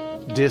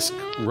disc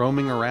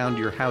roaming around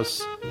your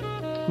house,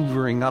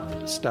 hoovering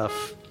up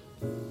stuff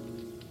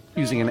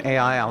using an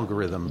AI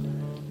algorithm,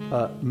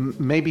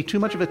 may be too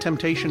much of a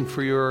temptation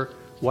for your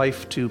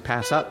wife to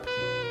pass up.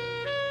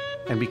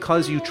 And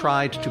because you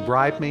tried to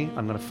bribe me,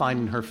 I'm going to find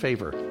in her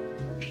favor.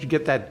 You should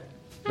get that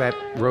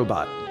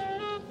robot,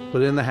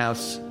 put it in the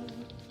house,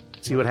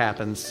 see what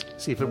happens,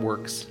 see if it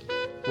works.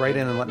 Write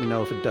in and let me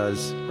know if it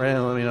does. Write in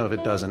and let me know if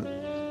it doesn't.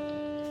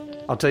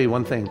 I'll tell you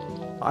one thing.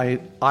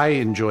 I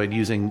enjoyed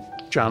using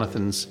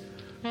Jonathan's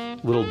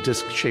little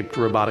disc-shaped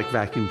robotic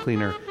vacuum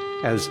cleaner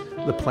as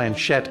the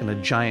planchette in a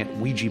giant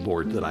Ouija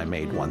board that I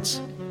made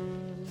once.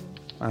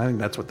 I think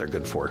that's what they're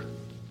good for.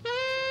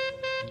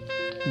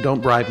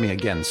 Don't bribe me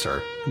again,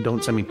 sir.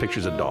 Don't send me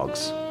pictures of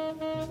dogs. Do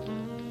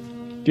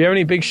you have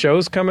any big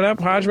shows coming up,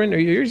 Hodgman?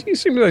 You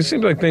seem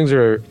like things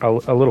are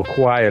a little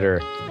quieter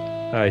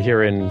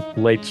here in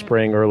late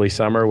spring, early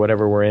summer,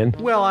 whatever we're in.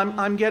 Well,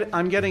 I'm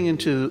getting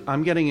into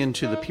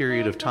the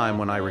period of time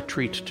when I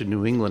retreat to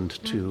New England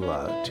to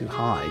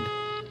hide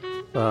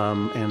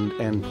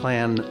and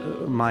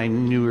plan my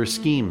newer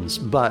schemes.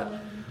 But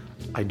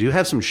I do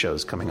have some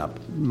shows coming up.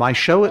 My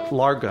show at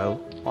Largo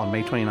on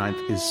May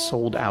 29th is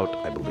sold out,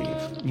 I believe.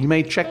 You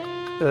may check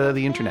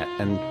the internet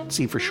and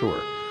see for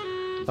sure.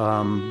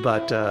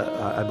 But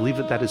I believe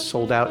that is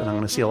sold out, and I'm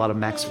going to see a lot of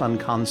Max Fun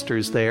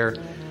Consters there,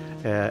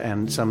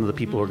 and some of the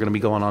people who are going to be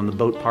going on the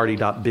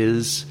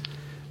boatparty.biz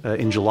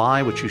in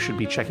July, which you should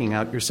be checking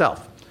out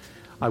yourself.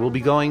 I will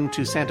be going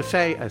to Santa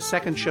Fe. A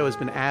second show has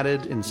been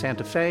added in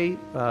Santa Fe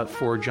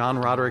for John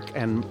Roderick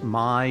and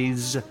my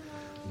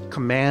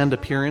command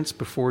appearance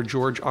before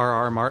George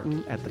R.R.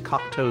 Martin at the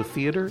Cocteau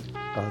Theater,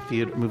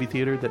 movie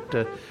theater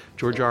that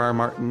George R.R.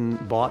 Martin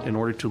bought in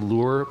order to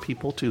lure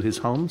people to his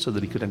home so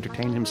that he could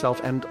entertain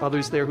himself and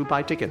others there who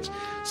buy tickets.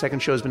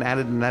 Second show has been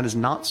added, and that is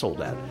not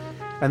sold out.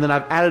 And then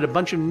I've added a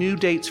bunch of new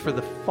dates for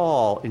the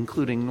fall,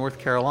 including North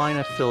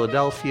Carolina,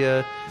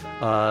 Philadelphia,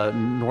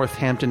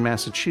 Northampton,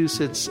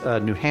 Massachusetts,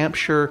 New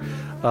Hampshire,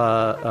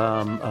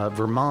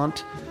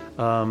 Vermont,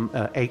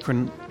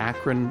 Akron,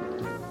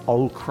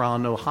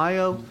 Okron,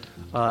 Ohio,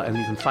 and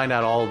you can find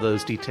out all of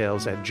those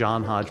details at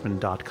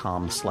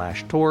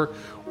johnhodgman.com/tour,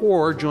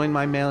 or join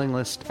my mailing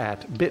list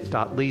at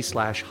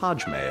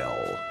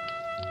bit.ly/hodgmail.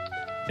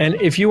 And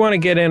if you want to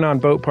get in on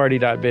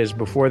boatparty.biz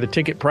before the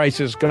ticket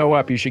prices go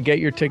up, you should get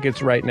your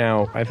tickets right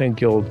now. I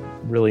think you'll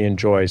really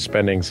enjoy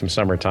spending some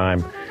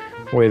summertime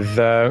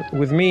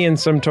with me and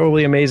some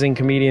totally amazing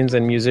comedians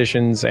and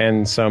musicians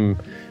and some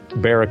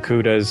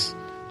barracudas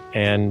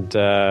and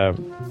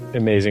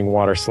amazing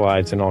water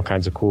slides and all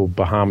kinds of cool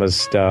Bahamas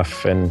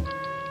stuff. And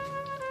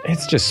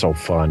it's just so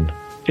fun.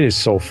 It is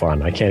so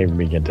fun. I can't even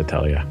begin to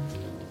tell you.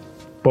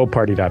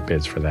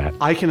 Boatparty.biz for that.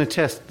 I can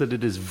attest that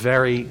it is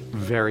very,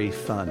 very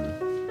fun.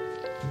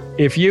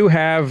 If you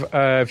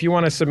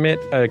want to submit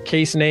a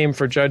case name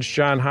for Judge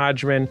John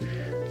Hodgman,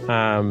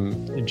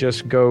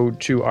 just go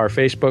to our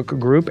Facebook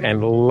group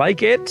and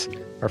like it,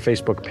 our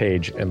Facebook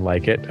page and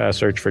like it.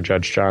 Search for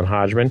Judge John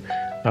Hodgman.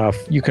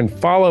 You can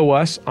follow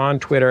us on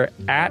Twitter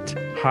at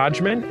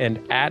Hodgman and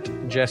at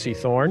Jesse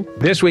Thorne.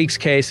 This week's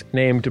case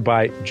named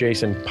by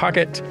Jason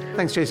Puckett.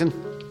 Thanks, Jason.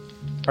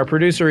 Our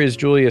producer is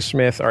Julia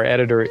Smith. Our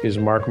editor is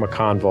Mark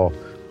McConville.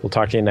 We'll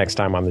talk to you next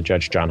time on the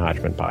Judge John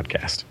Hodgman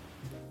podcast.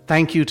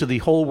 Thank you to the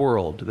whole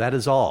world. That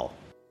is all.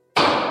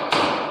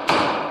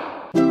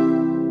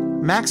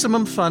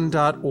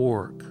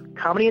 MaximumFun.org.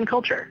 Comedy and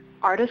culture.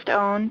 Artist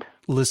owned.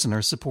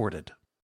 Listener supported.